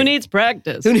 Sorry. Who needs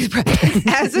practice?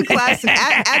 As a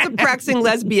practicing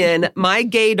lesbian, my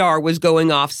gaydar was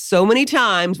going off so many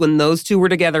times when those two were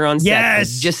together on set.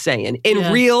 Yes. Just saying.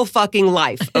 In real fucking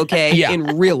life, okay? Yeah.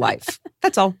 In real life.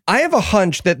 That's all. I have a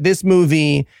hunch that this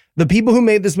movie, the people who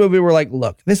made this movie were like,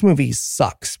 look, this movie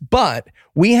sucks, but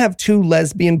we have two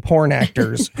lesbian porn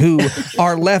actors who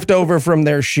are left over from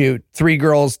their shoot, 3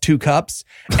 Girls, 2 Cups.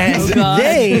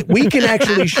 And we can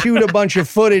actually shoot a bunch of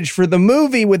footage for the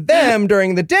movie with them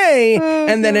during the day.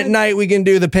 And then at night we can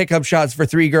do the pickup shots for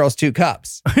 3 Girls, 2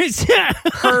 Cups.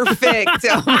 Perfect.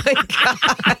 Oh my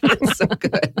God. It's so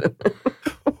good.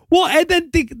 Well, and then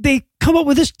they come up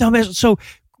with this dumbass. So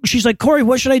she's like, Corey,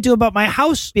 what should I do about my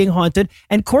house being haunted?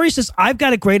 And Corey says, I've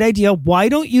got a great idea. Why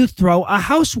don't you throw a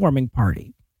housewarming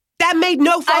party? That made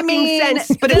no fucking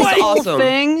sense, but it was awesome. The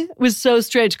thing was so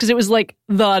strange because it was like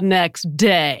the next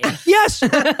day. Yes. Well,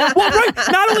 right.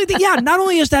 Not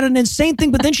only is that an insane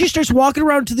thing, but then she starts walking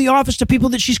around to the office to people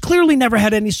that she's clearly never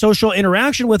had any social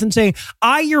interaction with and saying,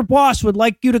 I, your boss, would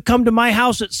like you to come to my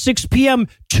house at 6 p.m.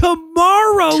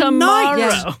 tomorrow night.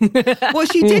 Yes. Well,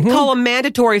 she did call a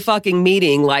mandatory fucking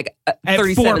meeting like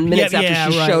 37 minutes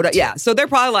after she showed up. Yeah. So they're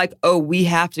probably like, oh, we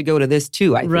have to go to this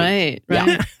too, I think. Right.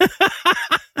 Yeah.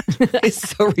 It's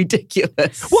so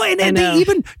ridiculous. Well, and they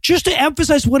even, just to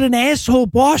emphasize what an asshole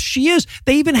boss she is,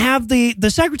 they even have the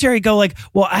secretary go like,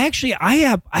 well,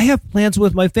 I have plans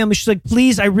with my family. She's like,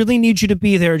 please, I really need you to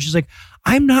be there. And she's like,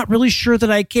 I'm not really sure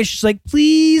that I can. She's like,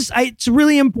 please, it's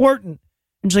really important.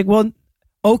 And she's like, well,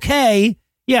 okay.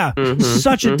 Yeah.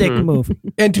 Such a dick move.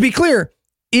 And to be clear,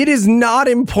 it is not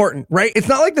important, right? It's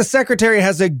not like the secretary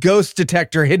has a ghost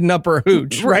detector hidden up her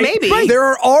hooch, right? Maybe. Right. There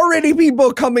are already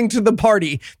people coming to the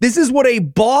party. This is what a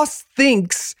boss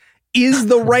thinks is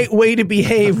the right way to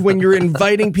behave when you're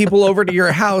inviting people over to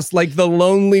your house like the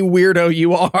lonely weirdo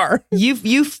you are.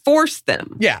 You forced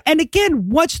them. Yeah. And again,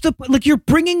 what's you're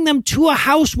bringing them to a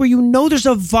house where you know there's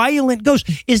a violent ghost.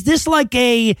 Is this like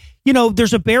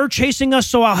there's a bear chasing us,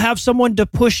 so I'll have someone to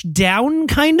push down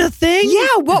kind of thing?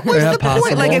 Yeah, what was the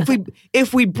point? Like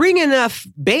if we bring enough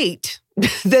bait,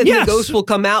 then the ghost will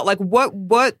come out. Like what?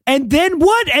 And then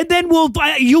what? And then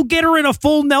you'll get her in a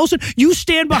full Nelson. You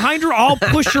stand behind her, I'll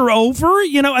push her over.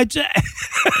 Yeah,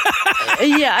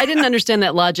 I didn't understand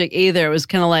that logic either. It was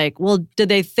kind of like, well, did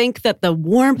they think that the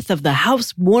warmth of the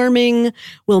house warming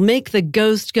will make the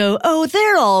ghost go, oh,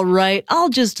 they're all right, I'll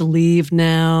just leave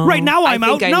now. Right now I'm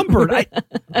outnumbered.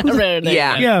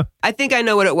 Yeah. I think I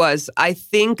know what it was. I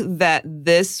think that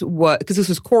this was, because this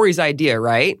was Corey's idea,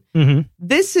 right? Mm-hmm.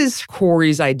 This is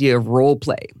Corey's idea of role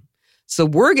play. So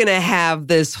we're going to have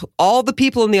all the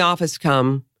people in the office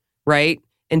come, right?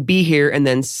 And be here. And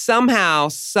then somehow,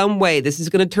 some way, this is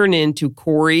going to turn into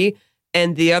Corey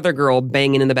and the other girl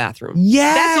banging in the bathroom.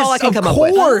 Yes, that's all I can come up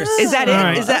with. Is that it?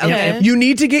 Right. Is that okay? You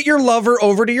need to get your lover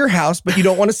over to your house, but you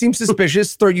don't want to seem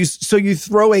suspicious. So you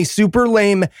throw a super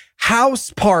lame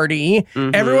house party.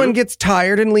 Mm-hmm. Everyone gets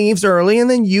tired and leaves early, and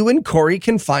then you and Corey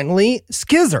can finally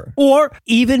skizzer. Or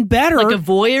even better, like a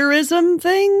voyeurism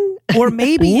thing. Or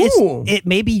maybe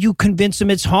maybe you convince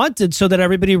them it's haunted so that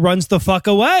everybody runs the fuck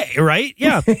away, right?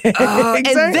 Yeah.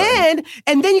 Exactly.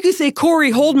 And then you can say,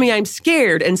 Corey, hold me, I'm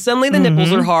scared. And suddenly the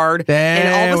nipples are hard.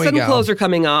 And all of a sudden clothes are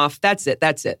coming off. That's it.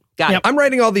 Got it. I'm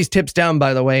writing all these tips down,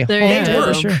 by the way. There you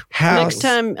go. Sure. House Next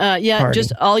time, party.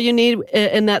 just all you need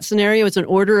in that scenario is an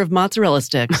order of mozzarella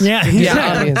sticks. Yeah,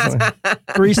 obviously.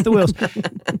 Grease the wheels.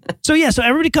 So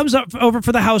everybody comes over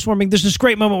for the housewarming. There's this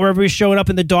great moment where everybody's showing up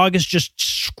and the dog is just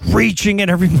screeching at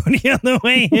everybody on the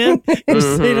way in.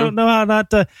 They don't know how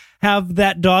not to have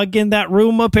that dog in that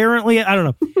room, apparently. I don't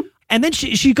know. And then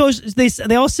she goes,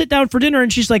 they all sit down for dinner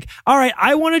and she's like, all right,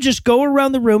 I want to just go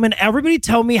around the room and everybody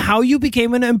tell me how you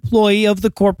became an employee of the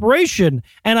corporation.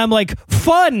 And I'm like,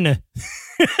 fun.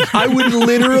 I would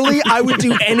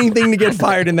do anything to get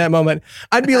fired in that moment.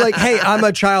 I'd be like, hey, I'm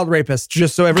a child rapist,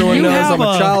 just so everyone knows I'm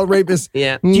a child rapist.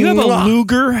 Yeah. Do you have a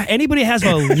Luger? Anybody has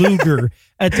a Luger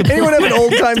at the Anyone have an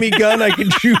old-timey gun I can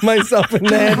shoot myself in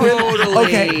the head with? Totally.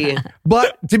 Okay.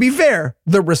 But to be fair,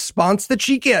 the response that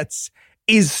she gets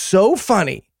is so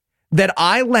funny that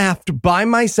I laughed by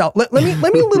myself. Let me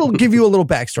give you a little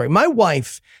backstory. My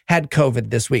wife had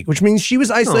COVID this week, which means she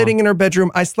was isolating in her bedroom.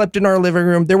 I slept in our living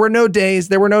room. There were no days.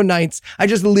 There were no nights. I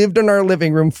just lived in our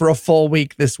living room for a full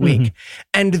week this week.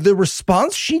 And the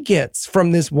response she gets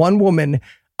from this one woman,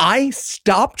 I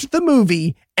stopped the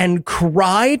movie and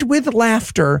cried with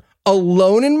laughter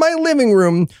alone in my living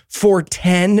room for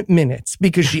 10 minutes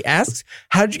because she asks,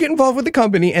 how did you get involved with the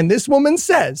company? And this woman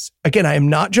says, again, I am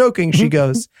not joking. She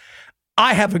goes,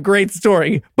 I have a great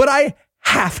story, but I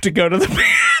have to go to the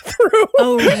bathroom.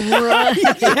 Oh, right.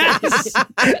 Yes.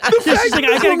 She's like,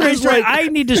 I got a great story. I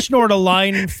need to snort a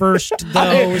line first,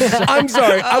 though. I'm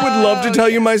sorry. I would love to tell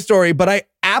you my story, but I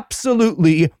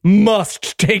absolutely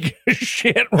must take a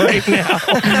shit right now.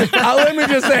 Let me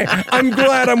just say, I'm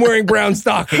glad I'm wearing brown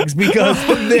stockings because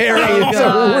there is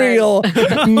a real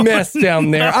mess down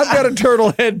there. I've got a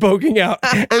turtle head poking out,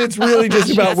 and it's really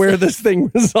just about where this thing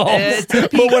resolves.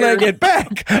 But when I get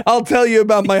back, I'll tell you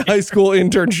about my high school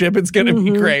internship. It's going to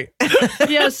be great.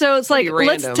 Yeah, so it's like,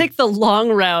 let's take the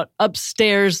long route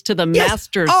upstairs to the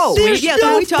master's. Oh, There's yeah,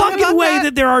 no we talk fucking about way that?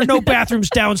 that there are no bathrooms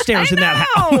downstairs in that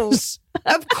house.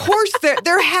 Of course,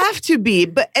 there have to be,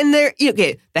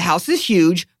 okay. The house is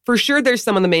huge. For sure, there's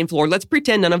some on the main floor. Let's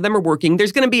pretend none of them are working.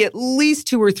 There's going to be at least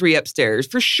 2 or 3 upstairs,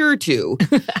 for sure, too.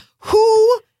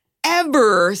 Who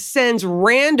ever sends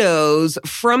randos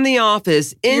from the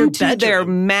office into their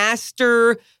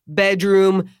master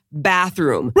bedroom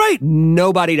bathroom? Right.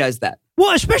 Nobody does that.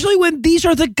 Well, especially when these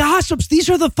are the gossips. These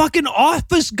are the fucking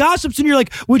office gossips. And you're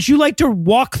like, would you like to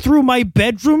walk through my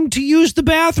bedroom to use the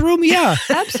bathroom? Yeah.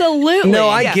 Absolutely. No,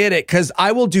 I get it, because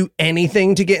I will do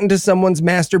anything to get into someone's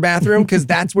master bathroom because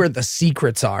that's where the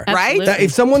secrets are. Right? That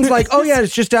if someone's like, oh, yeah,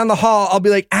 it's just down the hall, I'll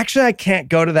be like, actually, I can't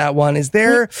go to that one. Is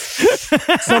there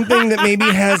something that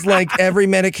maybe has like every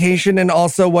medication and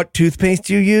also what toothpaste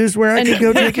you use where I could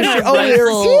go take a shit? Oh, there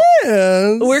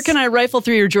is. Where can I rifle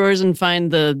through your drawers and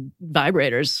find the vibrators?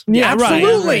 Yeah,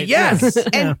 absolutely. Right. Yes.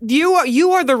 And you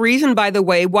are the reason, by the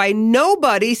way, why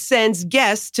nobody sends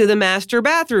guests to the master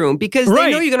bathroom, because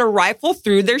they know you're going to rifle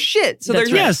through their shit. So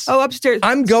Yes. upstairs.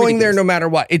 I'm going there no matter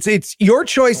what. It's your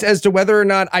choice as to whether or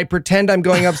not I pretend I'm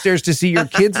going upstairs to see your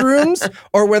kids' rooms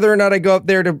or whether or not I go up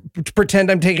there to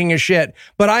pretend I'm taking a shit.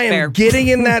 But I am getting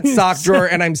in that sock drawer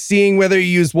and I'm seeing whether you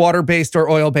use water-based or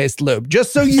oil-based lube.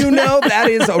 Just so you know, that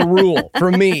is a rule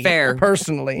for me. Fair.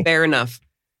 Personally. Fair enough.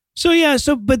 So yeah,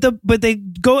 but they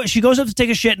go. She goes up to take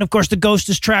a shit, and of course the ghost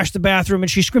has trashed the bathroom, and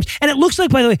she screams. And it looks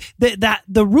like, by the way, that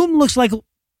the room looks like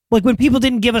when people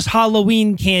didn't give us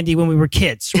Halloween candy when we were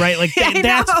kids, right? Like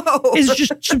it's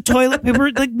just some toilet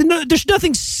paper. Like there's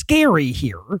nothing scary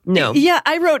here. No. Yeah,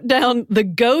 I wrote down the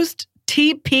ghost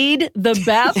TP'd the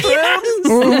bathroom.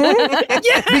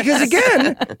 Yes. Because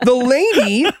again, the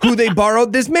lady who they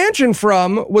borrowed this mansion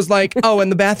from was like, oh, and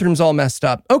the bathroom's all messed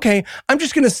up. Okay, I'm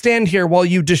just going to stand here while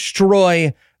you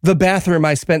destroy the bathroom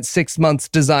I spent 6 months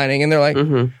designing. And they're like,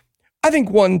 I think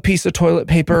one piece of toilet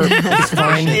paper is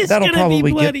fine. That'll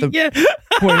probably get the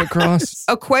point across.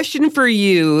 A question for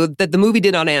you that the movie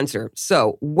did not answer.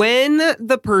 So when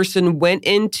the person went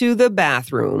into the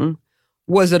bathroom,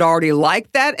 was it already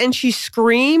like that and she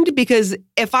screamed? Because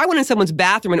if I went in someone's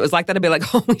bathroom and it was like that, I'd be like,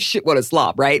 holy shit, what a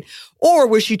slop, right? Or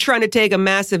was she trying to take a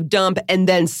massive dump and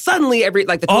then suddenly the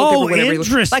toilet paper went everywhere?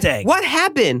 Interesting. Like, what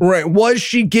happened? Right. Was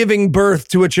she giving birth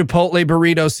to a Chipotle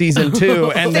burrito season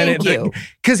 2? And then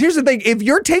because here's the thing. If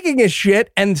you're taking a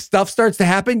shit and stuff starts to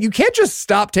happen, you can't just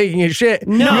stop taking a shit.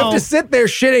 No. You have to sit there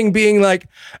shitting being like,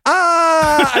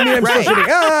 I'm still shitting.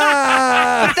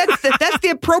 But that's the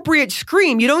appropriate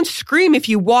scream. You don't scream if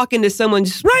you walk into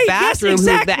someone's bathroom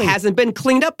that hasn't been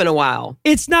cleaned up in a while.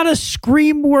 It's not a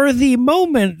scream-worthy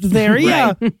moment there,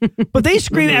 yeah. But they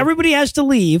scream, everybody has to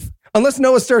leave. Unless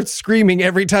Noah starts screaming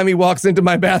every time he walks into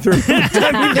my bathroom.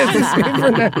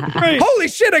 Holy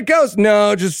shit, a ghost.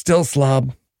 No, just still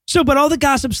slob. So, but all the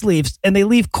gossips leaves, and they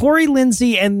leave Corey,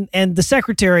 Lindsay, and the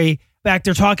secretary back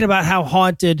there talking about how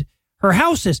haunted her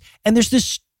house is. And there's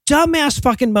this dumbass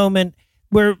fucking moment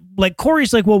where, like,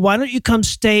 Corey's like, well, why don't you come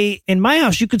stay in my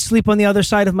house? You could sleep on the other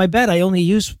side of my bed. I only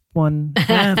use one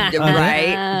half.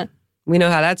 Right. We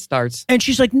know how that starts. And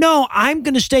she's like, no, I'm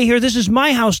going to stay here. This is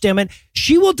my house, damn it.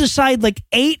 She will decide like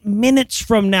 8 minutes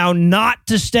from now not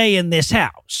to stay in this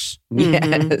house.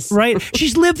 Yes. Right?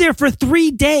 She's lived there for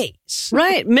 3 days.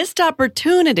 Right. Missed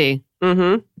opportunity.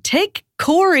 Take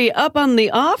Corey up on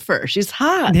the offer. She's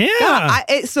hot. Yeah.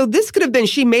 God, so this could have been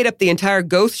she made up the entire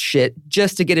ghost shit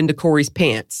just to get into Corey's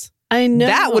pants. I know.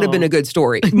 That would have been a good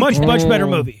story. Much better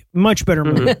movie. Much better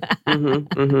movie.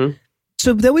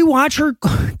 So then we watch her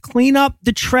clean up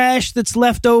the trash that's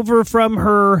left over from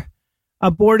her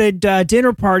aborted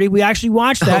dinner party. We actually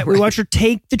watch that. We watch her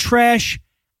take the trash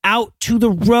out to the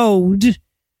road.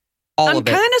 I'm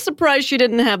kind of surprised she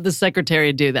didn't have the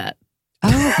secretary do that.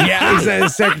 Yeah, the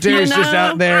secretary's just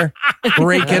out there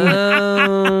raking.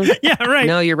 Yeah, right.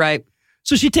 No, you're right.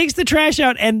 So she takes the trash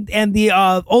out, and the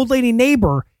old lady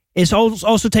neighbor is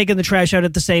also taking the trash out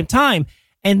at the same time.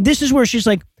 And this is where she's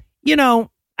like,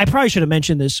 I probably should have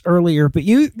mentioned this earlier, but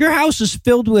your house is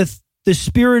filled with the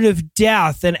spirit of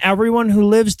death, and everyone who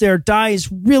lives there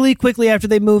dies really quickly after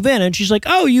they move in. And she's like,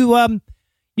 oh, you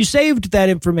saved that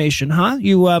information, huh?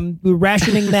 You were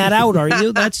rationing that out, are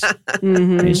you? That's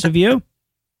nice of you.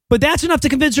 But that's enough to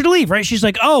convince her to leave, right? She's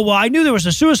like, oh, well, I knew there was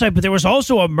a suicide, but there was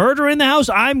also a murder in the house.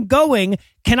 I'm going.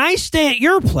 Can I stay at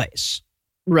your place?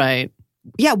 Right.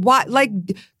 Yeah, why? Like,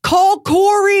 call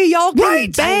Corey. Y'all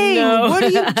can bang. No. What are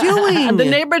you doing? The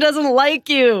neighbor doesn't like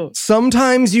you.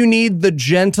 Sometimes you need the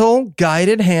gentle,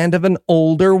 guided hand of an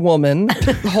older woman.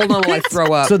 Hold on while I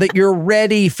throw up. So that you're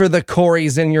ready for the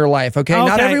Coreys in your life, okay?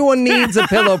 Not everyone needs a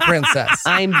pillow princess.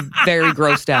 I'm very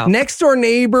grossed out. Next door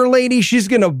neighbor lady, she's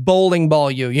going to bowling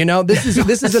ball you, This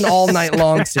is an all night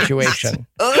long situation.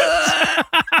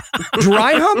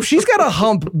 Dry hump, she's got a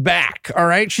hump back, all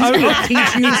right? She's going to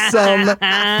teach you some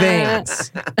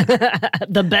things.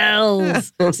 The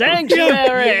bells.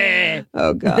 Sanctuary.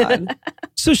 Oh, God.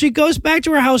 So she goes back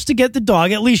to her house to get the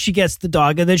dog. At least she gets the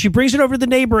dog. And then she brings it over to the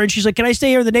neighbor, and she's like, can I stay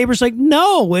here? And the neighbor's like,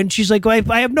 no. And she's like,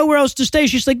 I have nowhere else to stay.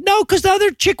 She's like, no, because the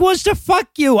other chick wants to fuck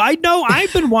you. I know.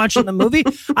 I've been watching the movie.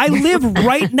 I live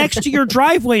right next to your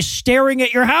driveway staring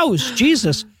at your house.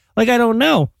 Jesus. Like, I don't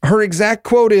know. Her exact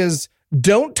quote is,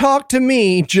 don't talk to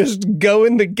me, just go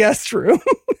in the guest room.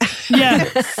 Yeah.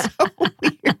 So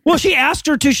weird. Well, she asked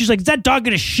her to. She's like, is that dog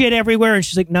going to shit everywhere? And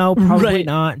she's like, no, probably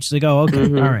not. And she's like, oh, okay.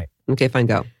 All right. Okay, fine,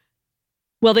 go.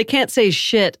 Well, they can't say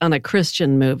shit on a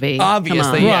Christian movie.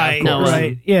 Obviously, yeah. Right,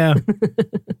 right, yeah.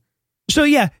 So,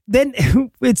 yeah, then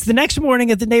it's the next morning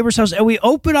at the neighbor's house, and we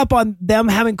open up on them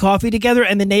having coffee together,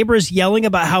 and the neighbor is yelling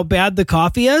about how bad the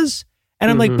coffee is. And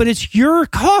I'm like, but it's your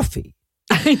coffee.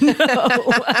 I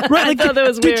know. Right? Like, I thought that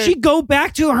was weird. Did she go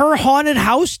back to her haunted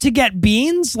house to get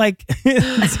beans? Like,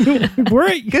 we're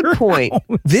at Good point.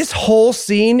 House. This whole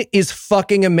scene is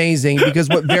fucking amazing because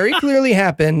what very clearly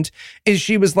happened is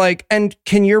she was like, and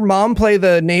can your mom play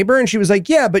the neighbor? And she was like,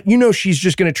 yeah, but she's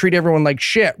just going to treat everyone like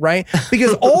shit, right?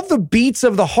 Because all the beats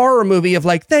of the horror movie of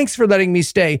like, thanks for letting me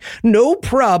stay. No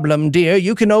problem, dear.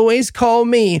 You can always call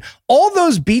me. All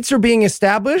those beats are being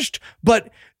established, but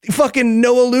fucking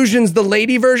No Illusions, the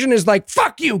lady version is like,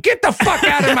 fuck you, get the fuck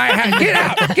out of my house, get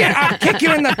out, I'll kick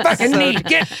you in the fucking knee,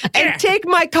 and take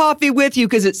my coffee with you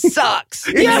because it sucks.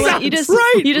 You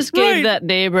just gave that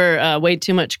neighbor way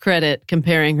too much credit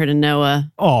comparing her to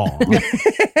Noah. Oh,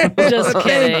 just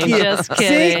kidding.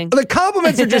 See, the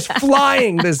compliments are just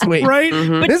flying this week, right?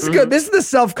 But this is good. This is the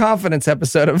self-confidence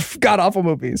episode of God Awful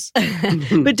Movies.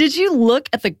 But did you look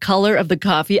at the color of the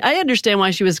coffee? I understand why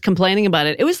she was complaining about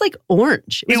it. It was like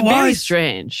orange. It was very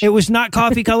strange. It was not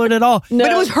coffee colored at all. No.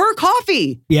 But it was her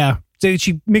coffee. Yeah. So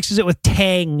she mixes it with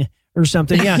Tang or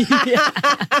something. Yeah.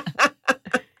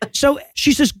 So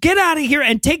she says, get out of here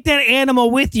and take that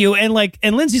animal with you. And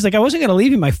Lindsay's like, I wasn't going to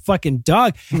leave you my fucking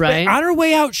dog. Right. But on her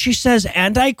way out, she says,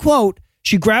 and I quote,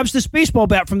 she grabs this baseball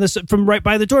bat from right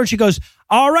by the door and she goes,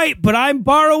 all right, but I'm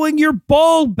borrowing your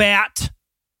ball bat.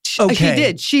 Okay. She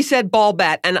did. She said ball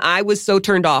bat. And I was so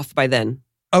turned off by then.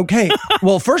 Okay.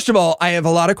 Well, first of all, I have a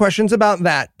lot of questions about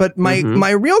that. But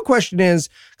my real question is,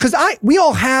 because we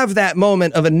all have that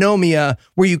moment of anomia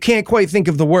where you can't quite think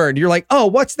of the word. You're like, oh,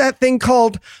 what's that thing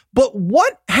called? But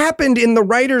what happened in the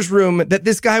writer's room that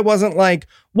this guy wasn't like,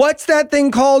 what's that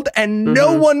thing called? And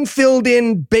no one filled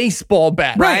in baseball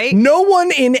bat. Right. No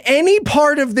one in any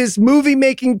part of this movie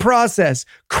making process,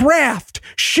 craft,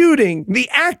 shooting, the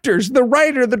actors, the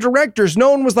writer, the directors,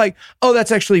 no one was like, oh,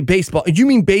 that's actually baseball. You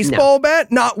mean baseball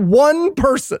bat? Not one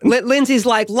person. Lindsay's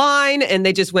like, line, and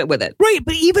they just went with it. Right.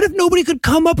 But even if nobody could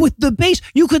come up with the base,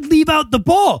 you could leave out the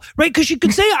ball, right? Because you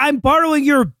could say, I'm borrowing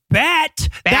your bat.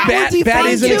 That would be fine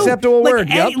is an too. acceptable word.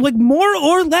 Yep. Like more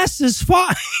or less is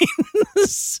fine.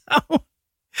 So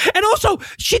And also,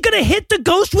 she gonna hit the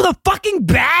ghost with a fucking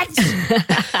bat?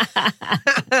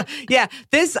 Yeah,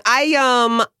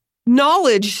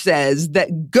 knowledge says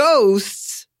that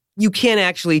ghosts, you can't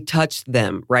actually touch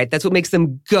them, right? That's what makes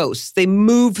them ghosts. They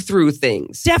move through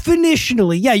things.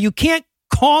 Definitionally, yeah, you can't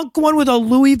conk one with a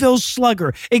Louisville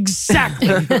Slugger. Exactly.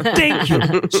 Thank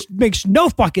you. Makes no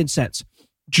fucking sense.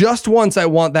 Just once I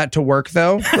want that to work,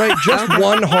 though, right? Just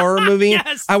one horror movie.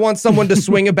 Yes. I want someone to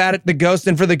swing a bat at the ghost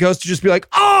and for the ghost to just be like,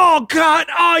 oh, God,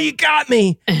 oh, you got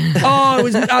me. Oh,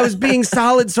 I was being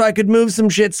solid so I could move some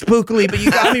shit spookily, but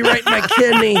you got me right in my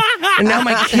kidney. And now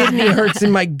my kidney hurts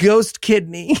in my ghost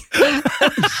kidney.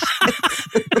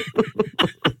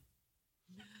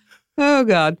 Oh,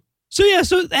 God. So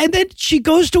and then she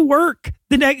goes to work.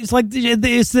 It's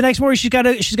the next morning. She's got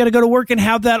to go to work and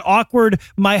have that awkward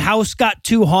 "my house got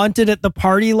too haunted at the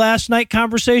party last night"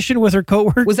 conversation with her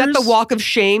coworkers. Was that the walk of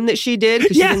shame that she did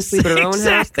because she didn't sleep at her own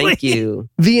house? Thank you.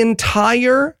 The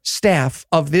entire staff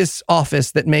of this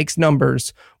office that makes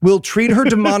numbers will treat her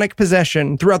demonic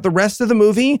possession throughout the rest of the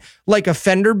movie like a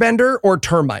fender bender or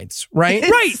termites, right?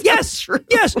 Right. So yes. true.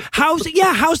 Yes. How's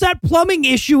that plumbing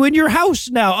issue in your house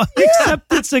now?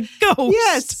 Except it's a ghost.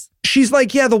 Yes. She's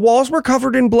like, yeah, the walls were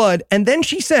covered in blood. And then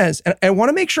she says, and I want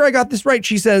to make sure I got this right.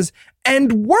 She says,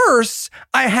 and worse,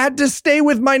 I had to stay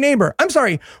with my neighbor. I'm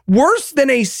sorry, worse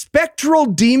than a spectral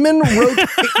demon wrote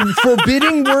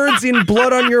forbidding words in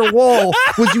blood on your wall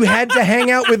was you had to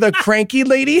hang out with a cranky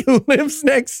lady who lives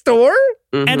next door?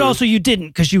 Mm-hmm. And also you didn't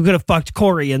because you could have fucked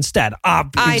Corey instead. I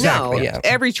Exactly, know. yeah.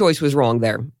 Every choice was wrong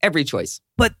there. Every choice.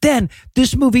 But then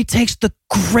this movie takes the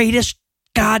greatest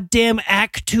goddamn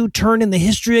Act 2 turn in the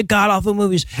history of god-awful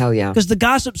movies. Hell yeah. Because the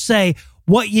gossips say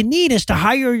what you need is to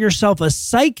hire yourself a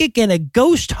psychic and a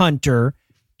ghost hunter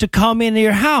to come into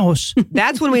your house.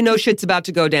 That's when we know shit's about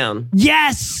to go down.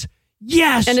 Yes.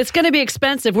 Yes. And it's going to be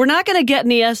expensive. We're not going to get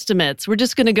any estimates. We're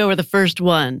just going to go with the first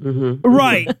one. Mm-hmm.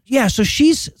 Right. Yeah. So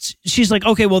she's like,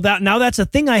 okay, well, now that's a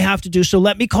thing I have to do. So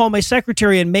let me call my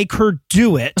secretary and make her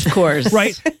do it. Of course.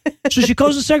 Right. So she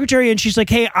calls the secretary and she's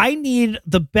like, hey, I need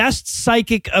the best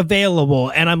psychic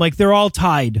available. And I'm like, they're all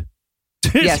tied.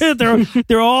 Yes.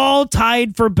 they're all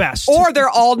tied for best. Or they're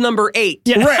all number 8.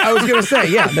 Yeah. Right. I was going to say,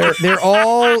 yeah, they're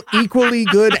all equally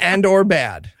good and or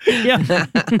bad. Yeah.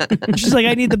 She's like,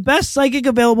 I need the best psychic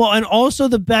available and also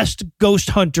the best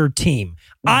ghost hunter team.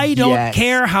 I don't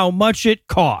care how much it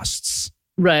costs.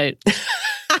 Right.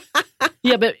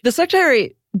 Yeah, but the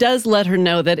secretary does let her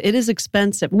know that it is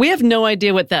expensive. We have no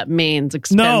idea what that means,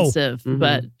 expensive,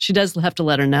 but she does have to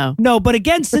let her know. No, but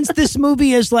again, since this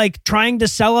movie is like trying to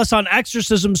sell us on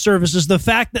exorcism services, the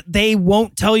fact that they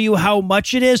won't tell you how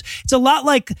much it is, it's a lot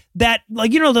like that,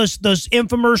 like, you know, those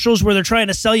infomercials where they're trying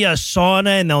to sell you a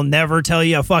sauna and they'll never tell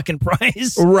you a fucking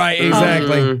price. Right,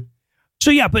 exactly.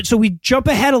 So we jump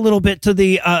ahead a little bit to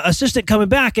the assistant coming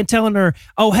back and telling her,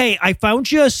 oh, hey, I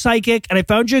found you a psychic and I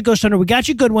found you a ghost hunter. We got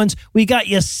you good ones. We got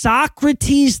you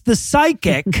Socrates the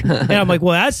psychic. And I'm like,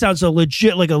 well, that sounds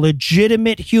like a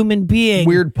legitimate human being.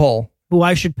 Weird pull. Who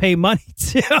I should pay money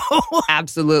to.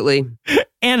 Absolutely.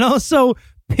 And also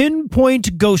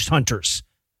pinpoint ghost hunters.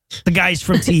 The guys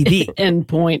from TV.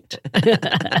 Endpoint.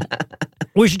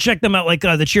 We should check them out, like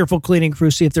the Cheerful Cleaning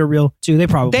Crew, see if they're real too. They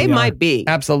probably might be.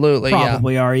 Absolutely,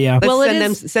 probably are, yeah. Let's well,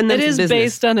 send them it is business.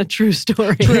 based on a true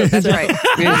story. True, that's right.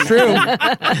 It's true.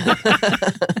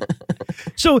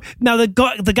 So now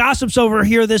the gossips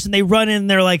overhear this and they run in and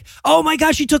they're like, oh my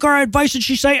gosh, she took our advice and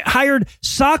she hired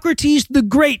Socrates the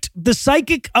Great, the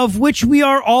psychic of which we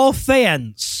are all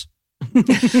fans.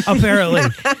 Apparently.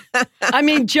 I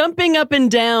mean, jumping up and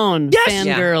down,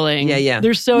 fangirling. Yeah.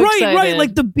 They're so excited. Right,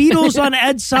 like the Beatles on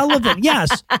Ed Sullivan.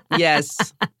 Yes.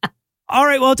 Yes. All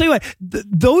right, well, I'll tell you what.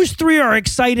 Those three are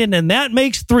excited, and that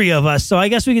makes 3 of us. So I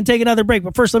guess we can take another break.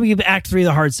 But first, let me give Act 3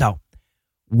 the hard sell.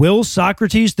 Will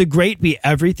Socrates the Great be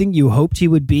everything you hoped he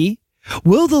would be?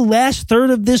 Will the last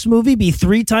third of this movie be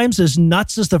 3 times as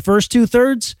nuts as the first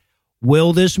 2/3?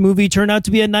 Will this movie turn out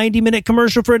to be a 90-minute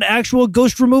commercial for an actual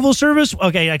ghost removal service?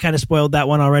 Okay, I kind of spoiled that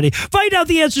one already. Find out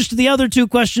the answers to the other 2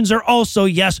 questions are also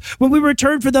yes when we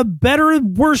return for the better,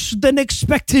 worse than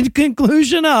expected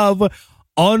conclusion of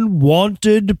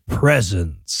Unwanted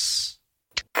Presence.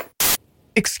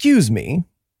 Excuse me.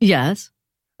 Yes.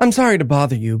 I'm sorry to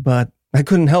bother you, but I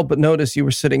couldn't help but notice you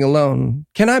were sitting alone.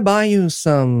 Can I buy you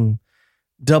some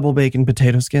double bacon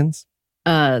potato skins?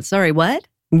 Sorry, what?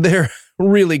 They're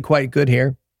really quite good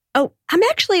here. Oh, I'm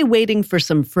actually waiting for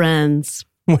some friends.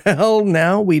 Well,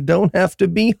 now we don't have to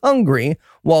be hungry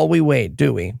while we wait,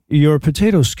 do we? Your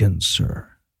potato skins, sir.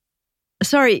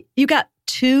 Sorry, you got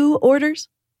 2 orders?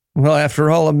 Well,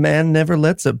 after all, a man never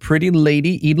lets a pretty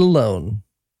lady eat alone.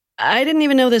 I didn't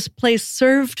even know this place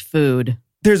served food.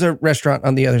 There's a restaurant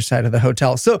on the other side of the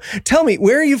hotel. So tell me,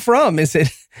 where are you from? Is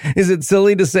it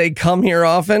silly to say come here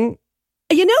often?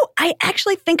 I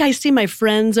actually think I see my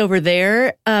friends over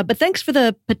there, but thanks for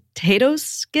the potato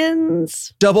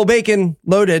skins. Double bacon,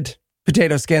 loaded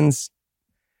potato skins.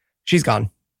 She's gone.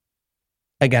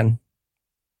 Again.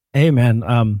 Hey,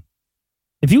 man,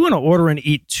 if you want to order and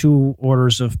eat 2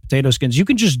 orders of potato skins, you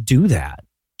can just do that.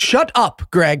 Shut up,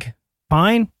 Greg.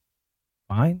 Fine.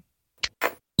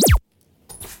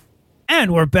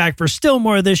 And we're back for still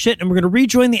more of this shit, and we're going to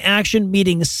rejoin the action,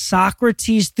 meeting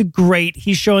Socrates the Great.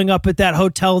 He's showing up at that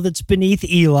hotel that's beneath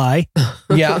Eli.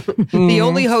 Yeah. The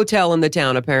only hotel in the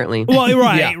town, apparently. Well,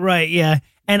 right, yeah.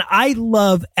 And I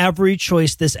love every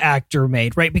choice this actor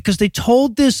made, right? Because they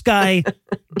told this guy,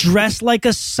 dress like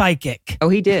a psychic. Oh,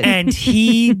 he did. And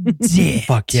he did.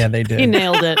 Fuck yeah, they did. He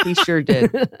nailed it. He sure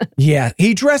did. Yeah,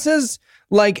 he dresses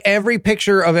like every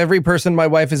picture of every person my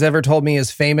wife has ever told me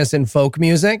is famous in folk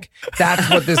music. That's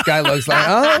what this guy looks like.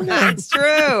 Oh, okay. That's true.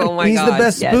 Oh my He's God. the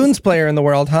best spoons player in the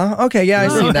world, huh? Okay, yeah, I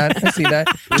see that.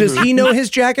 Does he know his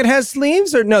jacket has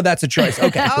sleeves? Or no, that's a choice.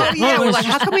 Okay. Cool. Oh, yeah. We're like,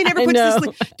 how come he never puts the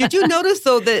sleeve? Did you notice,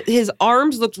 though, that his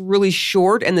arms looked really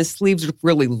short and the sleeves looked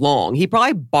really long? He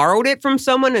probably borrowed it from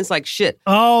someone and it's like, shit.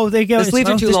 Oh, they go. The sleeves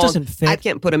are too this long. Doesn't fit. I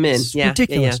can't put them in. It's yeah,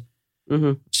 ridiculous. Yeah.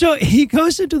 Mm-hmm. So he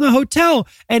goes into the hotel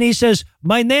and he says,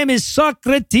 my name is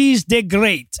Socrates the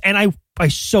Great. And I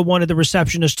so wanted the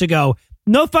receptionist to go,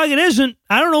 no, fuck, it isn't.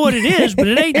 I don't know what it is, but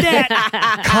it ain't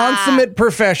that. Consummate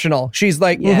professional. She's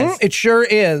like, Yes. it sure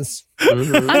is.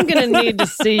 Mm-hmm. I'm going to need to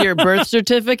see your birth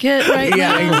certificate right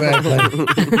now. Yeah,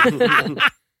 exactly.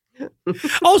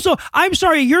 Also, I'm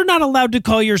sorry, you're not allowed to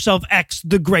call yourself X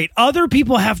the Great. Other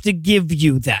people have to give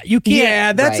you that. You can't.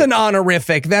 Yeah, that's an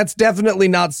honorific. That's definitely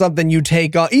not something you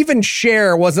take on. Even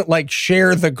Cher wasn't like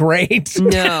Cher the Great.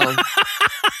 No.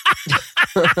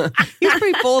 He's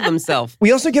pretty full of himself.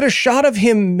 We also get a shot of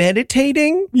him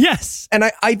meditating. Yes. And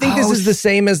I think this is the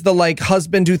same as the like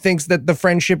husband who thinks that the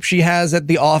friendship she has at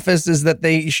the office is that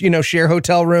they, share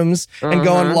hotel rooms and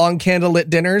go on long candlelit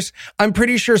dinners. I'm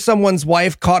pretty sure someone's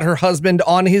wife caught her husband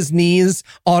on his knees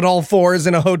on all fours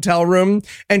in a hotel room.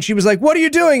 And she was like, what are you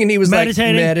doing? And he was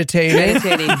Meditating. like,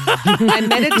 meditating. I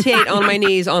meditate on my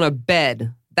knees on a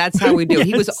bed. That's how we do it.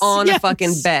 He was on a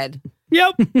fucking bed.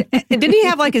 Yep. And didn't he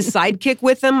have like his sidekick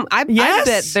with him? I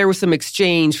bet there was some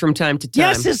exchange from time to time.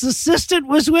 Yes, his assistant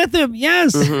was with him.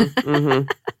 Yes.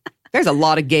 There's a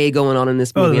lot of gay going on in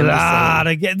this movie. A lot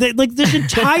of gay. Like this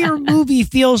entire movie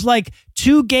feels like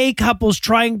 2 gay couples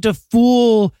trying to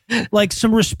fool like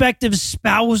some respective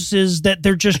spouses that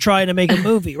they're just trying to make a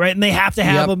movie, right? And they have to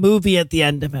have a movie at the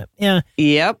end of it. Yeah.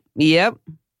 Yep.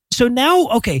 So now,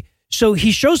 okay. So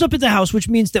he shows up at the house, which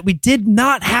means that we did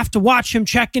not have to watch him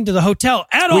check into the hotel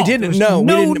at all. We didn't. No,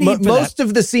 we didn't. Most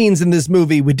of the scenes in this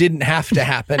movie, we didn't have to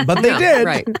happen, but they did.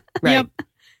 Right. Yep.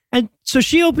 And so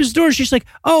she opens the door. She's like,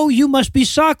 "Oh, you must be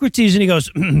Socrates." And he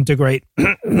goes, "The Great."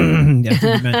 I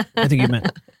think you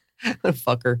meant. What a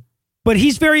fucker. But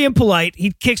he's very impolite.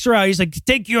 He kicks her out. He's like,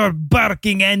 "Take your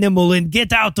barking animal and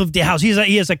get out of the house."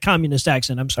 He has a communist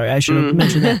accent. I'm sorry. I should have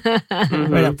mentioned that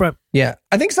right up front. Yeah.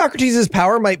 I think Socrates'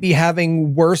 power might be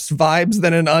having worse vibes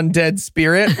than an undead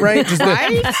spirit, right? Just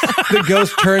the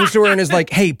ghost turns to her and is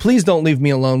like, "Hey, please don't leave me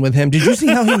alone with him. Did you see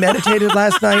how he meditated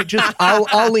last night? Just,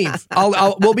 I'll leave.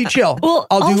 We'll be chill. Well,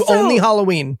 I'll do only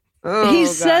Halloween." He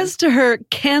says to her,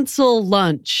 cancel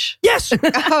lunch. Yes.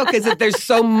 Oh, because there's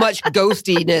so much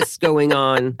ghostiness going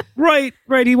on. Right.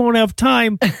 He won't have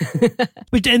time.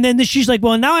 And then she's like,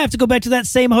 well, now I have to go back to that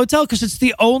same hotel because it's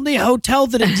the only hotel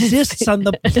that exists on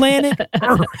the planet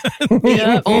Earth.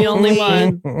 The only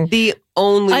one. The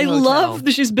only I hotel. love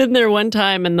that she's been there one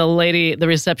time and the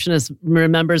receptionist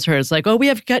remembers her. It's like, oh,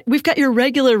 we've got your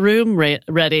regular room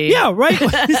ready. Yeah, right.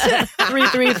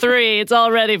 333. It's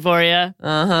all ready for you.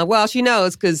 Uh-huh. Well, she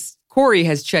knows because Corey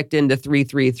has checked into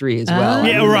 333 as well.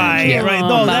 Yeah, right.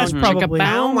 No, that's probably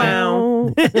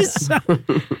Bow.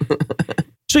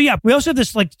 So yeah, we also have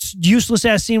this like useless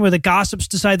ass scene where the gossips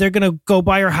decide they're going to go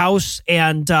by her house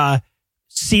and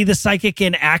see the psychic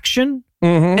in action.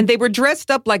 Mm-hmm. And they were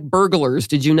dressed up like burglars.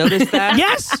 Did you notice that?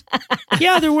 Yes.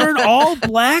 Yeah, they're wearing all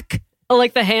black. Oh,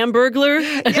 like the Hamburglar?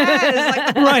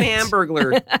 Yes, like the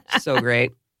Hamburglar. So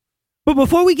great. But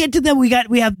before we get to them, we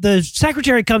have the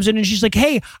secretary comes in and she's like,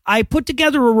 "Hey, I put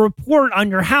together a report on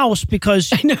your house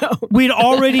because we'd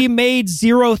already made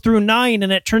 0 through 9,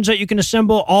 and it turns out you can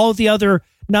assemble all the other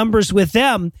numbers with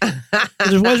them.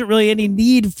 There wasn't really any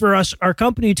need for our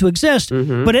company to exist.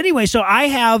 Mm-hmm. But anyway, so I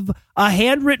have a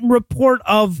handwritten report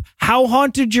of how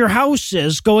haunted your house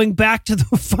is going back to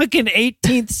the fucking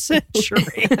 18th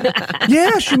century.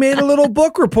 Yeah, she made a little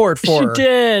book report for her. She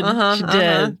did. She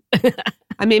did.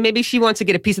 I mean, maybe she wants to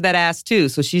get a piece of that ass too,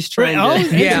 so she's trying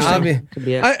to. Yeah, I mean,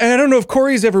 I don't know if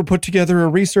Corey's ever put together a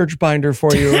research binder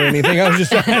for you or anything. I was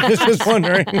just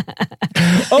wondering.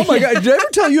 Oh my God, did I ever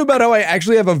tell you about how I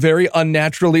actually have a very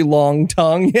unnaturally long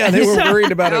tongue? Yeah, they were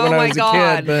worried about it when I was a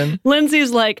kid. But... Lindsay's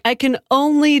like, I can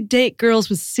only date girls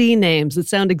with C names that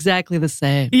sound exactly the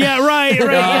same. Yeah, right.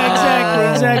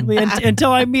 Yeah, exactly.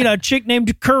 Until I meet a chick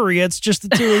named Curry, it's just the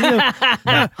two of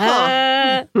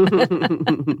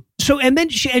you. So, and then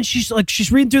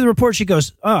she's reading through the report. She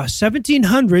goes,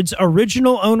 1700s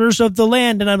original owners of the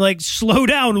land. And I'm like, slow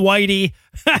down, Whitey.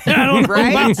 I don't know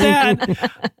about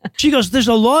that. She goes, there's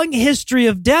a long history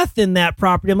of death in that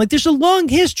property. I'm like, there's a long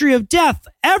history of death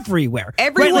everywhere.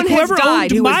 Everyone has whoever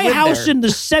died. Owned my house in the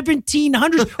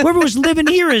 1700s, whoever was living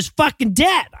here is fucking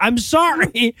dead. I'm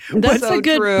sorry. That's a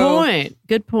good point.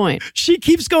 Good point. She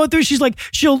keeps going through. She's like,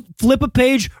 she'll flip a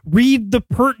page, read the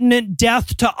pertinent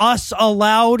death to us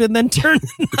aloud, and then turn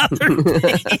another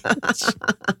page.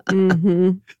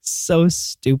 Mm-hmm. So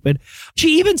stupid.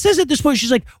 She even says at this point,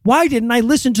 she's like, why didn't I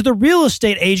listen to the real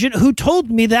estate agent who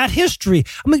told me that history?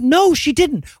 I'm like, no, she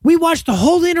didn't. We watched the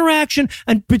whole interaction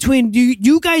and between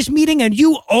you guys meeting and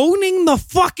you owning the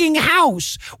fucking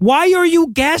house. Why are you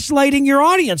gaslighting your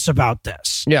audience about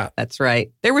this? Yeah, that's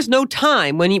right. There was no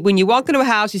time when you walk into a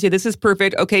house, you say, this is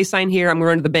perfect. Okay, sign here. I'm going to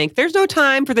run to the bank. There's no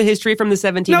time for the history from the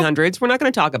 1700s. Nope. We're not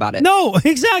going to talk about it. No,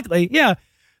 exactly. Yeah.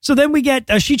 So then we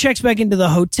get, she checks back into the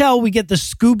hotel. We get the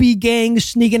Scooby gang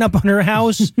sneaking up on her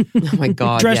house. Oh my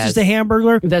God. Dressed as the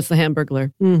Hamburglar. That's the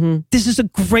Hamburglar. Mm-hmm. This is a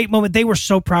great moment. They were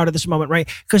so proud of this moment, right?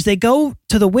 Because they go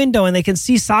to the window and they can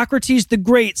see Socrates the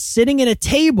Great sitting at a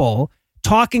table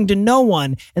talking to no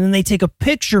one. And then they take a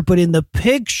picture, but in the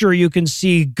picture, you can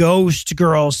see Ghost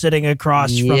Girl sitting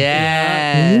across from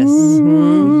Yes.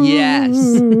 Mm-hmm.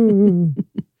 Yes.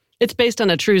 It's based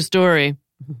on a true story.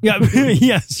 Yeah,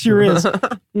 yes, sure is.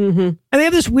 Mm-hmm. And they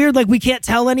have this weird, like, we can't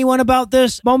tell anyone about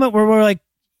this moment where we're like,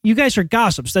 you guys are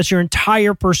gossips. That's your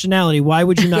entire personality. Why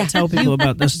would you not tell people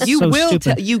about this? You so will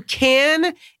stupid. tell. You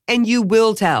can and you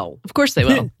will tell. Of course they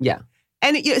will. Yeah.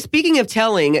 And speaking of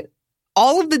telling,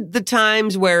 all of the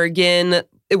times where, again,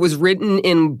 it was written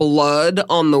in blood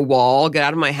on the wall, get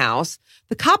out of my house,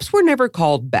 the cops were never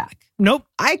called back. Nope.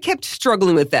 I kept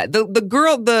struggling with that. The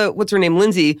girl, what's her name,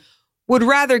 Lindsay, would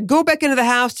rather go back into the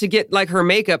house to get like her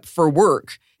makeup for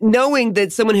work, knowing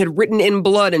that someone had written in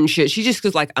blood and shit. She just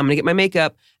goes like, I'm going to get my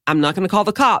makeup. I'm not going to call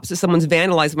the cops if someone's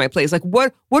vandalizing my place. Like,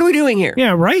 what are we doing here?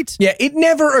 Yeah, right? Yeah, it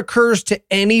never occurs to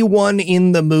anyone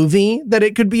in the movie that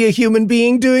it could be a human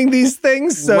being doing these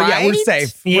things. So yeah, we're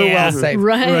safe. Yeah. We're well safe.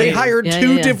 Right. They hired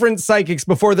two different psychics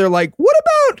before they're like, what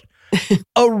about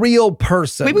a real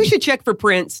person? Maybe we should check for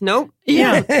prints. Nope.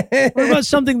 Yeah. What about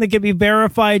something that can be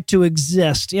verified to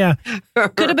exist? Yeah.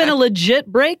 Could have been a legit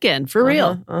break-in, for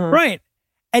real. Right.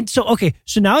 And so, okay,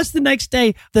 so now it's the next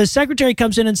day. The secretary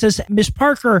comes in and says, Miss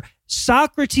Parker,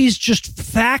 Socrates just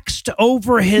faxed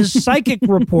over his psychic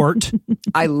report.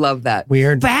 I love that.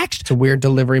 Weird. Faxed? It's a weird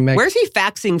delivery mix. Where's he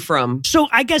faxing from? So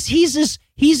I guess he's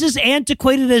as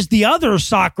antiquated as the other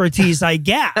Socrates, I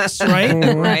guess, right?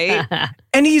 Right.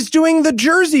 And he's doing the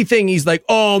Jersey thing. He's like,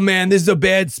 oh man, this is a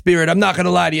bad spirit. I'm not going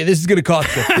to lie to you. This is going to cost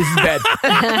you. This is bad.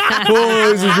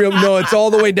 Oh, this is real. No, it's all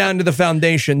the way down to the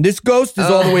foundation. This ghost is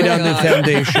all the way down to the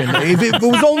foundation. If it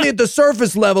was only at the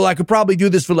surface level, I could probably do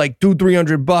this for like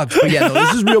 $200-300. But yeah, no,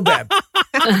 this is real bad.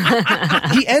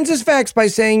 He ends his fax by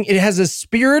saying it has a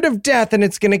spirit of death and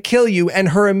it's going to kill you. And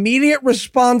her immediate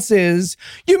response is,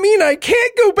 you mean I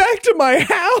can't go back to my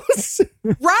house?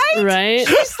 Right? Right.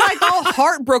 She's like all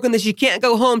heartbroken that she can't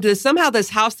go home to somehow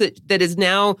this house that is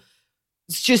now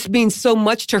just means so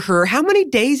much to her. How many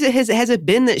days has it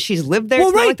been that she's lived there? Well,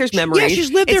 it's not right. like there's memories. Yeah,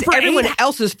 she's lived there for everyone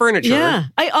else's furniture. Yeah.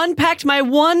 I unpacked my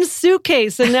one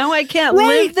suitcase and now I can't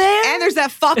live there. And there's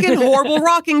that fucking horrible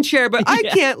rocking chair, but I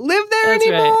can't live there That's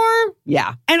anymore. right.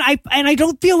 Yeah. And I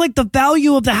don't feel like the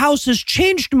value of the house has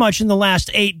changed much in the last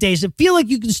 8 days. I feel like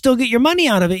you can still get your money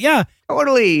out of it. Yeah.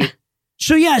 Totally.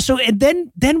 So yeah, and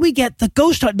then we get the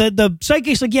ghost hunt. The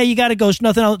psychic's like, yeah, you got a ghost,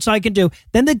 nothing else I can do.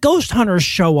 Then the ghost hunters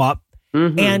show up,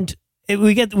 and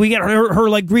we get her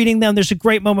like greeting them. There's a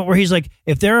great moment where he's like,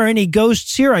 if there are any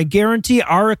ghosts here, I guarantee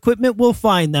our equipment will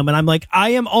find them. And I'm like, I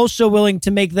am also willing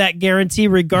to make that guarantee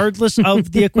regardless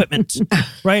of the equipment,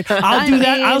 right? I'll do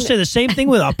that. I'll say the same thing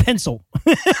with a pencil.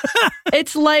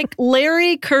 It's like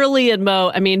Larry, Curly,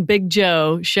 and Big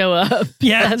Joe show up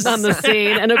on the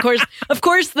scene. And of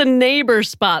course, the neighbor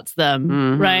spots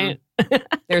them, right?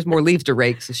 There's more leaves to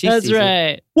rake, so she That's sees right.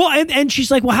 it. Well, and she's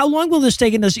like, well, how long will this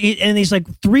take? And he's like,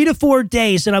 3 to 4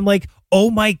 days. And I'm like, oh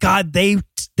my God, they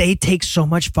take so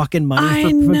much fucking money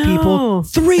from people.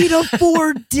 3 to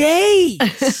 4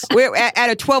 days. We're at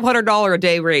a $1,200 a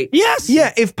day rate. Yes.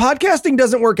 Yeah, if podcasting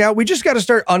doesn't work out, we just got to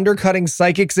start undercutting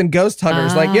psychics and ghost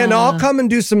hunters. I'll come and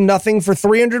do some nothing for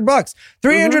 $300.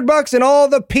 $300 and all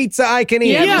the pizza I can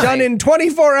eat. Yeah. Done in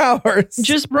 24 hours.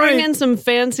 Just bring in some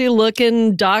fancy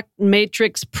looking Doc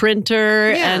Matrix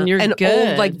printer and you're an good.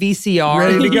 old like VCR.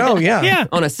 Ready to go, yeah.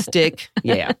 On a stick.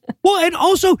 Yeah. Well, and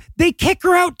also they kick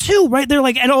her out too, right? They're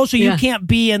like, and also you can't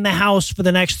be in the house for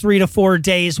the next 3 to 4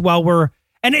 days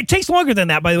and it takes longer than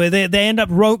that, by the way. They end up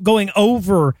going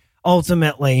over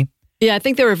ultimately. Yeah, I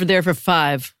think they were there for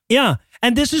 5. Yeah.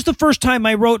 And this is the first time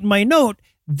I wrote in my note,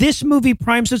 this movie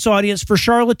primes its audience for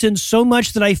charlatans so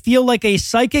much that I feel like a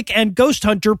psychic and ghost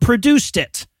hunter produced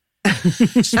it.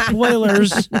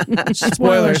 Spoilers.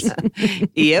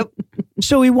 Yep.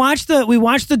 So we watched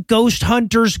the ghost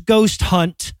hunters ghost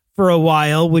hunt for a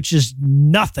while, which is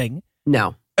nothing.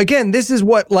 No. Again, this is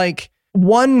what like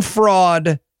one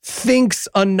fraud thinks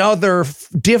another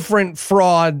different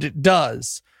fraud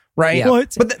does, right? Yeah.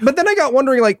 What? But then I got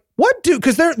wondering, like, what do,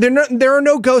 because there are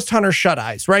no ghost hunter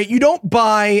shut-eyes, right? You don't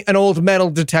buy an old metal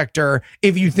detector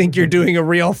if you think you're doing a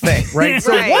real thing, right?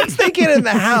 So once they get in the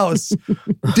house,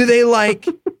 do they like,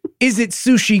 is it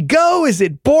sushi go? Is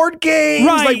it board games?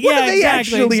 Right, Like, what do they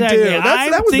actually do?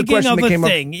 That was the question that came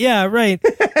up. Yeah, right.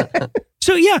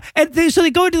 So yeah, and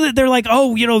they go to they're like,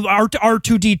 oh,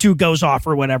 R2D2 goes off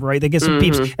or whatever, right? They get some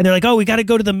beeps, and they're like, oh, we got to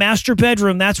go to the master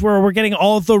bedroom. That's where we're getting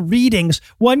all the readings.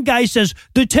 One guy says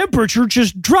the temperature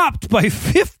just dropped by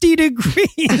 50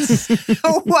 degrees.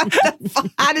 What the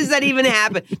fuck? How does that even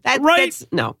happen? That's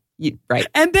no. Right.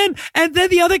 And then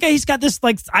the other guy, he's got this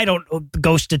like, I don't know,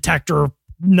 ghost detector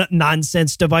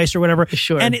nonsense device or whatever.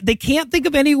 Sure. And they can't think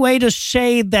of any way to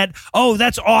say that, oh,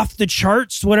 that's off the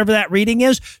charts, whatever that reading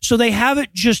is. So they have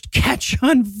it just catch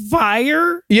on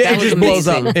fire. Yeah, it just blows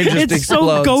up. It just it's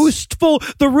explodes. so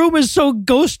ghostful. The room is so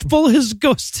ghostful. His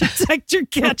ghost detector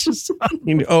catches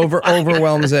on.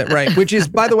 Overwhelms it, right? Which is,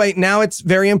 by the way, now it's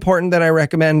very important that I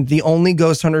recommend the only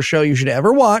ghost hunter show you should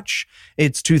ever watch.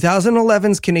 It's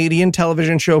 2011's Canadian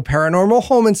television show Paranormal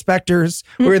Home Inspectors,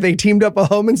 where they teamed up a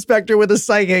home inspector with a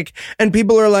psychic, and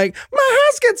people are like, my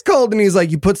house gets cold, and he's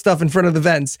like, you put stuff in front of the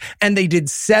vents. And they did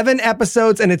 7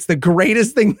 episodes, and it's the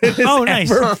greatest thing that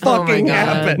has ever fucking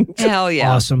happened. Hell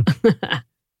yeah. Awesome.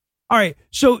 All right.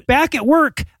 So back at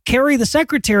work, Carrie, the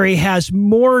secretary, has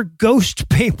more ghost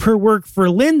paperwork for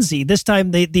Lindsay. This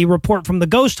time the report from the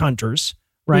ghost hunters.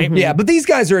 Right. Mm-hmm. Yeah, but these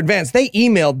guys are advanced. They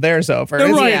emailed theirs over.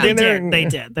 Right. They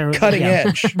did. They're cutting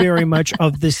edge. Very much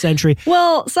of this century.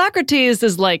 Well, Socrates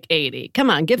is like 80. Come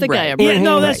on, give the guy a break. Yeah,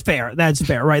 no, that's fair. That's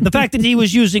fair. Right. The fact that he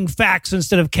was using fax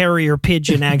instead of carrier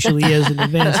pigeon actually is an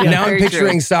advance. Yeah. Now I'm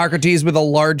picturing Socrates with a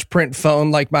large print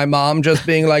phone like my mom, just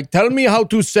being like, tell me how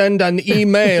to send an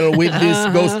email with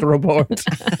this ghost report.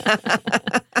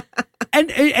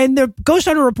 And the ghost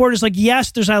hunter report is like,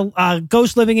 yes, there's a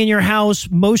ghost living in your house,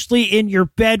 mostly in your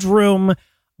bedroom.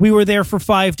 We were there for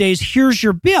 5 days. Here's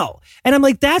your bill. And I'm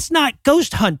like, that's not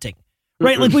ghost hunting,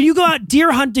 right? Like when you go out deer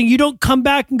hunting, you don't come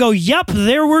back and go, yep,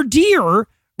 there were deer,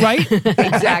 right?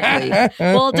 Exactly.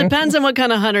 Well, it depends on what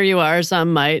kind of hunter you are.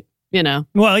 Some might,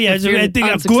 Well, yeah, I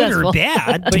think good or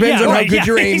bad. But depends on how right, good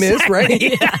your aim is, right?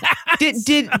 Yeah.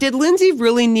 Did Lindsay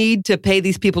really need to pay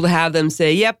these people to have them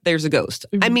say, yep, there's a ghost?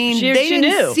 I mean, they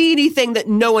didn't see anything that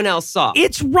no one else saw.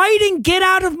 It's writing, get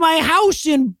out of my house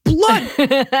in blood.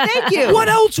 Thank you. What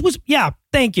else was, yeah,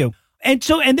 thank you. And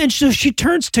then she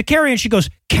turns to Carrie and she goes,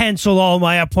 cancel all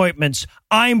my appointments.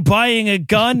 I'm buying a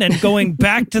gun and going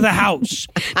back to the house.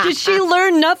 Did she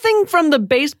learn nothing from the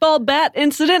baseball bat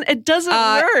incident? It doesn't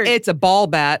work. It's a ball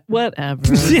bat. Whatever.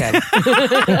 Okay.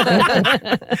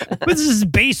 But this is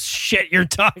base shit you're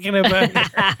talking about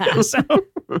here. So,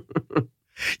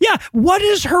 yeah, what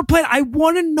is her plan? I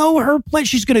want to know her plan.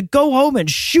 She's going to go home and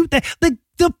shoot that.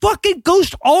 The the fucking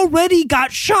ghost already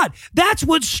got shot. That's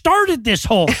what started this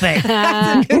whole thing.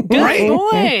 Good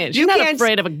point. She's not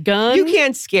afraid of a gun. You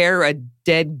can't scare a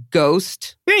dead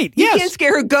ghost. Right, You can't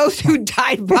scare a ghost who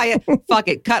died by it. Fuck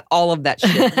it. Cut all of that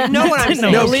shit. You know what I'm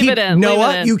saying? No, leave it in.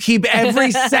 Noah, you keep every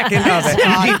second of it.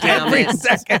 God damn Every it.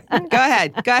 second. Go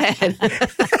ahead.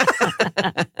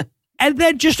 And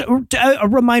then just a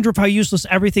reminder of how useless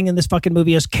everything in this fucking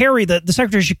movie is. Carrie, the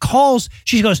secretary, she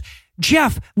goes,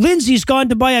 Jeff, Lindsay's gone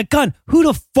to buy a gun. Who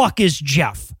the fuck is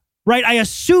Jeff? Right? I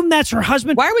assume that's her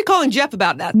husband. Why are we calling Jeff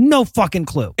about that? No fucking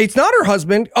clue. It's not her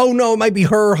husband. Oh, no, it might be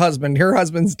her husband. Her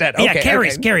husband's dead. Okay,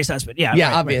 Carrie's husband. Yeah. Yeah,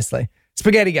 right, obviously.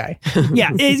 Spaghetti guy.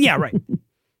 Yeah, right.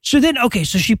 So then,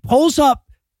 so she pulls up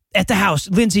at the house,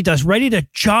 Lindsay does, ready to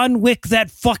John Wick that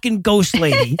fucking ghost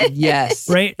lady. Yes.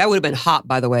 Right? That would have been hot,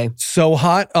 by the way. So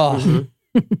hot. Oh.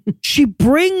 She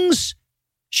brings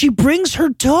her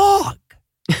dog.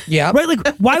 Yeah. Right? Like,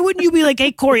 why wouldn't you be like,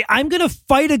 hey, Corey, I'm going to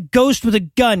fight a ghost with a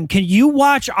gun. Can you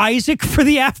watch Isaac for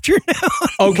the afternoon?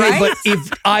 Okay, Right? but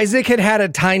if Isaac had had a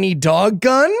tiny dog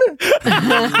gun,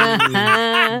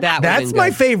 that's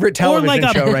my favorite television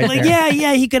show right there.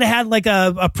 Yeah, he could have had like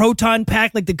a proton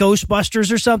pack, like the Ghostbusters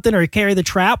or something, or Carry the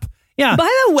Trap. Yeah. By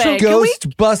the way,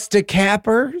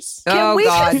 Ghostbuster-cappers? can we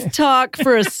just talk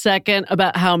for a second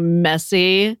about how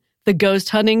messy the ghost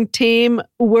hunting team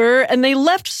were? And they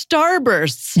left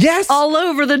Starbursts all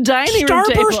over the dining room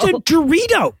table. Starburst and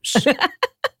Doritos.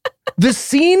 The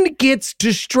scene gets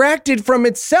distracted from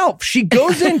itself. She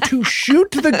goes in to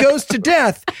shoot the ghost to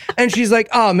death, and she's like,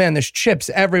 oh man, there's chips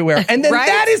everywhere. And then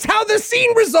that is how the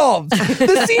scene resolves.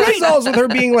 The scene resolves with her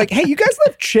being like, hey, you guys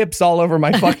left chips all over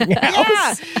my fucking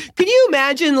house. Yeah. Can you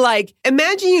imagine,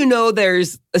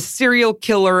 there's a serial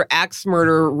killer, axe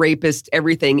murderer, rapist,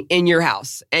 everything in your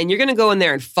house, and you're going to go in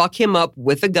there and fuck him up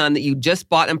with a gun that you just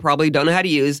bought and probably don't know how to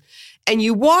use, and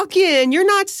you walk in, you're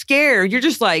not scared. You're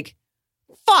just like,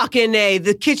 fucking A,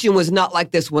 the kitchen was not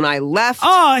like this when I left.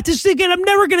 Oh, I just thinking I'm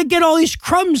never going to get all these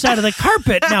crumbs out of the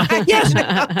carpet now. Yes,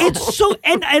 it's so,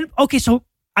 and okay, so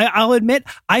I'll admit,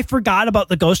 I forgot about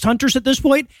the ghost hunters at this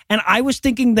point, and I was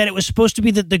thinking that it was supposed to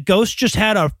be that the ghost just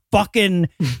had a fucking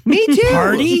Me too.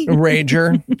 party.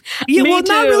 Rager. Yeah, Me well,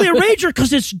 not too. really a rager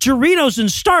because it's Doritos and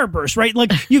Starburst, right?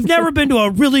 Like you've never been to a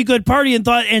really good party and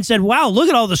said, "Wow, look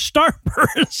at all the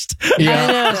Starburst." I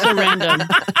know, so random.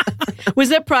 Was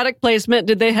that product placement?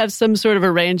 Did they have some sort of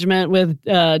arrangement with,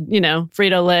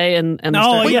 Frito-Lay and the Oh,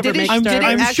 Starburst? yeah, Did it I'm sure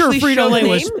actually show Frito-Lay the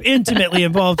was name? intimately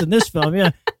involved in this film.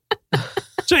 Yeah.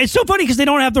 So it's so funny because they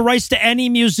don't have the rights to any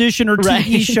musician or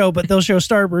TV show, but they'll show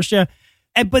Starburst. Yeah.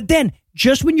 But then,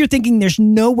 just when you're thinking there's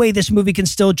no way this movie can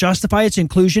still justify its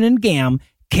inclusion in GAM,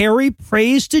 Carrie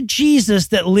prays to Jesus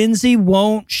that Lindsay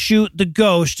won't shoot the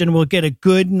ghost and will get a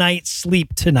good night's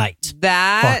sleep tonight.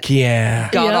 That Fuck yeah.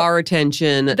 got our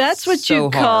attention. That's what so you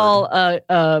hard. call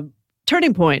a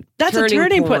turning point. That's a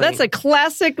turning point. That's a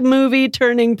classic movie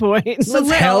turning point. So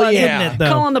Hell yeah. Isn't it,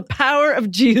 though? Calling the power of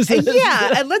Jesus.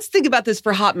 Yeah, and let's think about this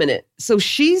for a hot minute. So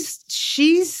she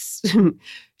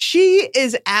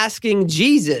is asking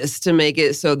Jesus to make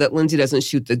it so that Lindsay doesn't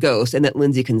shoot the ghost and that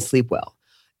Lindsay can sleep well.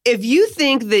 If you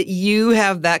think that you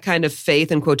have that kind of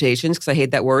faith in quotations, because I hate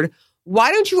that word,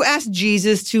 why don't you ask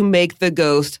Jesus to make the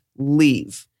ghost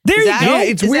leave? There you go. Yeah,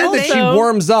 it's weird that she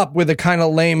warms up with a kind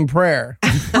of lame prayer.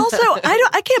 Also,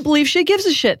 I can't believe she gives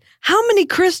a shit. How many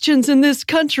Christians in this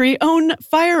country own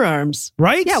firearms?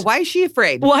 Right? Yeah, why is she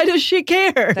afraid? Why does she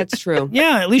care? That's true.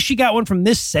 Yeah, at least she got one from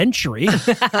this century.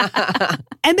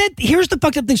 And then here's the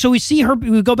fucked up thing. So we see her,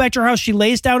 we go back to her house. She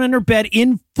lays down in her bed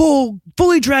in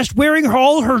fully dressed, wearing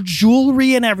all her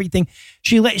jewelry and everything.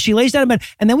 She lays down in bed.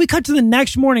 And then we cut to the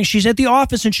next morning. She's at the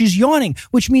office and she's yawning,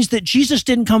 which means that Jesus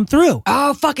didn't come through.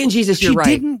 Oh, fucking Jesus, you're right.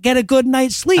 She didn't get a good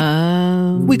night's sleep.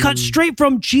 We cut straight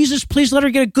from Jesus, please let her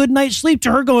get a good night's sleep,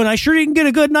 to her going, I sure didn't get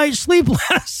a good night's sleep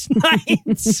last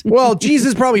night. Well,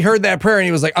 Jesus probably heard that prayer and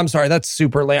he was like, I'm sorry, that's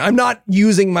super lame. I'm not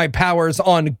using my powers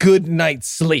on good night's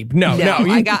sleep. No.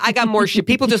 I got more shit.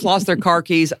 People just lost their car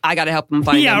keys. I got to help them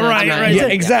find them. Right. Yeah,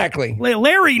 exactly.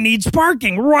 Larry needs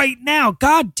parking right now.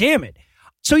 God damn it.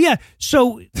 So we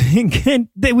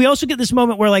also get this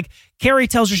moment where like Carrie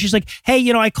tells her, she's like,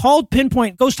 hey, I called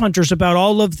Pinpoint Ghost Hunters about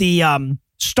all of the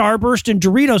Starburst and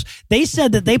Doritos. They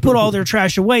said that they put all their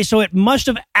trash away. So it must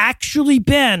have actually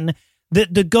been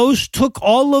that the ghost took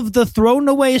all of the thrown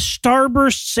away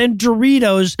Starbursts and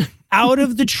Doritos out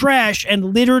of the trash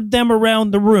and littered them around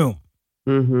the room.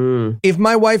 Mm-hmm. If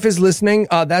my wife is listening,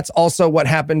 that's also what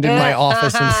happened in my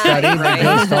office and study. The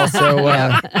ghost also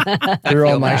threw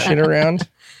all my shit around.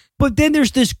 But then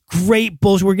there's this great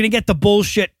bullshit. We're going to get the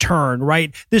bullshit turn,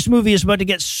 right? This movie is about to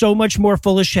get so much more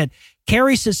full of shit.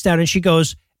 Carrie sits down and she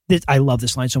goes, I love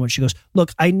this line so much. She goes,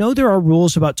 look, I know there are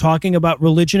rules about talking about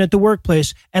religion at the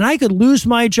workplace, and I could lose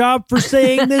my job for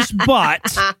saying this,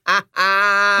 but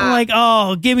I'm like,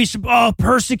 oh, give me some,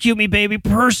 persecute me, baby,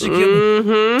 persecute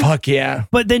me. Fuck yeah.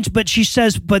 But she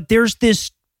says, but there's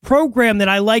this program that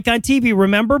I like on TV.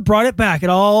 Remember? Brought it back. It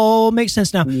all makes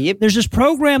sense now. Yep. There's this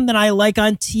program that I like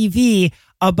on TV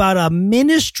about a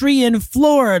ministry in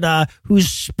Florida who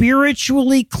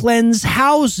spiritually cleanse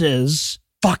houses.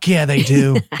 Fuck yeah, they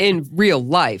do. In real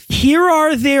life. Here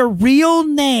are their real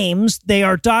names. They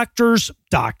are doctors.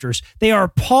 They are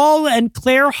Paul and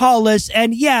Claire Hollis.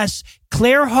 And yes,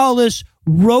 Claire Hollis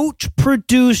wrote,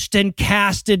 produced, and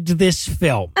casted this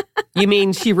film. You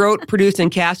mean she wrote, produced,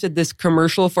 and casted this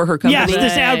commercial for her company? Yes,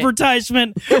 this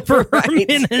advertisement for her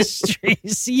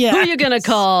ministries. Yeah. Who are you going to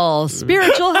call?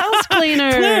 Spiritual house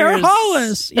cleaners. Claire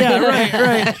Hollis. Yeah,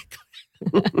 right.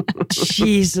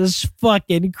 Jesus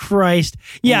fucking Christ.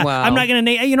 Yeah, wow. I'm not going to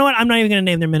name, you know what? I'm not even going to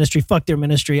name their ministry. Fuck their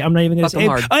ministry. I'm not even going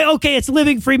to say, okay, it's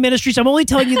Living Free Ministries. I'm only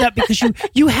telling you that because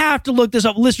you have to look this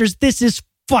up. Listeners, this is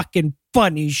fucking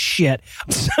funny shit.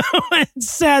 So it's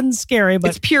sad and scary, but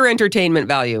it's pure entertainment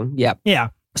value. Yep. Yeah.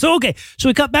 So, okay. So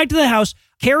we cut back to the house.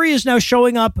 Carrie is now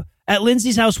showing up at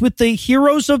Lindsay's house with the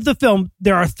heroes of the film.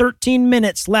 There are 13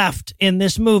 minutes left in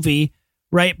this movie,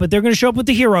 right? But they're going to show up with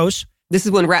the heroes. This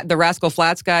is when the Rascal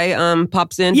Flatts guy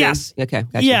pops in? Yes. Okay.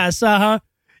 Gotcha. Yes.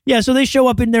 Yeah, so they show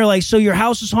up and they're like, so your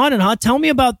house is haunted, huh? Tell me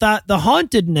about that, the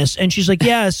hauntedness. And she's like,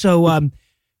 yeah, so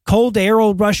cold air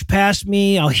will rush past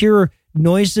me. I'll hear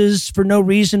noises for no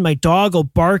reason. My dog will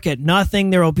bark at nothing.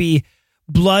 There will be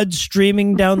blood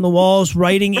streaming down the walls,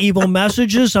 writing evil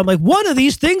messages. I'm like, one of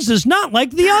these things is not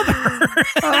like the other.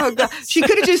 Oh, God. She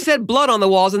could have just said blood on the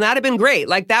walls and that'd have been great.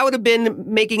 Like that would have been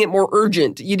making it more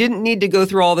urgent. You didn't need to go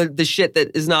through all the shit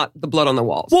that is not the blood on the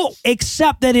walls. Well,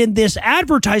 except that in this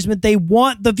advertisement, they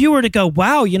want the viewer to go,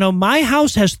 wow, my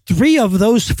house has 3 of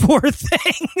those 4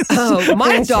 things. Oh,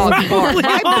 my dog barks.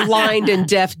 My blind and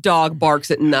deaf dog barks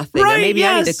at nothing. Right, Maybe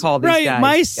I need to call these guys.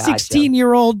 My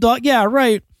 16-year-old dog. Yeah,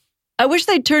 right. I wish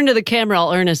they'd turn to the camera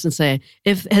all earnest and say,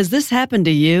 has this happened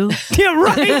to you? Yeah,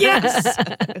 right, yes.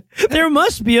 There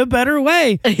must be a better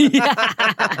way.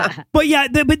 Yeah. But yeah,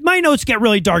 but my notes get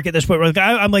really dark at this point.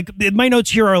 I'm like, my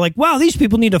notes here are like, wow, these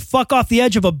people need to fuck off the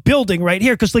edge of a building right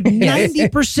here. Because like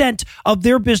 90% of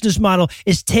their business model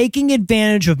is taking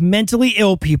advantage of mentally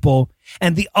ill people.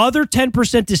 And the other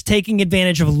 10% is taking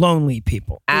advantage of lonely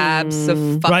people.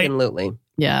 Absolutely. Right?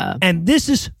 Yeah. And this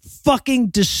is fucking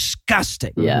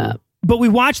disgusting. Yeah. But we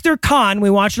watched their con. We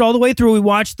watched it all the way through. We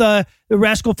watched the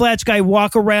Rascal Flatts guy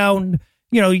walk around,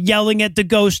 yelling at the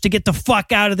ghost to get the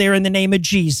fuck out of there in the name of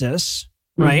Jesus.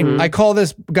 Right? I call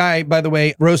this guy, by the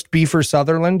way, Roast Beefer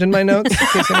Sutherland in my notes, in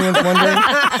case anyone's wondering.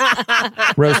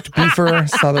 Roast Beefer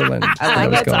Sutherland. I like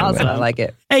it. That's awesome. I like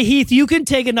it. Hey, Heath, you can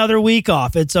take another week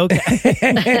off. It's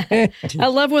okay. I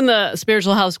love when the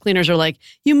spiritual house cleaners are like,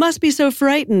 you must be so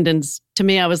frightened. And to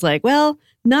me, I was like, well,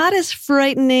 not as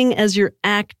frightening as you're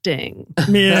acting.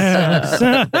 Yes.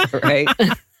 Right?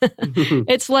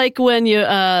 It's like when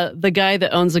the guy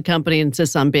that owns the company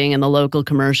insists on being in the local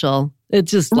commercial. It's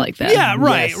just like that. Yeah,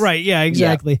 right, right. Yeah,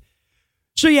 exactly.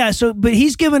 Yeah. But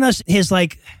he's given us his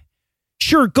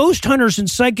sure, ghost hunters and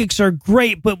psychics are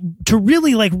great, but to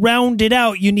really round it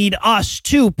out, you need us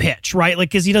to pitch, right?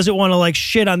 Because he doesn't want to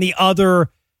shit on the other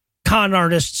con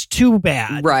artists too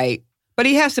bad. Right. But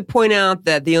he has to point out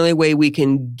that the only way we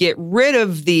can get rid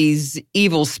of these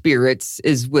evil spirits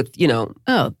is with,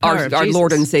 our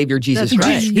Lord and Savior Jesus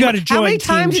Christ. You got to join. How many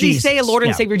times did he say Lord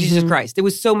and Savior Jesus Christ? It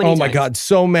was so many times. Oh my God,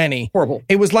 so many. Horrible.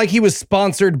 It was like he was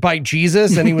sponsored by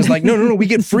Jesus and he was like, no, we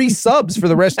get free subs for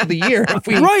the rest of the year if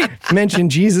we mention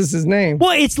Jesus' name.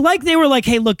 Well, it's like they were like,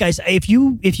 hey, look, guys, if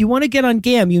you want to get on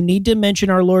GAM, you need to mention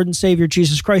our Lord and Savior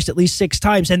Jesus Christ at least 6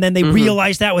 times. And then they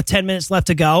realized that with 10 minutes left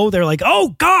to go, they're like, oh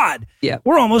God. Yeah.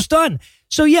 We're almost done.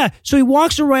 So he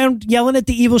walks around yelling at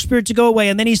the evil spirit to go away.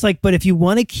 And then he's like, but if you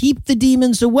want to keep the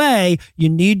demons away, you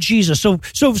need Jesus. So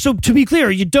to be clear,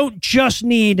 you don't just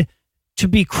need to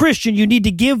be Christian. You need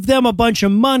to give them a bunch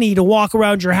of money to walk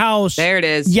around your house. There it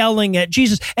is. Yelling at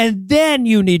Jesus. And then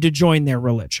you need to join their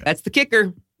religion. That's the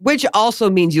kicker, which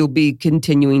also means you'll be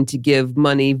continuing to give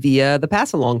money via the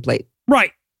pass-along plate.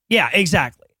 Right. Yeah,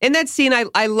 exactly. In that scene,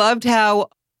 I loved how...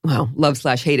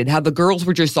 love/hated how the girls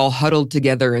were just all huddled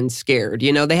together and scared.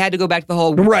 They had to go back to the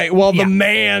whole... Right, while the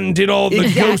man did all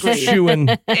the ghost shooing.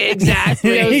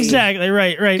 Exactly. Exactly,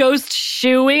 right. Ghost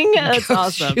shooing? That's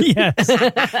awesome. Yes.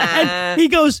 And he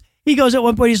goes, he goes at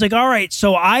one point, he's like, all right,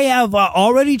 so I have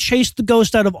already chased the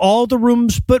ghost out of all the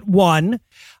rooms but one.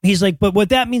 He's like, but what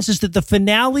that means is that the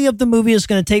finale of the movie is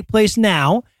going to take place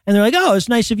now. And they're like, oh, it's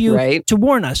nice of you to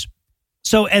warn us.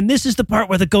 So, and this is the part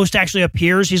where the ghost actually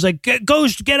appears. He's like,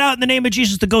 ghost, get out in the name of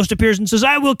Jesus. The ghost appears and says,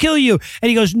 I will kill you. And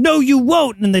he goes, no, you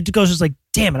won't. And the ghost is like,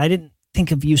 damn it, I didn't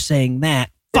think of you saying that.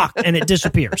 Fuck. And it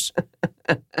disappears.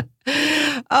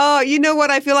 Oh, you know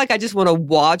what? I feel like I just want to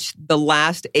watch the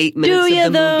last 8 minutes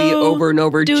of the movie over and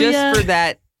over for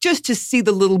that. Just to see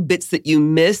the little bits that you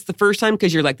missed the first time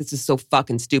because you're like, this is so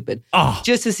fucking stupid.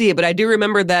 Just to see it. But I do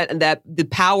remember that the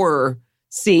power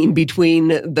scene between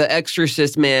the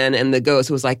exorcist man and the ghost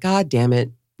was like, God damn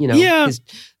it. You know,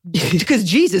 because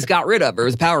Jesus got rid of her. It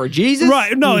was the power of Jesus.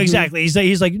 Right. No, exactly.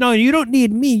 He's like, no, you don't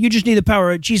need me. You just need the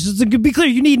power of Jesus. To be clear,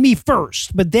 you need me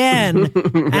first. But then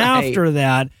after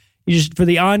that, you just for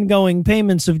the ongoing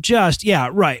payments of just. Yeah,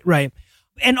 right.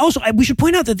 And also, we should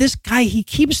point out that this guy, he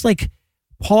keeps like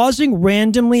pausing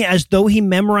randomly as though he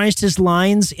memorized his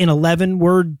lines in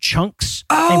 11-word chunks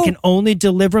and can only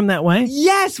deliver them that way.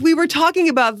 Yes, we were talking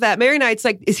about that. Mary and I, it's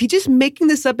like, is he just making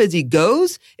this up as he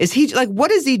goes? Is he like,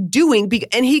 what is he doing?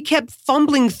 And he kept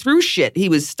fumbling through shit. He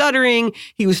was stuttering.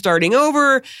 He was starting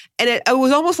over. And it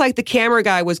was almost like the camera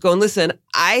guy was going, listen,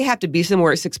 I have to be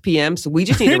somewhere at 6 p.m. So we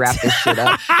just need to wrap this shit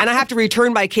up. And I have to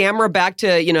return my camera back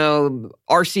to,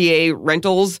 RCA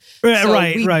rentals.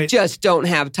 So we just don't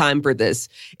have time for this.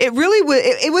 It really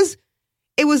was.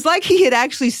 It was like he had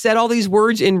actually said all these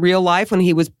words in real life when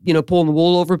he was, pulling the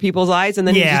wool over people's eyes, and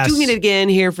then he was doing it again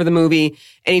here for the movie,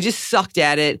 and he just sucked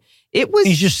at it. It was.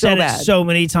 He's just so said bad. It so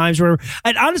many times.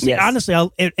 And honestly,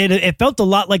 it felt a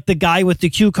lot like the guy with the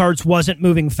cue cards wasn't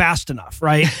moving fast enough,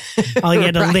 right? Like he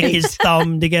had to lick his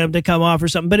thumb to get him to come off or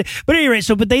something. But anyway,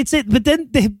 but then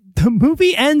the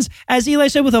movie ends, as Eli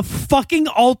said, with a fucking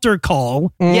altar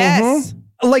call. Yes.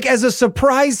 Like as a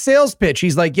surprise sales pitch.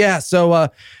 He's like, yeah, so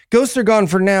ghosts are gone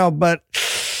for now, but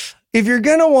if you're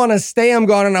going to want to stay, I'm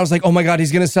gone. And I was like, oh my God,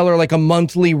 he's going to sell her like a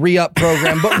monthly re-up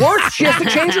program. But what? She has to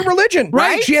change her religion,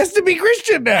 right? She has to be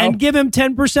Christian now. And give him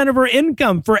 10% of her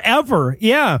income forever.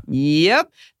 Yeah.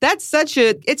 Yep. That's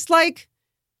it's like,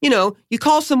 you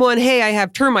call someone, hey, I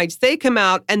have termites. They come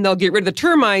out and they'll get rid of the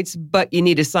termites, but you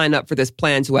need to sign up for this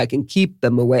plan so I can keep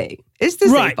them away. It's the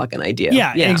same fucking idea.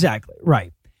 Yeah, exactly.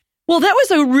 Right. Well, that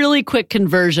was a really quick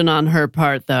conversion on her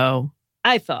part, though,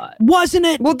 I thought. Wasn't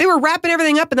it? Well, they were wrapping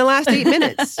everything up in the last 8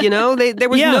 minutes, There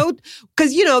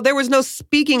was there was no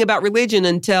speaking about religion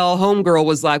until Homegirl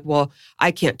was like, well,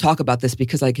 I can't talk about this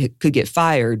because I could get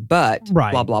fired, but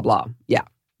blah, blah, blah. Yeah.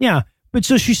 Yeah. But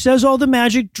so she says all the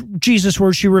magic Jesus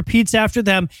words. She repeats after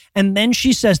them. And then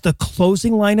she says the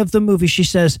closing line of the movie. She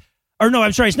says, or no,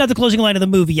 I'm sorry, it's not the closing line of the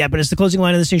movie yet, but it's the closing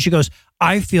line of the scene. She goes,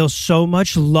 I feel so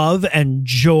much love and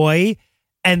joy.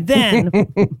 And then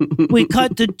we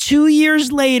cut to 2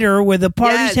 years later where the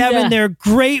party's having their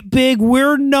great big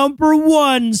we're number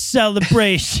one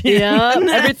celebration. Yeah,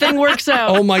 everything works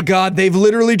out. Oh my God, they've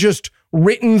literally just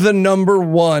written the number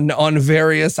one on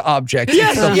various objects.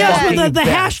 Yes, the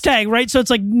hashtag, right? So it's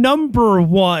like number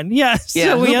one. Yes.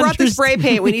 Yeah, so who brought the spray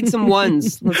paint? We need some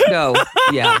ones. Let's go.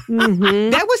 Yeah. Mm-hmm.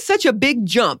 That was such a big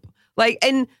jump.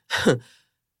 I'm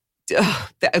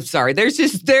sorry.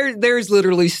 There's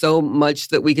literally so much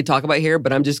that we could talk about here,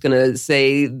 but I'm just going to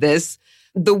say this.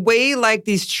 The way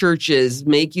these churches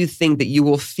make you think that you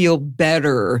will feel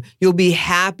better, you'll be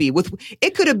happy with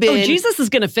it could have been Jesus is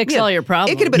going to fix all your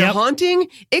problems. It could have been a haunting,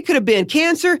 it could have been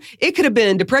cancer, it could have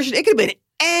been depression, it could have been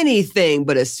anything,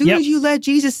 but as soon as you let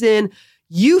Jesus in,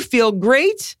 you feel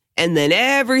great and then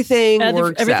everything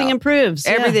works everything out. Improves.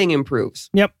 Everything improves.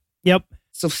 Yep.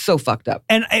 So fucked up.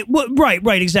 And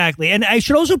right, exactly. And I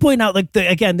should also point out,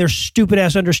 their stupid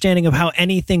ass understanding of how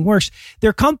anything works.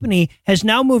 Their company has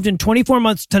now moved in 24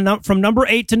 months from number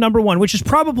 8 to number 1, which is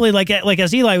probably like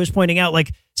as Eli was pointing out,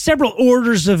 several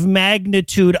orders of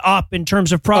magnitude up in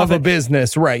terms of profit. Of a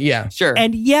business, right, yeah. Sure.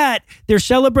 And yet, they're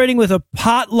celebrating with a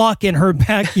potluck in her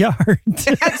backyard. That's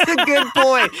a good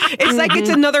point. It's like it's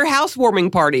another housewarming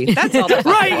party. That's all that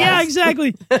right, yeah,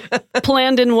 exactly.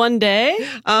 Planned in one day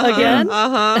again.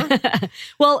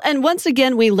 Well, and once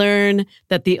again, we learn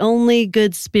that the only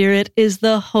good spirit is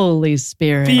the Holy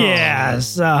Spirit.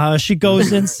 Yes. She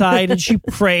goes inside and she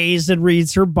prays and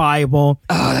reads her Bible.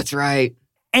 Oh, that's right.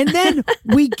 And then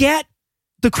we get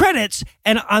the credits,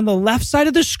 and on the left side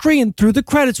of the screen, through the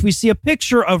credits, we see a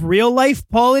picture of real life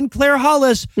Paul and Claire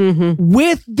Hollis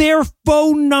with their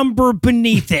phone number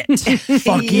beneath it.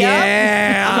 Fuck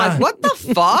yeah. I'm like, what the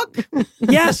fuck?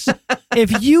 Yes.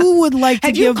 If you would like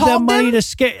to give them money to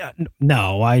scare...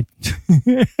 No,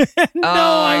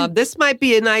 this might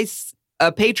be a nice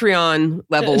a Patreon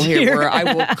level here where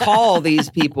I will call these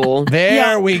people.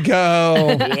 There we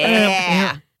go.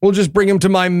 Yeah. We'll just bring him to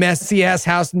my messy ass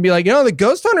house and be like, the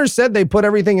ghost hunters said they put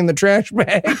everything in the trash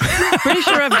bag. Pretty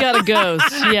sure I've got a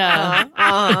ghost. Yeah.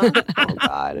 Oh,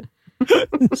 God.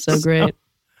 So great.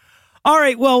 All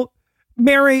right. Well,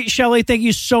 Mary Shelley, thank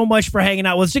you so much for hanging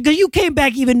out with us because you came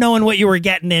back even knowing what you were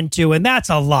getting into, and that's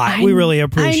a lot. We really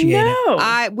appreciate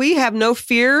it. We have no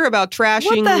fear about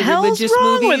trashing religious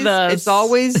movies. With us? It's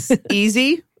always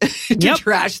easy to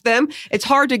trash them. It's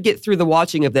hard to get through the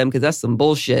watching of them because that's some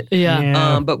bullshit.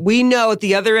 Yeah. But we know at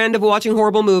the other end of watching a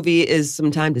horrible movie is some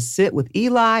time to sit with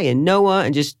Eli and Noah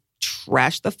and just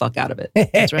trash the fuck out of it.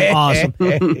 That's right. Awesome.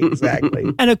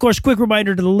 Exactly. And of course, quick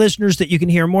reminder to the listeners that you can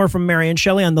hear more from Mary and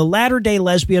Shelley on the Latter Day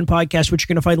Lesbian podcast, which you're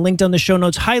going to find linked on the show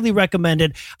notes. Highly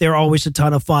recommended. They're always a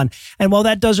ton of fun. And while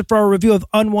that does it for our review of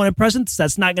Unwanted Presence,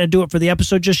 that's not going to do it for the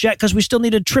episode just yet because we still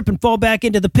need to trip and fall back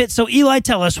into the pit. So Eli,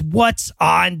 tell us what's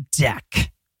on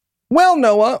deck. Well,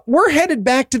 Noah, we're headed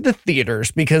back to the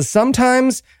theaters because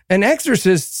sometimes an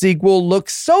Exorcist sequel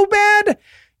looks so bad,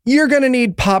 you're going to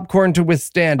need popcorn to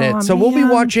withstand it. So we'll be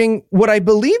watching what I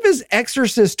believe is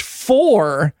Exorcist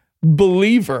 4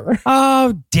 Believer.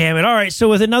 Oh, damn it. All right. So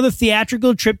with another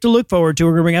theatrical trip to look forward to,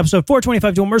 we're going to bring episode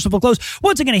 425 to a merciful close.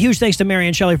 Once again, a huge thanks to Mary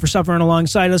and Shelley for suffering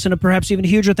alongside us, and a perhaps even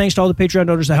huger thanks to all the Patreon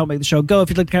donors that help make the show go.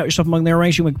 If you'd like to count yourself among their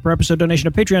ranks, you can make a per episode donation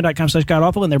at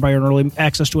patreon.com/godawful, and thereby earn early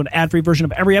access to an ad-free version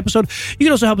of every episode. You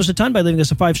can also help us a ton by leaving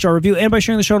us a 5-star review and by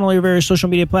sharing the show on all your various social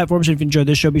media platforms. And if you enjoyed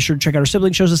this show, be sure to check out our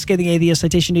sibling shows, The Scathing Atheist,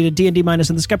 Citation Needed, D&D Minus,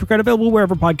 and The Skeptic Card, available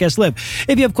wherever podcasts live.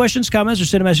 If you have questions, comments, or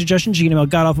cinema suggestions, you can email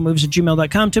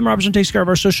godawfulmovies@gmail.com. Tim Robertson takes care of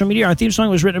our social media. Our theme song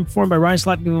was written and performed by Ryan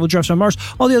Slotnick of Drafts on Mars.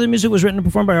 All the other music was written and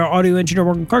performed by our audio engineer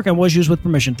Morgan Clark and was used with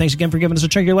permission. Thanks again for giving us a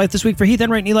chunk of your life this week. For Heath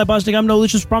Enright and Eli Bosnick, I'm Noah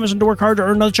Lucius, promising to work hard to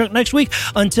earn another chunk next week.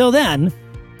 Until then,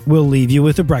 we'll leave you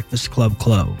with the Breakfast Club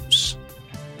close.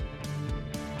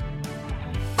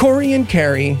 Corey and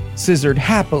Carrie scissored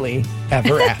happily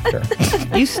ever after.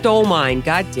 You stole mine.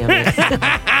 God damn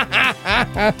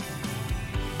it.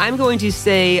 I'm going to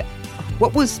say,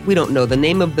 we don't know the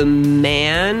name of the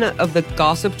man of the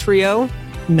gossip trio?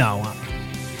 No.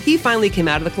 He finally came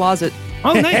out of the closet.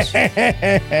 Oh, nice.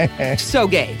 So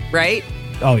gay, right?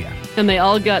 Oh, yeah. And they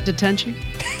all got detention?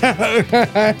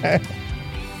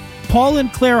 Paul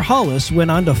and Claire Hollis went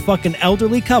on to fuck an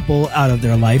elderly couple out of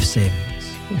their life savings.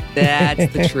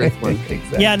 That's the truth one.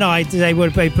 Exactly. Yeah, no, I put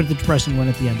the depressing one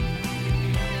at the end.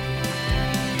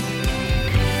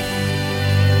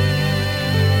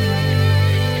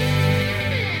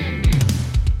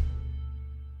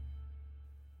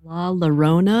 La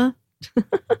Llorona?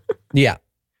 Yeah.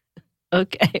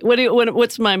 Okay.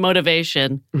 What's my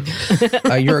motivation?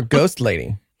 You're a ghost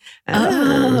lady.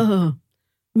 Oh.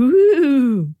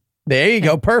 Ooh. There you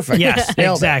go. Perfect. Yes,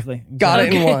 Nailed exactly. it. Got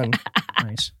it in one.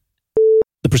 Nice.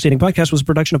 The preceding podcast was a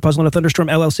production of Puzzle and a Thunderstorm,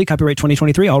 LLC, copyright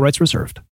 2023, all rights reserved.